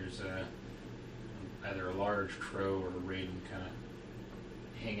see there's either a large crow or a raven kind of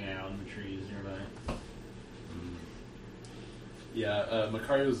hanging out in the trees nearby. Yeah,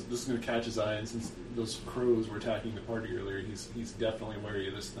 Macario's, this is going to catch his eye, and since those crows were attacking the party earlier, he's definitely wary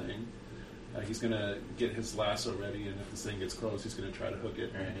of this thing. He's going to get his lasso ready, and if this thing gets close, he's going to try to hook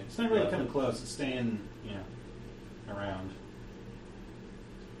it. Right. It's not really coming close, it's staying, around.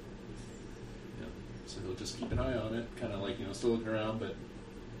 Yeah. So he'll just keep an eye on it, kind of like, still looking around, but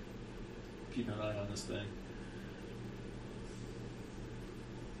keeping an eye on this thing.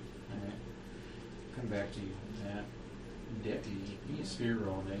 Alright. Come back to you, Matt. Deputy, give me a spirit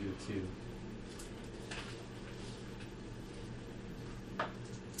roll, -2. I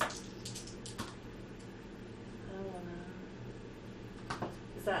don't wanna.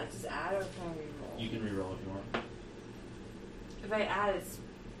 Is that just add or can I reroll? You can reroll if you want. If I add, it's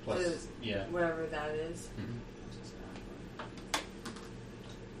Plus, yeah. whatever that is. Mhm. Just add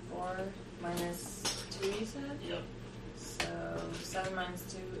 4 minus 2, you said? Yep. So 7 minus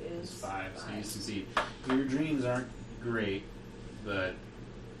 2 is It's 5, so you succeed. Your dreams aren't great, but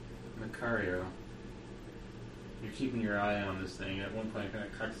Macario, you're keeping your eye on this thing. At one point, it kind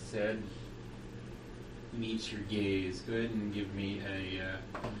of cocks its head, meets your gaze. Go ahead and give me a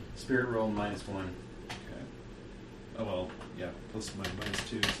spirit roll -1. Okay. Oh, well, yeah, plus my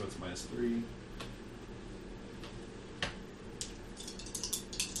 -2, so it's -3.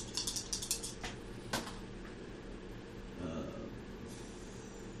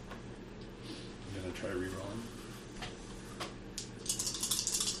 I'm going to try rerolling.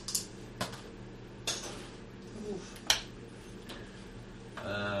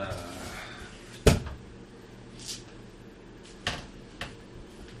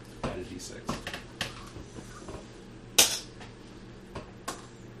 Add a d6.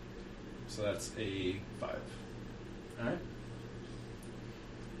 So that's a 5. Alright.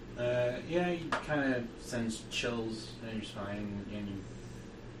 Yeah, you kind of sense chills in your spine, and you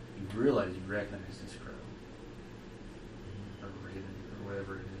realize you recognize this crow. Or raven, or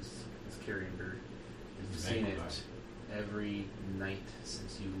whatever it is, this carrion bird. You've seen it every night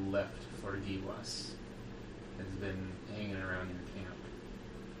since you left for Giwas. It's been hanging around your camp.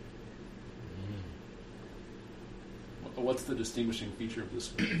 What's the distinguishing feature of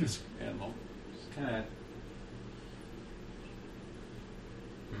this animal? Just kind of...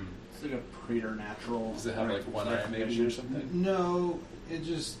 It's like a preternatural. Does it have like one eye maybe or something? No, it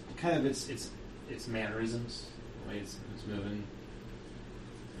just kind of its mannerisms, the way it's moving.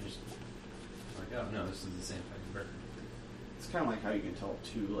 You're just like, oh no, this is the same fucking bird. It's kind of like how you can tell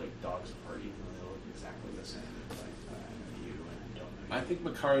two like dogs apart, even though they look exactly the same. It's like I know you and I don't know you. I think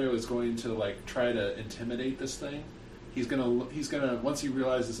Macario is going to like try to intimidate this thing. He's gonna once he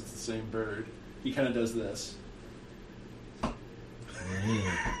realizes it's the same bird, he kind of does this.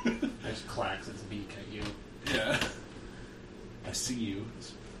 It just clacks its beak at you. Yeah. I see you.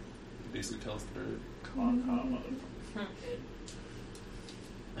 He basically tells the bird.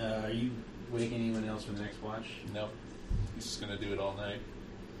 Are you waking anyone else for the next watch? No. He's just gonna do it all night.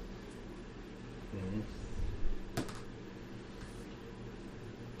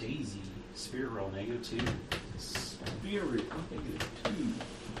 Daisy. Spirit roll -2. Spirit -2.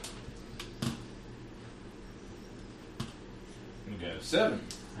 We got a 7.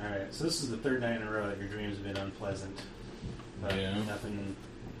 Alright, so this is the third night in a row that your dreams have been unpleasant. But Yeah. nothing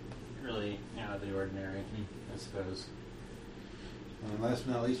really out of the ordinary, I suppose. And last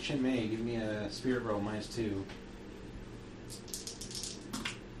but not least, Chin Mei, give me a spirit roll -2.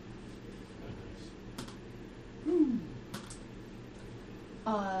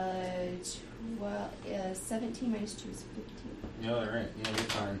 17 minus 2 is 15. Oh, alright. Yeah, you're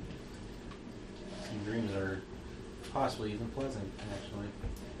fine. Your dreams are possibly even pleasant, actually.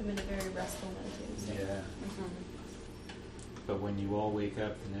 I'm in a very restful meditative state. Yeah. But when you all wake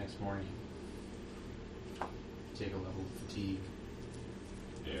up the next morning, take a level of fatigue.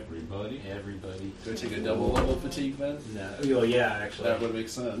 Everybody. Everybody. Do I take a double level fatigue then? No. Oh, yeah, actually. That would make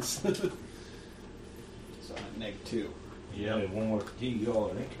sense. So I'm at -2. Yeah, one more fatigue,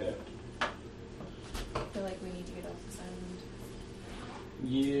 y'all are incapped. I feel like we need to get off this island.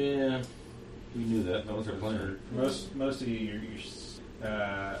 Yeah, we knew that. That was our plan. Most of you,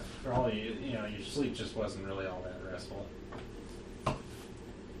 for all you, your sleep just wasn't really all that restful.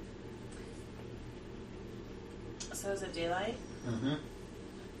 So is it daylight? Mm-hmm.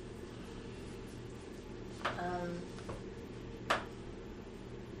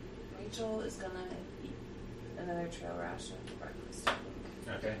 Rachel is gonna eat another trail ration for breakfast, I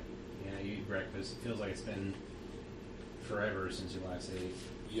think. Okay. Yeah, you eat breakfast. It feels like it's been forever since you last ate.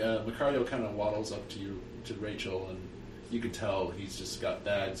 Yeah, Macario kind of waddles up to Rachel, and you can tell he's just got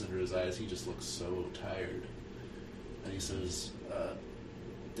bags under his eyes. He just looks so tired. And he says,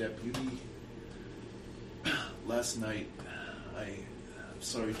 Deputy, last night, I'm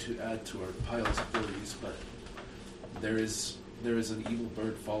sorry to add to our piles of worries, but there is an evil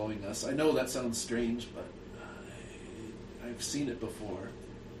bird following us. I know that sounds strange, but I've seen it before.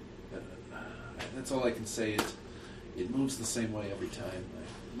 That's all I can say. It moves the same way every time.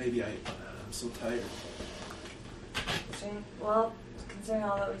 Maybe I'm so tired. Well, considering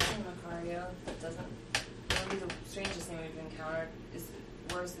all that we've seen, Macario, that doesn't be the strangest thing we've encountered.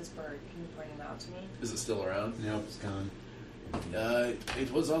 Where's this bird? Can you point him out to me? Is it still around? Nope, it's gone.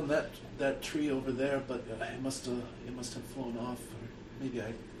 It was on that tree over there, but it must have flown off. Or maybe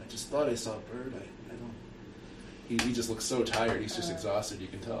I just thought I saw a bird. I don't. He just looks so tired. He's just exhausted. You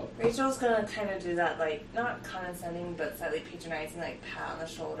can tell. Rachel's gonna kind of do that, like not condescending, but slightly patronizing, like pat on the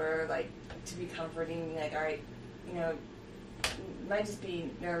shoulder, like to be comforting. Like, all right, might just be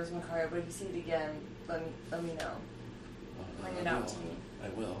nervous, Macario, but if you see it again, let me know. Point it out to me. I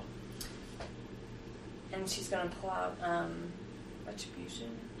will. And she's gonna pull out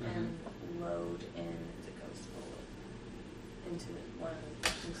Retribution and load in the ghost bullet into the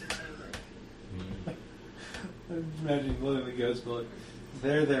chamber. Imagine loading the ghost bullet.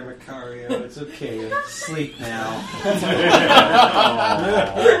 There, Macario. It's okay. Sleep now.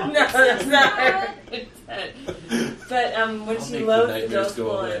 No, that's not her intent. But when I'll she make loads the the nightmares ghost go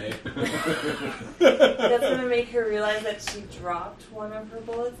bullet, away. that's going to make her realize that she dropped one of her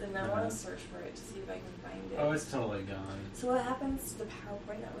bullets, and I want to search for it to see if I can find it. Oh, it's totally gone. So what happens to the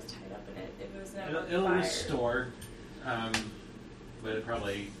PowerPoint that was tied up in it if it was never It'll fired? restore, but it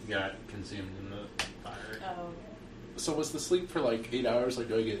probably got consumed in the fire. Oh, okay. So was the sleep for like 8 hours? Like,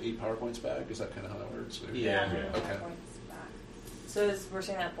 do I get 8 PowerPoints back? Is that kind of how that works? Or? Yeah. her Okay. PowerPoint's back. So we're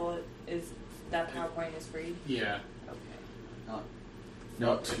saying that bullet that PowerPoint is free? Yeah. Okay.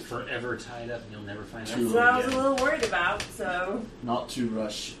 No, it's forever tied up, and you'll never find out. True. That's what I was a little worried about, so... Not to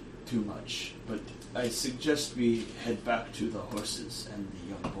rush too much, but I suggest we head back to the horses and the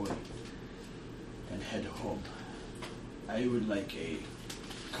young boy and head home. I would like a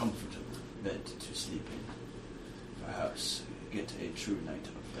comfortable bed to sleep in. Perhaps get a true night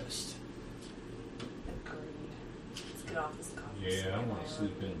of rest. Agreed. Let's get off this conversation. Yeah, I want to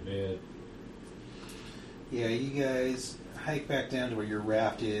sleep in bed. Yeah, you guys hike back down to where your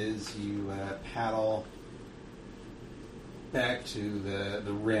raft is. You paddle back to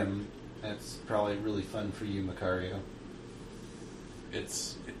the rim. That's probably really fun for you, Macario.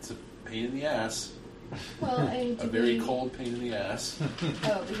 It's a pain in the ass. Well, and A very cold pain in the ass.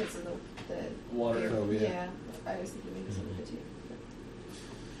 Oh, because of the Water. Phobia. Yeah, I was thinking maybe some of it too.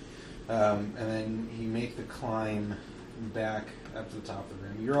 And then you make the climb back up to the top of the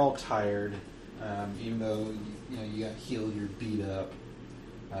rim. You're all tired, even though you got healed. You're beat up,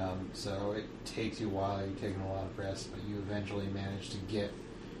 so it takes you a while. You're taking a lot of rest, but you eventually manage to get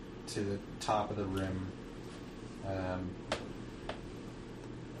to the top of the rim.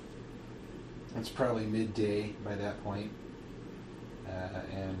 It's probably midday by that point,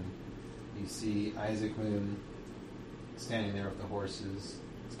 and you see Isaac Moon standing there with the horses.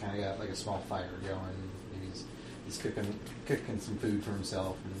 He's kind of got like a small fire going. Maybe he's cooking some food for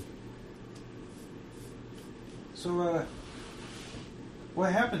himself. And so,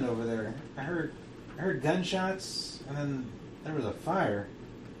 what happened over there? I heard gunshots, and then there was a fire.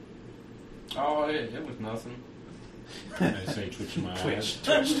 Oh, it was nothing. I say twitching my eyes.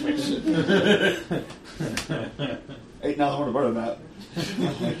 Twitch. Ain't nothing to worry about.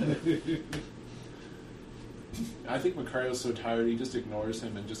 I think Macario's so tired he just ignores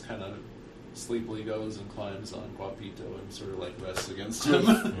him and just kind of sleepily goes and climbs on Guapito and sort of like rests against him.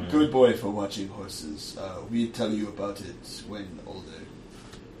 Good boy for watching horses. We tell you about it when older.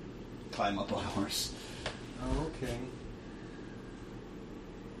 Climb up on a horse. Oh, okay.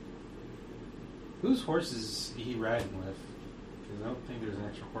 Whose horse is he riding with? Because I don't think there's an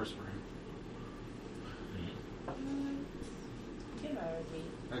extra horse for him. Get out of me.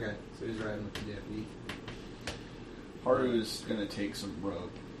 Okay, so he's riding with the deputy. Haru is going to take some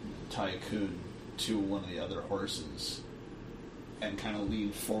rope, tie Kun to one of the other horses, and kind of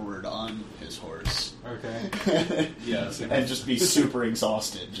lean forward on his horse. Okay. Yeah, so And just be super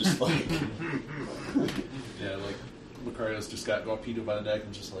exhausted, just like... yeah, like Macario's just got Guapito by the neck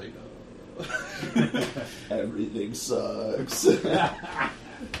and just like, Everything sucks.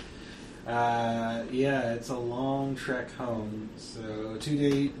 Yeah, it's a long trek home, so a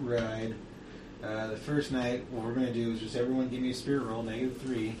 2-day ride. The first night, what we're going to do is just everyone give me a spirit roll,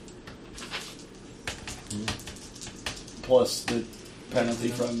 -3. Plus the penalty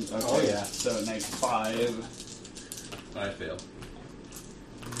from... Okay, Oh, yeah. So -5. I fail.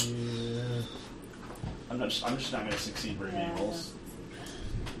 Yeah. I'm just not going to succeed very many rolls.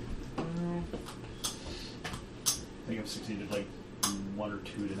 I think I've succeeded like 1 or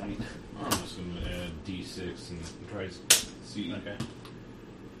 2 tonight. I'm just going to add D6 and try to see. Okay.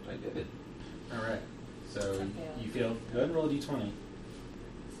 I did it. All right. So I failed. you feel good. Roll a d20.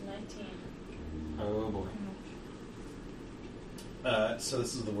 It's 19. Oh boy. So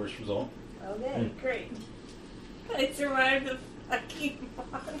this is the worst result. Okay, great. I survived the fucking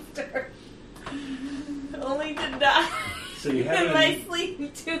monster. Only to die So you have in my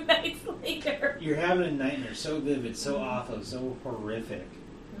sleep 2 nights later. You're having a nightmare so vivid, so awful, so horrific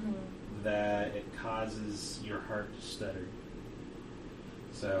that it causes your heart to stutter.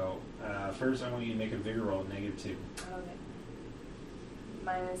 So first, I want you to make a vigor roll, -2. Okay.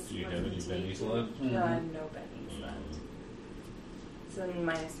 Minus. Do you was have it any T2? bennies left? No, I have no bennies left. So then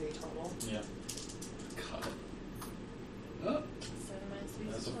 -3 total. Yeah. God. 7 Oh, minus 3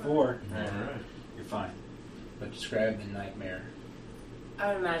 That's is a 4. 4. Alright. You're fine. But describe the nightmare. I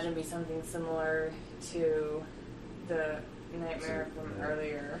would imagine it'd be something similar to the nightmare from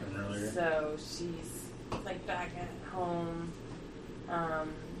earlier. So she's like back at home,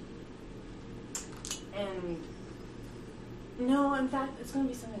 and no, in fact, it's going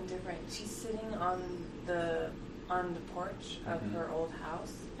to be something different. She's sitting on the porch of her old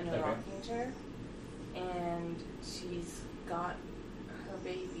house in a rocking chair, and she's got her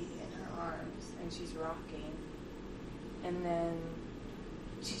baby in her arms, and she's rocking, and then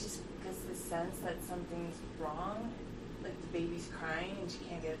she just gets the sense that something's wrong, like the baby's crying and she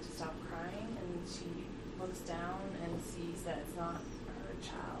can't get it to stop crying, and she looks down and sees that it's not her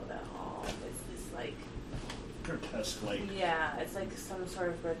child at all. It's this like Grotesque, like... Yeah, it's like some sort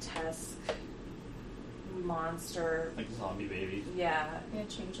of grotesque monster. Like a zombie baby. Yeah. Yeah,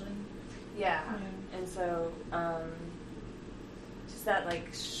 changeling. Yeah. Yeah. And so, just that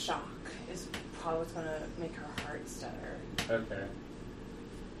like shock is probably what's going to make her heart stutter. Okay.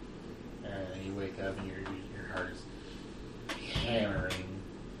 And you wake up and your heart is hammering.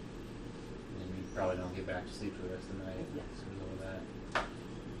 And you probably don't get back to sleep for the rest of the night as a result of that.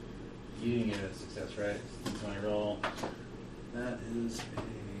 You didn't get a success, right? It's my roll. that is a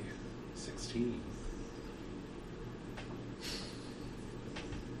 16.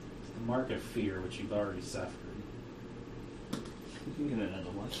 The mark of fear, which you've already suffered. You can get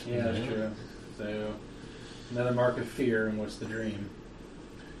another one. Yeah, that's true. So, another mark of fear, and what's the dream?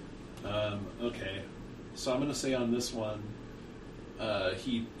 Okay, so I'm going to say on this one,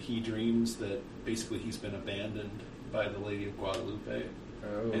 he dreams that basically he's been abandoned by the Lady of Guadalupe,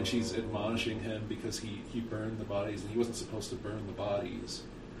 and she's admonishing him because he burned the bodies, and he wasn't supposed to burn the bodies.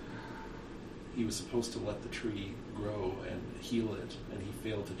 He was supposed to let the tree grow and heal it, and he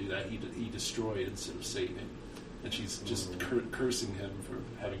failed to do that. He destroyed instead of saving, and she's just cursing him for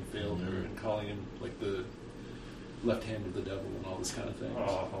having failed her and calling him like the left hand of the devil and all this kind of thing.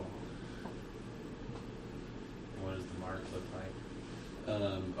 Oh. What does the mark look like?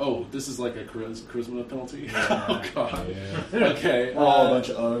 This is like a charisma penalty? Yeah. Oh, God. Yeah. Okay. Oh, a bunch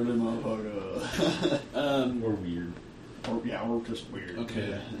of ugly motherfuckers. Or weird. Or just weird. Okay,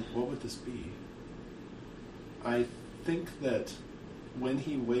 Yeah. what would this be? I think that when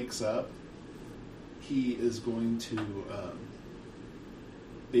he wakes up, he is going to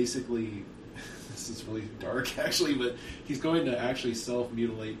basically. This is really dark, actually, but he's going to actually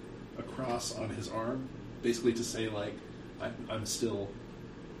self-mutilate a cross on his arm, basically to say like, I'm still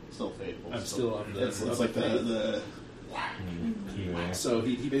faithful. I'm still of the. It's of like faith. the Yeah. So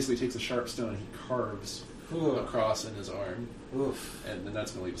he basically takes a sharp stone, he carves a cross in his arm, Oof. and then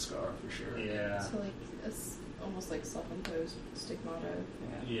that's going to leave a scar for sure. Yeah. So like it's almost like self-imposed stigmata.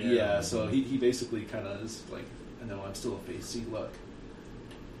 Yeah, so he basically kind of is like, no, I'm still a faith. See, look.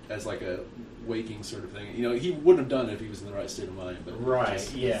 As like a waking sort of thing. You know, he wouldn't have done it if he was in the right state of mind. But Right,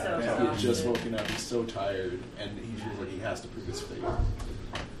 just- yeah. So He had just exhausted. woken up. He's so tired, and he feels like he has to prove his faith.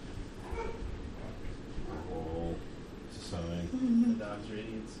 Oh, it's a sign. The dogs are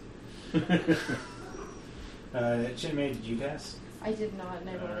idiots. Chinmay, did you cast? I did not, and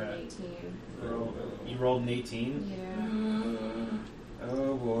I rolled Alright. an 18. You rolled an 18? Yeah.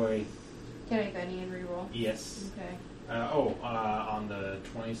 Oh boy. Can I Benny and reroll? Yes. Okay. On the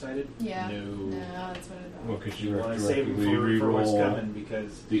 20-sided? Yeah. No. No, that's what I thought. Well, could You you want to save him directly for what's reroll coming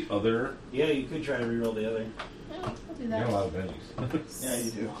because... the other? Yeah, you could try to reroll the other. Yeah, I'll do You that. got a lot of bennies. Yeah,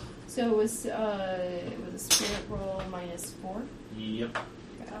 you do. So it was a spirit roll -4. Yep.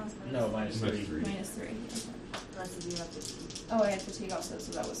 Okay. No, minus 3. Minus 3. -3. Okay. Unless if you have to. Oh, I had fatigue also,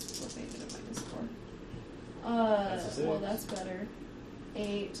 so that was what made it a -4. That's a Well, 6. that's better.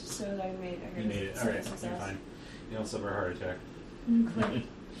 8. So I made. I You got made a it. Alright, success. you're fine. You don't suffer a heart attack. Great.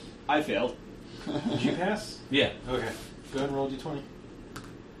 I failed. Did you pass? Yeah. Okay. Go ahead and roll d20.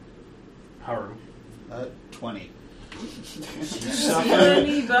 Haru. 20. You Suffer and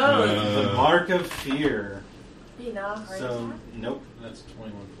me both. the mark of fear. You know, heart So, attack. nope, that's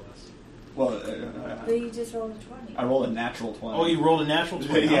 21 plus. Well, But you just rolled a 20. I rolled a natural 20. Oh, you rolled a natural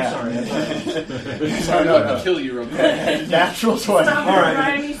 20. Yeah. I'm sorry. I thought No. Kill you real quick. Natural 20. Stop All right.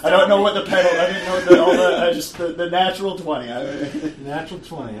 reminding me, I don't know stop what the pedal. I didn't know all the. I just the natural 20. natural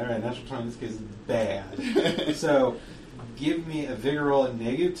 20. All right, natural 20 in this case is bad. So, give me a vigor roll at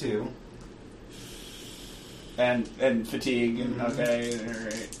 -2. and fatigue and Mhm. okay. All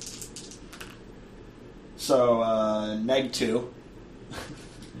right. So -2.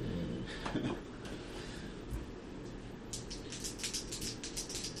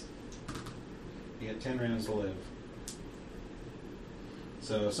 You get 10 rounds to live.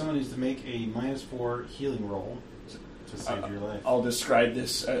 So, someone needs to make a -4 healing roll to save your life. I'll describe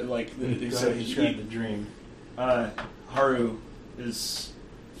this Go like ahead so and describe the dream. Haru is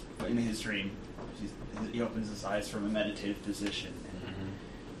in his dream. He opens his eyes from a meditative position, and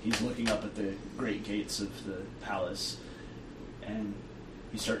he's looking up at the great gates of the palace, and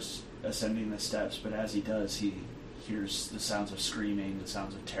he starts ascending the steps. But as he does, he hears the sounds of screaming, the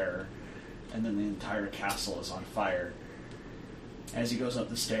sounds of terror, and then the entire castle is on fire. As he goes up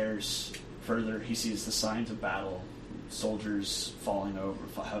the stairs further, he sees the signs of battle. Soldiers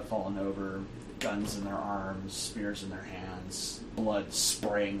have fallen over, guns in their arms, spears in their hands, blood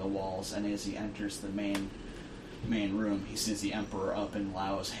spraying the walls. And as he enters the main room, he sees the Emperor up in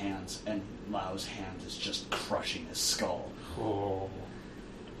Lao's hands, and Lao's hand is just crushing his skull. Oh.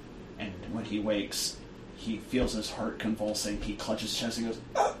 And when he wakes, he feels his heart convulsing. He clutches his chest and goes,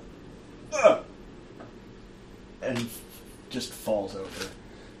 "Ah! Ah!" and just falls over.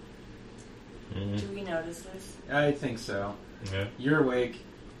 Do we notice this? I think so. Yeah. You're awake.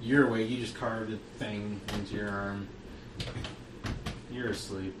 You just carved a thing into your arm. You're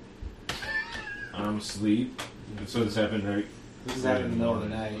asleep. I'm asleep. So this happened right. This is happening in the middle of the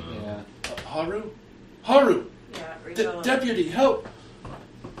night, yeah. Haru? Yeah, Rachel. Deputy, help!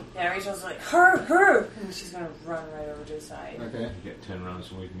 Yeah, Rachel's like, her! And she's gonna run right over to his side. Okay. You get 10 rounds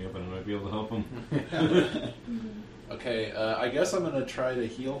to wake me up, and I might be able to help him. Okay, I guess I'm going to try to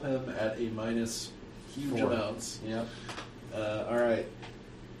heal him at a minus huge 4. amounts. Yep. Alright.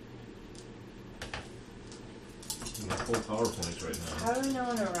 I'm full power points right now. How do we know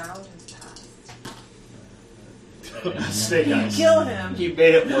when a round has passed? Snake eyes. Kill him! He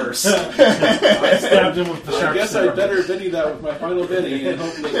made it worse. I stabbed him with the I sharp guess sword. I'd better Benny that with my final Benny, and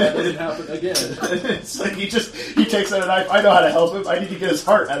hopefully that doesn't happen again. It's like he takes out a knife. I know how to help him. I need to get his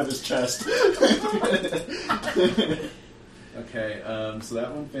heart out of his chest. Okay, so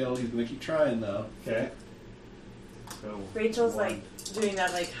that one failed. He's going to keep trying, though. Okay. So, Rachel's one. like doing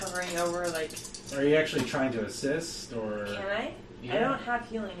that, like hovering over, like, Are you actually trying to assist, or? can I? Yeah. I don't have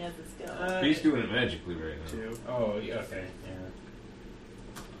healing as a skill. He's doing it magically right now. 2. Oh, yeah, okay.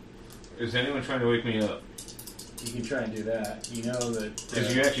 Yeah. Is anyone trying to wake me up? You can try and do that. You know that.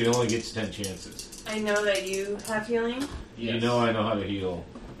 Because you actually only get 10 chances. I know that you have healing. You know I know how to heal.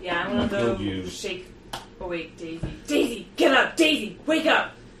 Yeah, I'm gonna Killed go you. shake awake Daisy. Daisy, get up! Daisy, wake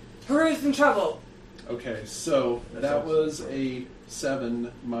up! Haru's in trouble. Okay, so that was a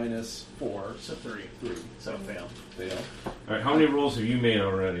 7 minus 4. So 3. 3. So fail. Fail. Alright, how many rolls have you made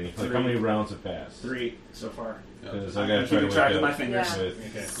already? Like, how 3. many rounds have passed? 3 so far. Because Yep. I gotta try to Keeping track wake of my up. fingers. Yeah.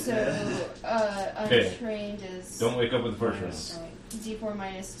 with- Okay. So, Okay. untrained is Don't wake up with the first round. Alright. D4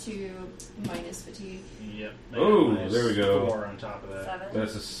 minus 2 minus fatigue. Yep. Oh, Minus there we go. 4 on top of that. 7.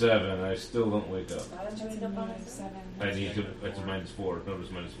 That's a 7. I still don't wake up. Why don't you wake up on a 7? I need to. It's a minus 4. No, it's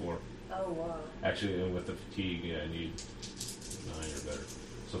minus 4. Oh, wow. Actually, with the fatigue, yeah, I need 9 or better.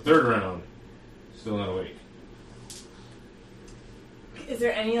 So, third round. Still not awake. Is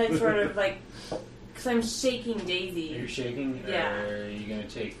there any, like, sort of, like... Because I'm shaking Daisy. You're shaking? Yeah. Or are you going to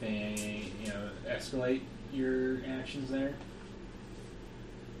take escalate your actions there?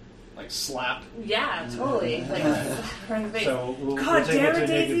 Like slap. Yeah, totally. Like, her in the face. So we'll God take damn it it,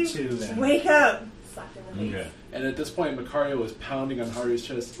 to Daisy! -2 then. Wake up! Slap in the face. Okay. And at this point, Macario is pounding on Haru's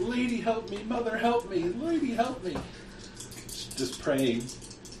chest. Lady, help me! Mother, help me! Lady, help me! Just praying.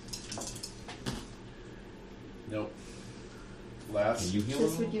 Nope. Last. Can you heal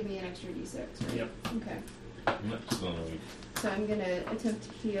This him? would give me an extra d6, right? Yep. Okay. I'm not still not awake. So I'm gonna attempt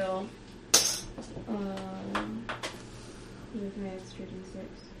to heal with my extra d6.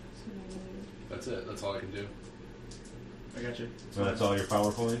 So I need... That's it. That's all I can do. I got you. So that's all your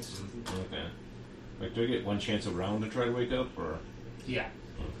power points? Okay. Like, do I get one chance a round to try to wake up, or? Yeah.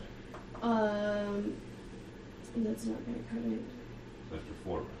 Okay. That's not gonna cut it. So after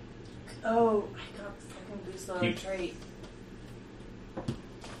 4 rounds. Oh, I got fucking boost level Keep- trait.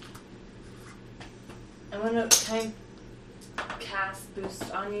 I'm gonna kind of cast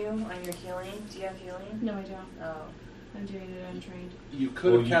boost on you on your healing. Do you have healing? No, I don't. Oh. I'm doing it untrained. You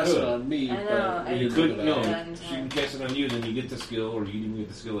could Well, have you cast could. it on me, I know, but I you You didn't could, do that. no, that in she time. can cast it on you, then you get the skill, or you can even get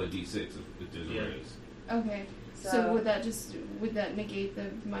the skill at D6 if there's a Yeah. raise. Okay. So, So- would that negate the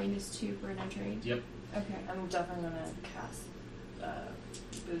 -2 for an untrained? Yep. Okay. I'm definitely gonna cast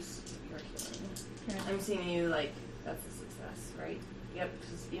boost your healing. Okay. I'm seeing you like that's a success, right? Yep.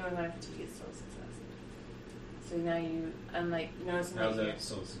 Because even with my fatigue, it's still a success. So now I'm like, noticing How's that that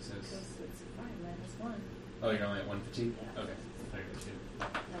still a success? because it's fine -1. Oh, you're only at 1 fatigue? Yeah. Okay. I got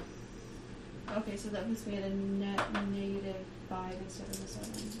you. Okay, so that puts me at a net -5 instead of a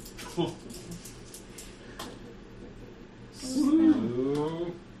 7.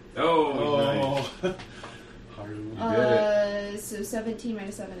 Ooh. Oh, nice. Haru. So 17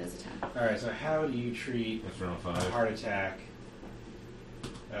 minus 7 is a 10. Alright, so how do you treat That's round a 5. heart attack?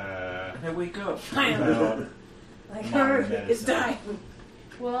 I wake up. Without Like modern her medicine? is dying.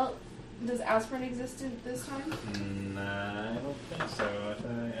 Well, does aspirin exist at this time? I don't think so.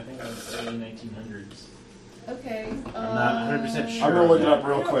 I think I was early 1900s. Okay. I'm not 100% sure. I'm gonna look it up I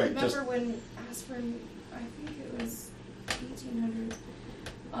real don't quick. remember Just when aspirin. I think it was 1800.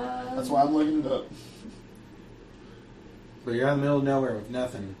 that's why I'm looking it up. But you're out in the middle of nowhere with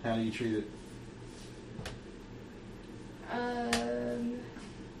nothing. How do you treat it?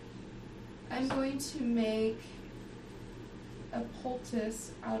 I'm going to make a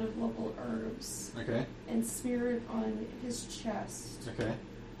poultice out of local herbs Okay. and smear it on his chest. Okay.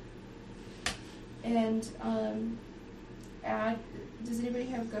 And add. Does anybody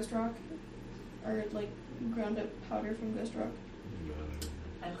have Ghost Rock, or like ground up powder from Ghost Rock?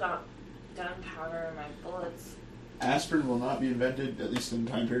 I've got gunpowder in my bullets. Aspirin will not be invented, at least in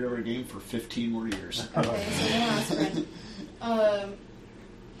the time period of our game, for 15 more years. Okay, so no aspirin.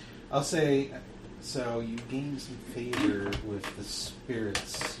 I'll say, so you gain some favor with the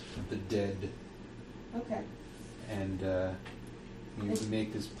spirits of the dead, Okay. and you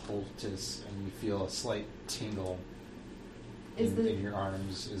make this poultice, and you feel a slight tingle Is the in your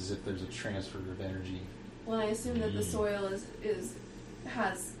arms, as if there's a transfer of energy. well, I assume that the soil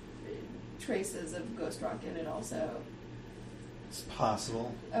has traces of Ghost Rock in it also. It's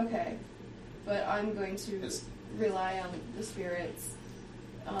possible. Okay, but I'm going to It's- rely on the spirits,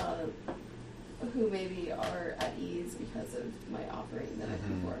 who maybe are at ease because of my offering the night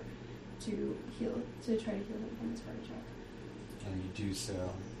Mhm. before, to try to heal him from his heart attack. And you do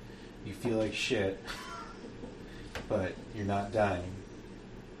so. You feel like shit, but you're not dying.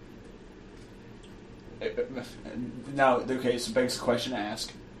 Now, okay, so begs the question to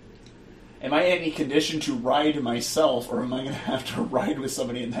ask. Am I in any condition to ride myself, or am I going to have to ride with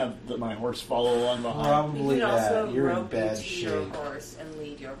somebody and have my horse follow along behind? Probably You can also that. You're in rope bad into your shape. horse and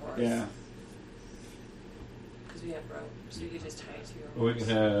lead your horse. Yeah. Because we have rope, so you could just tie it to your Well, we horse.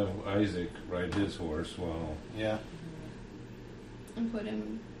 can have Isaac ride his horse while. Yeah. And put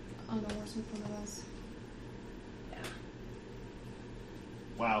him on the horse with one of us.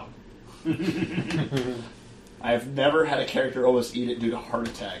 Wow. I've never had a character almost eat it due to heart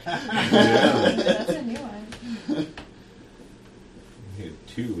attack. That's a new one. You had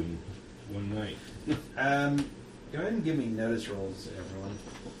 2 in one night. Go ahead and give me notice rolls, everyone.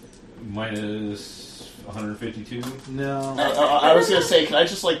 Minus 152. No. I was gonna say, can I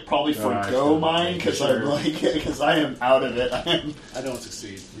just probably No, I forgo still- mine because sure. because I am out of it. I don't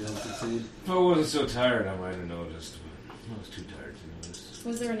succeed. You don't succeed. If I wasn't so tired, I might have noticed. But I was too tired to notice.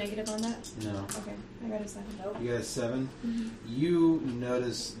 Was there a negative on that? No. Okay, I got a 7. Nope. You got a 7. Mhm. You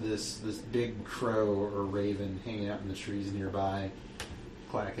notice this big crow or raven hanging out in the trees nearby,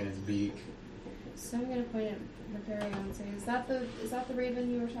 clacking its beak. So I'm gonna point at Repario and say, "Is that the raven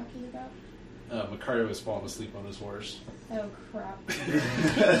you were talking about?" Macario was falling asleep on his horse. Oh crap! Do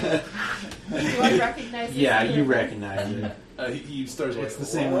I recognize? this Yeah, you raven? recognize it. He starts It's like, the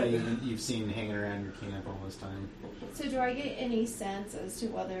same "What?" one you've seen hanging around your camp all this time. So do I get any sense as to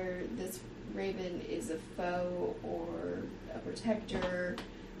whether this raven is a foe or a protector,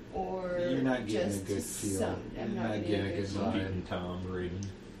 or You're not getting just a good feel. some? I'm You're not not getting a good vibe. Beating Tom Raven.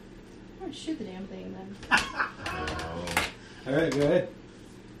 I'm gonna shoot the damn thing then. Oh. All right, go ahead.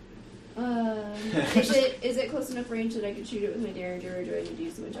 Is it close enough range that I could shoot it with my Derringer, or do I need to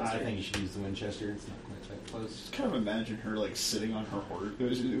use the Winchester? I think you should use the Winchester. It's not quite that close. Kind of imagine her sitting on her horse.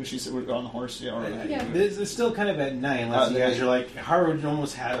 Was she on the horse? Yeah. Or, Yeah. It's still kind of at night, unless you there- guys are like, Harwood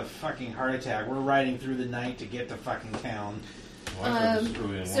almost had a fucking heart attack. We're riding through the night to get to fucking town. Well, I thought this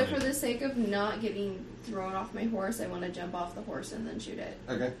really didn't So want for it. the sake of not getting thrown off my horse, I want to jump off the horse and then shoot it.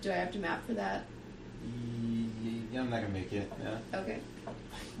 Okay. Do I have to map for that? I'm not gonna make it. Yeah. Okay.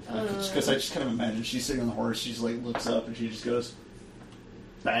 Because I just kind of imagine she's sitting on the horse. She's looks up and she just goes,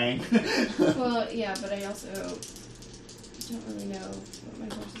 bang. Well, yeah, but I also don't really know what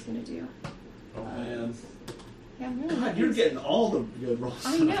my horse is going to do. Oh man. Yeah, I'm really God, not you're gonna- getting all the good rolls.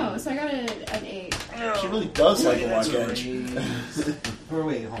 I know, so I got an 8. She really does like a That's walk a edge. raise. Or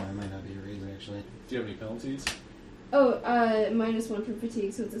wait, hold on. It might not be a raise actually. Do you have any penalties? Oh, -1 from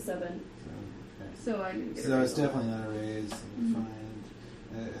fatigue, so it's a 7. So I didn't get a So raise it's on definitely not a raise. Mhm. Fine.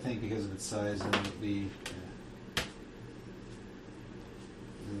 I think because of its size, it would be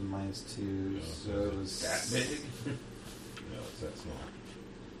 -2. So it was that big? No, it's that small.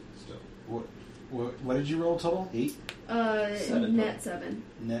 Still. What did you roll total? 8. that. 7 Net 7.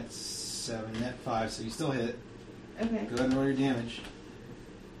 Net 7. Net 5. So you still hit. Okay. Go ahead and roll your damage.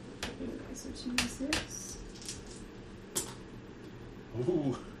 Okay, so 2d6.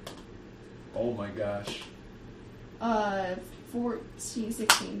 Ooh. Oh my gosh. 14,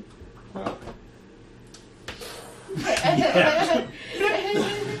 16. Well,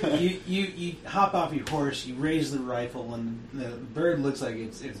 you hop off your horse, you raise the rifle, and the bird looks like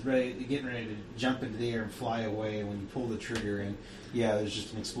it's getting ready to jump into the air and fly away. When you pull the trigger, and there's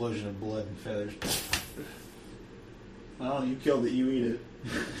just an explosion of blood and feathers. Well, you killed it. You eat it.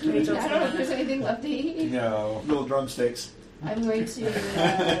 Rachel's I don't know if gonna- there's anything left to eat. No. Little drumsticks. I'm going to.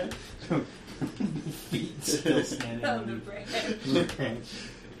 Feet still standing on on the the branch. branch.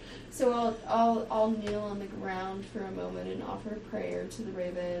 So I'll kneel on the ground for a moment and offer prayer to the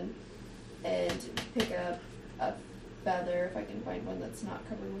raven, and pick up a feather if I can find one that's not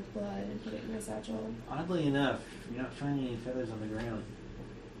covered with blood, and put it in my satchel. Oddly enough, you're not finding any feathers on the ground.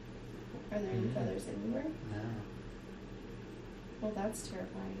 Are there any feathers anywhere? No. Well, that's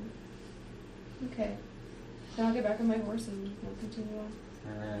terrifying. Okay. Then I'll get back on my horse and we'll continue on.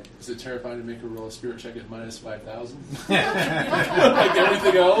 Alright. Is it terrifying to make her roll a spirit check at -5,000? Like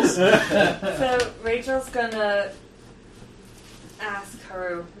everything else? So Rachel's gonna ask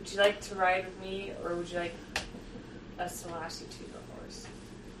Haru, would you like to ride with me, or would you like us to lash you to the horse?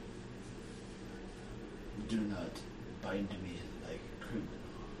 Do not bind me like a criminal.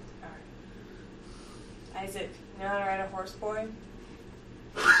 Alright. Isaac, you know how to ride a horse, boy?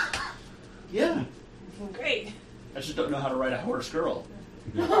 Yeah. Great. I just don't know how to ride a horse girl.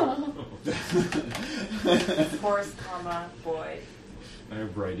 Horse, boy. I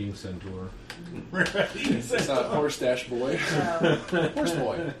have riding centaur. It's not horse dash boy. So, Horse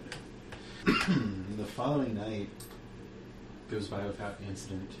boy. The following night goes by without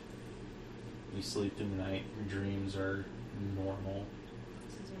incident. You sleep through the night. Your dreams are normal.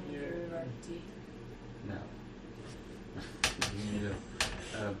 do you really ride tea? No. You need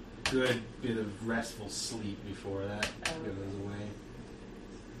a good bit of restful sleep before that goes away.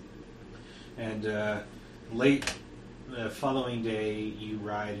 And late the following day, you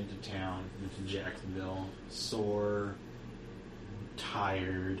ride into town, into Jacksonville, sore,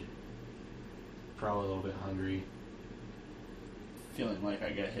 tired, probably a little bit hungry. feeling like I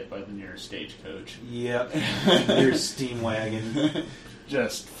get hit by the nearest stagecoach. Yep. Your steam wagon.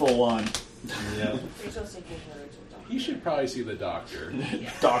 Just full on. Yep. Rachel's taking her to the doctor. You should probably see the doctor.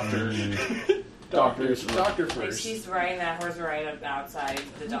 Doctor. Doctor Like first. she's riding that horse right up outside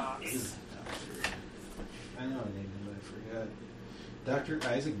the docks. I know his name, but I forgot. Dr.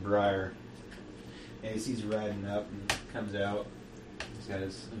 Isaac Breyer. As he's riding up and comes out, he's got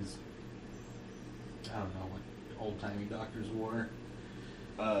his I don't know what old-timey doctors wore.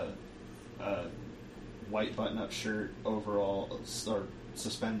 White button-up shirt, overall, or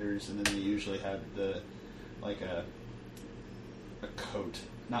suspenders, and then they usually have a coat,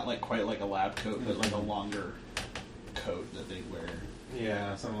 not like quite like a lab coat, but like a longer coat that they wear.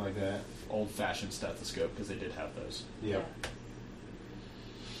 Yeah, something like that. Old-fashioned stethoscope, because they did have those. Yep.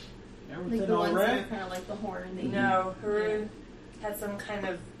 Like Everything the all ones that right? are kind of like the horn. That No, Haru had some kind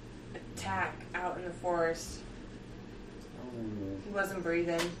of attack out in the forest. He wasn't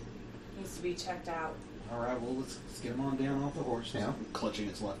breathing. Needs to be checked out. All right, well, let's get him on down off the horse now. Clutching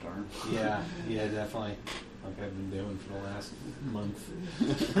his left arm. Yeah, definitely. Like I've been doing for the last month.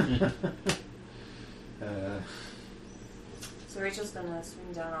 So Rachel's gonna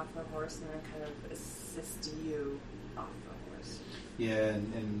swing down off the horse and then kind of assist you off the horse. Yeah,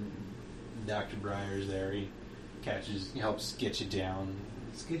 and Dr. Breyer's there. He helps get you down.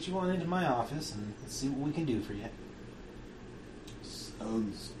 Let's get you on into my office and let's see what we can do for you.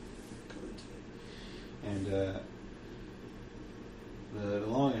 Sounds good. And the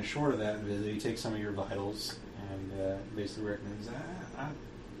long and short of that visit, he takes some of your vitals and basically recommends,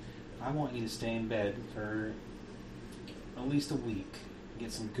 I want you to stay in bed for at least a week.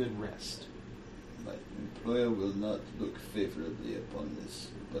 Get some good rest. My employer will not look favorably upon this,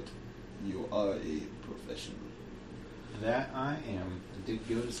 but you are a professional. That I am. I did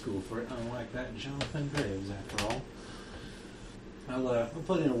go to school for it, unlike that Jonathan Graves, after all. I'll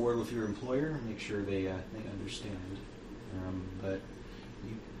put in a word with your employer and make sure they understand. But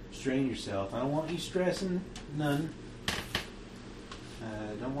you strain yourself. I don't want you stressing, none.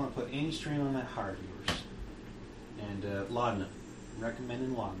 Don't want to put any strain on that heart of yours. And laudanum.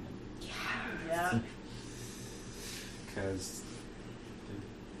 Recommending laudanum. Yeah. Because,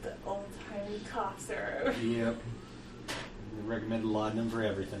 The old-timey cough syrup. yep. We recommend laudanum for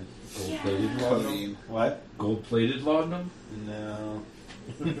everything. Gold-plated laudanum? Codeine. What? Gold-plated laudanum? No.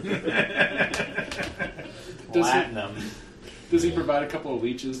 Does he- Platinum. Does he provide a couple of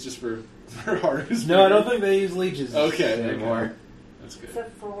leeches just for Haru's? No, I don't think they use leeches Okay, anymore. That's good.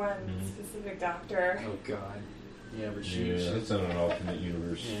 Except for one specific doctor. Oh God. Yeah, but Yeah, that's on an alternate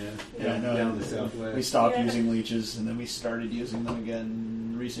universe. Yeah, no, down the southwest. We stopped Yeah. using leeches, and then we started using them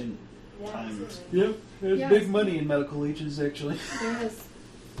again recent Yeah, times. absolutely. Yep, there's Yes. big money in medical leeches, actually. There is,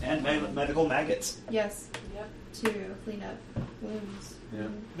 And medical maggots. yes, Yep. to clean up wounds. Yeah.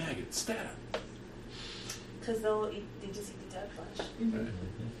 Maggot stab. Because they just eat the dead flesh. Mhm.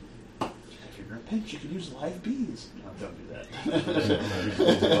 If you're in a pinch, you can use live bees. No, don't do that.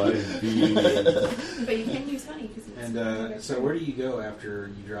 But you can use honey because it's. And so, where do you go after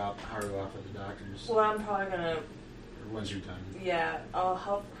you drop Haru off at the doctor's? Well, I'm probably gonna, Or once you're done. yeah, I'll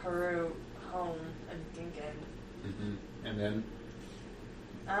help Haru home in Dinkin. Mm-hmm. And then?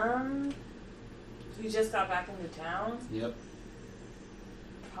 We just got back into town. Yep.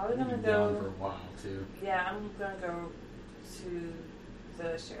 Probably You've gonna been gone for go. a while too. Yeah, I'm gonna go to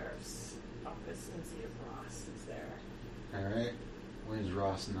the sheriff's office and see if Ross is there. All right. When is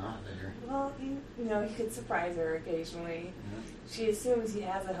Ross not there? Well, you know, he could surprise her occasionally. Yeah. She assumes he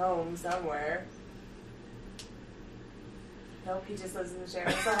has a home somewhere. Nope, he just lives in the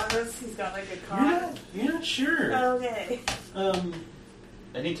sheriff's office. He's got like a car. You're not sure. Okay.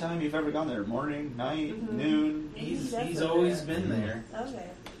 Anytime you've ever gone there, morning, night, Mhm. noon, He's Definitely always there. been there. Okay.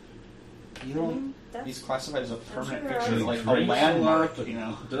 You don't. he's classified as a permanent sure fixture, He like a drinks a landmark, lot, you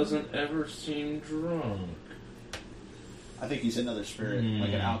know. Doesn't ever seem drunk. I think he's another spirit,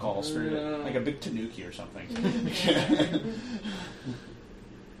 like an alcohol spirit, Yeah. like a big tanuki or something.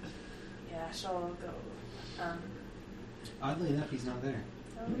 Yeah, she'll go. Oddly enough, he's not there.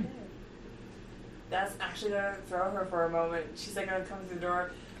 Okay. That's actually gonna throw her for a moment. She's like gonna come through the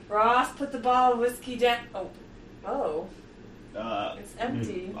door. Ross, put the bottle of whiskey down. Oh, it's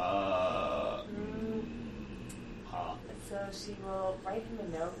empty. Huh. So she will write him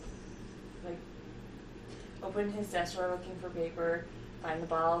a note, like open his desk drawer looking for paper, find the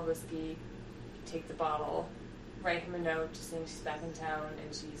bottle of whiskey, take the bottle, write him a note just saying she's back in town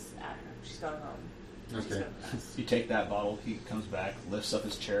and she's going home. She's Okay. going fast. You take that bottle, he comes back, lifts up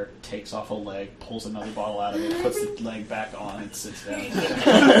his chair, takes off a leg, pulls another bottle out of it, puts the leg back on, and sits down. And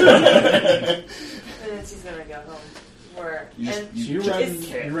then she's gonna go home. were. You And just- You just run-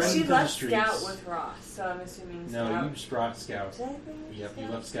 can't. you run she into the left streets. Scout with Ross, so I'm assuming No, Scout. you just brought Scout. Did I bring Yep, you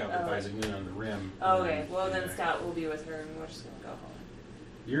Scout? left Scout with Oh. Isaac Moon on the rim. Oh, okay, well And, then Scout will be with her, and we're just gonna go home.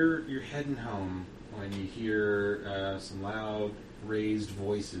 You're heading home when you hear some loud, raised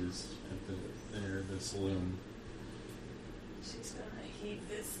voices at the saloon. She's gonna heave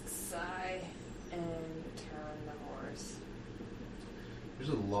this sigh and turn the horse. There's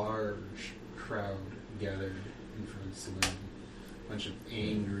a large crowd gathered in front of the saloon. A bunch of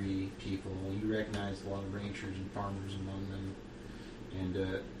angry people. You recognize a lot of ranchers and farmers among them.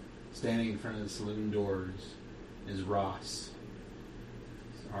 And standing in front of the saloon doors is Ross.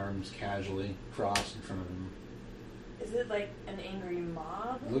 His arms casually crossed in front of him. Is it like an angry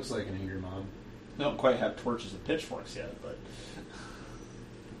mob? It looks like an angry mob. They don't quite have torches and pitchforks yet, but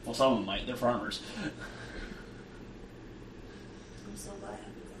well, some of them might. They're farmers. I'm so glad I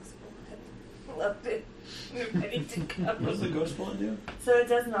have the gospel. I loved it. We're ready to go. What does the ghost bullet do? So it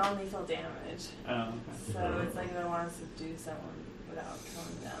does non-lethal damage. Oh, okay. So it's like if I want to subdue someone without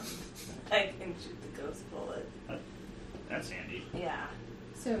killing them, I can shoot the ghost bullet. That's handy. Yeah.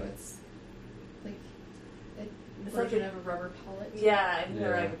 So it's like a It's like version a- of a rubber pellet. Yeah, and Yeah.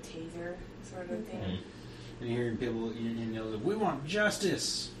 like a taser sort of thing. And you're hearing people yell, "We want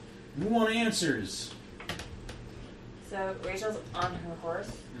justice! We want answers!" So Rachel's on her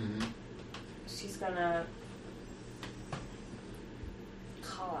horse. Mm-hmm. She's gonna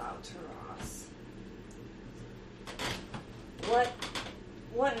call out to Ross.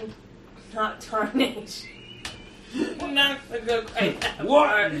 What in not tarnation? I'm not gonna go quite that What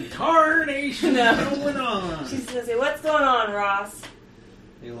far. in tarnation No. is going on? She's gonna say, "What's going on, Ross?"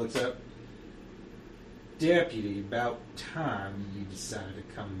 He looks up. Deputy, about time you decided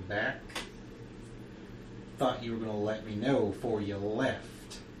to come back. Thought you were going to let me know before you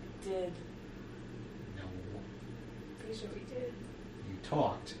left. Did. No. Pretty sure we did. You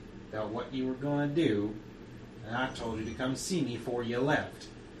talked about what you were going to do, and I told you to come see me before you left.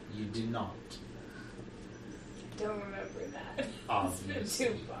 You did not. Don't remember that. Obviously. It's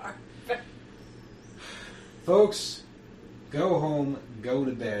been too far. Folks, go home, go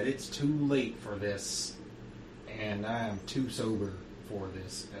to bed. It's too late for this, and I am too sober for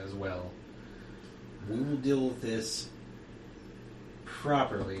this as well. We will deal with this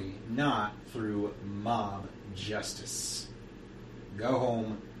properly, not through mob justice. Go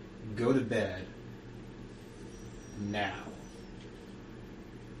home, go to bed, now.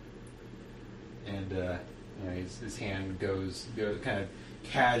 And, his hand goes kind of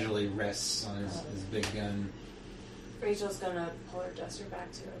casually rests on his big gun. Rachel's gonna pull her duster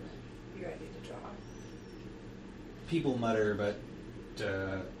back to him. Be ready to draw. People mutter, but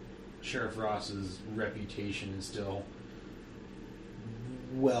Sheriff Ross's reputation is still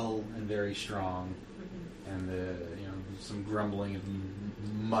well and very strong. And some grumbling and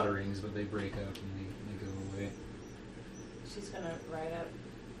mutterings, but they break up and they go away. She's gonna ride up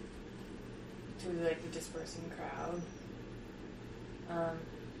to the dispersing crowd.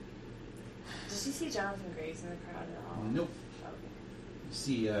 Does she see Jonathan Graves in the crowd at all? Nope. Okay. You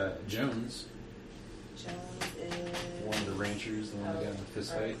see Jones, Jones is one of the ranchers, the one that got in the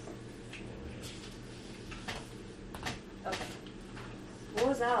fist right. fight. Okay. What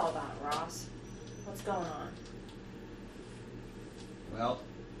was that all about, Ross? What's going on? Well,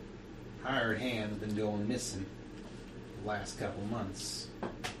 hired hand's been going missing the last couple months.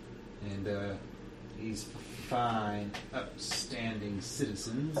 And these fine, upstanding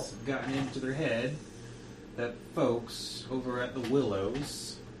citizens have gotten into their head that folks over at the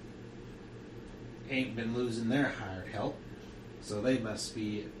Willows ain't been losing their hired help, so they must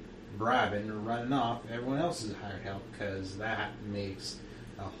be bribing or running off everyone else's hired help, because that makes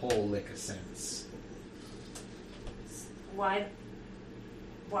a whole lick of sense. Why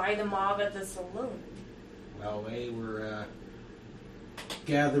the mob at the saloon? Well, they were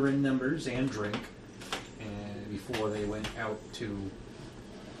gathering numbers and drink, and before they went out to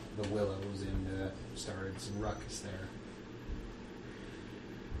the Willows and started some ruckus there.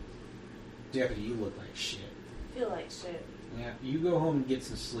 Deputy, you look like shit. Feel like shit. Yeah, you go home and get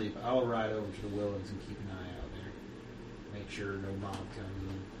some sleep. I'll ride over to the Willows and keep an eye out there. Make sure no mob comes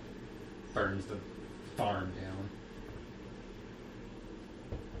and burns the farm down.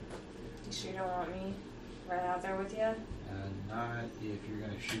 You sure you don't want me right out there with you? Not if you're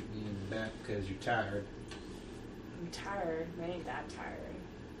going to shoot me in the back because you're tired. I'm tired. I ain't that tired.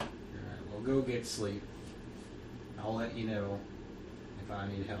 Alright, well, go get sleep. I'll let you know if I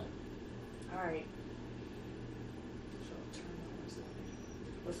need help. Alright. She'll turn the horse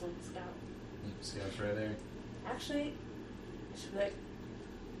over. Whistle the Scout. Scout's right there. Actually, she'll be like,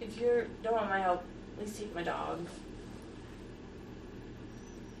 if you don't want my help, at least take my dog.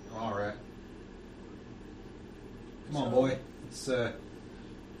 Come on, boy. Let's go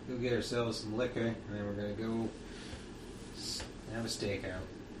get ourselves some liquor, and then we're gonna go have a stakeout.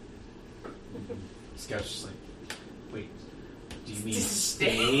 Scout's just like, wait, do you mean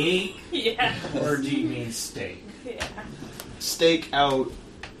steak? Yeah. Or do you mean steak? Yeah. Steak out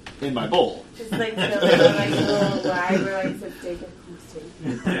in my bowl. Just like the little lie where I said steak and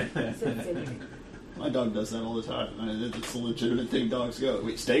steak. I said steak. My dog does that all the time. It's a legitimate thing dogs go.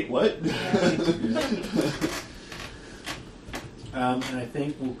 Wait, steak? What? And I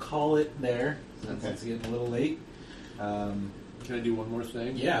think we'll call it there, since Okay. it's getting a little late. Can I do one more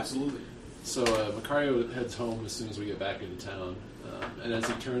thing? Yeah, absolutely. So Macario heads home as soon as we get back into town, and as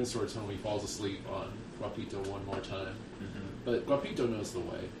he turns towards home, he falls asleep on Guapito one more time. But Guapito knows the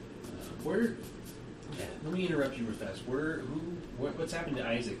way. Where? Yeah, let me interrupt you real fast. What's happened to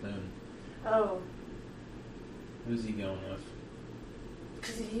Isaac then? Oh, Who's he going with?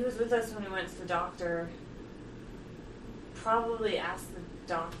 because he was with us when we went to the doctor. Probably asked the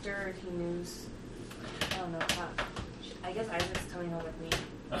doctor if he knew. I don't know. I guess Isaac's coming home with me.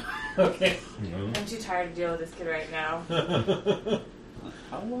 Okay. I'm too tired to deal with this kid right now.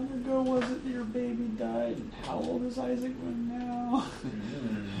 How long ago was it that your baby died? And how old is Isaac now?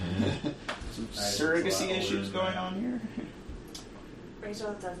 Some Isaac's surrogacy a lot issues older going than on here?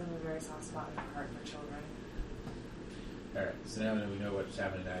 Rachel does have a very soft spot in her heart for children. Alright, so now that we know what's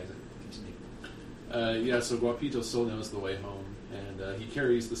happening to Isaac, continue. So Guapito still knows the way home, and he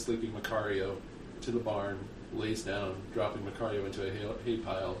carries the sleeping Macario to the barn, lays down, dropping Macario into a hay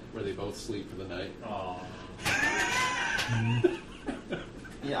pile where they both sleep for the night. Aww.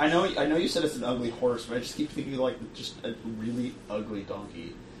 Yeah, I know you said it's an ugly horse, but I just keep thinking like just a really ugly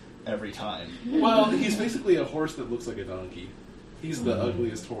donkey every time. Well, he's basically a horse that looks like a donkey. He's the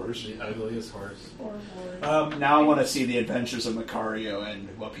ugliest horse. The ugliest horse. Or horse. Now I want to see the adventures of Macario and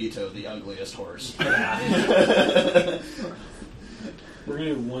Guapito, the ugliest horse. We're going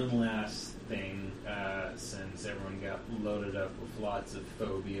to do one last thing, since everyone got loaded up with lots of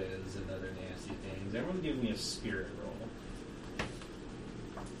phobias and other nasty things. Everyone give me a spirit roll.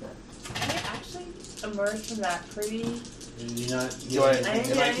 I actually emerged from that pretty. Did you not?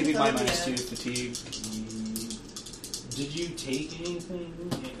 Am I keeping my phobia. -2 fatigue? Did you take anything?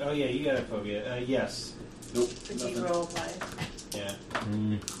 Oh yeah, you got a phobia. Yes. Nope. Fatigue nothing. roll applied. Yeah.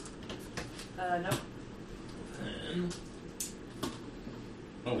 Nope.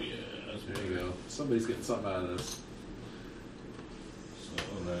 Oh yeah, There you go. Somebody's getting something out of this. So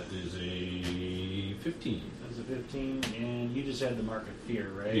that is a 15. That was a 15, and you just had the mark of fear,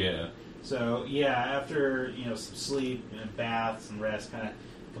 right? Yeah. So yeah, after some sleep and baths and rest, kind of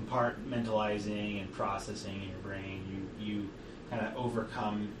compartmentalizing and processing in your brain, you kind of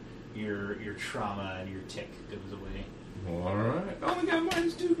overcome your trauma and your tick goes away. All right. Oh, I got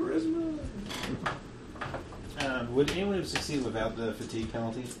 -2 charisma. Would anyone have succeeded without the fatigue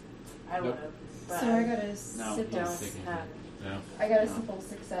penalty? I would Nope. have. But So I got a No, simple. don't sticking. have. No. I got a simple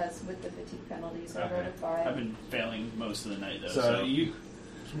success with the fatigue penalty, so I rolled a Okay. 5. I've been failing most of the night though. So you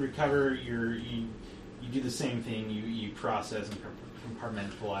can recover you do the same thing. You process and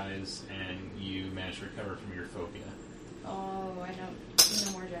compartmentalize, and you manage to recover from your phobia. Oh, I know.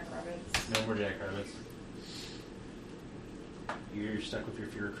 No more jackrabbits. No more jackrabbits. You're stuck with your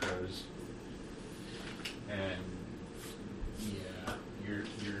fear of crows, and yeah,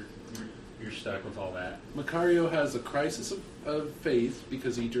 you're stuck with all that. Macario has a crisis of faith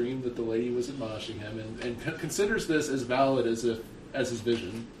because he dreamed that the lady was admonishing him, and considers this as valid as his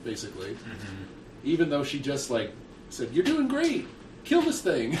vision, basically. Even though she just said, "You're doing great. Kill this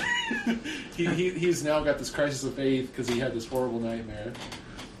thing." he's now got this crisis of faith because he had this horrible nightmare,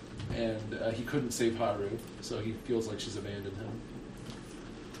 and he couldn't save Haru, so he feels like she's abandoned him.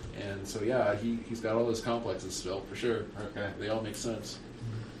 And so yeah, he's got all those complexes still for sure. Okay. They all make sense.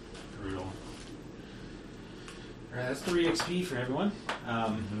 Brutal. Alright, that's 3 XP for everyone.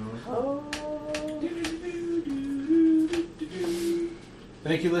 Oh.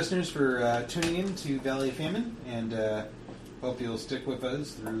 Thank you, listeners, for tuning in to Valley of Famine, and hope you'll stick with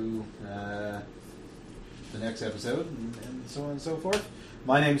us through the next episode, and so on and so forth.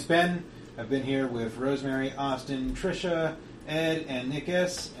 My name's Ben. I've been here with Rosemary, Austin, Trisha, Ed, and Nick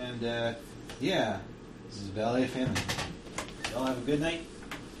S. And yeah, this is Valley of Famine. Y'all have a good night.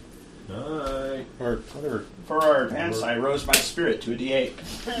 Night. Or whatever. For our advance, I rose my spirit to a D8.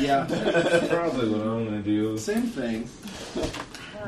 Yeah, Probably what I'm going to do. same thing.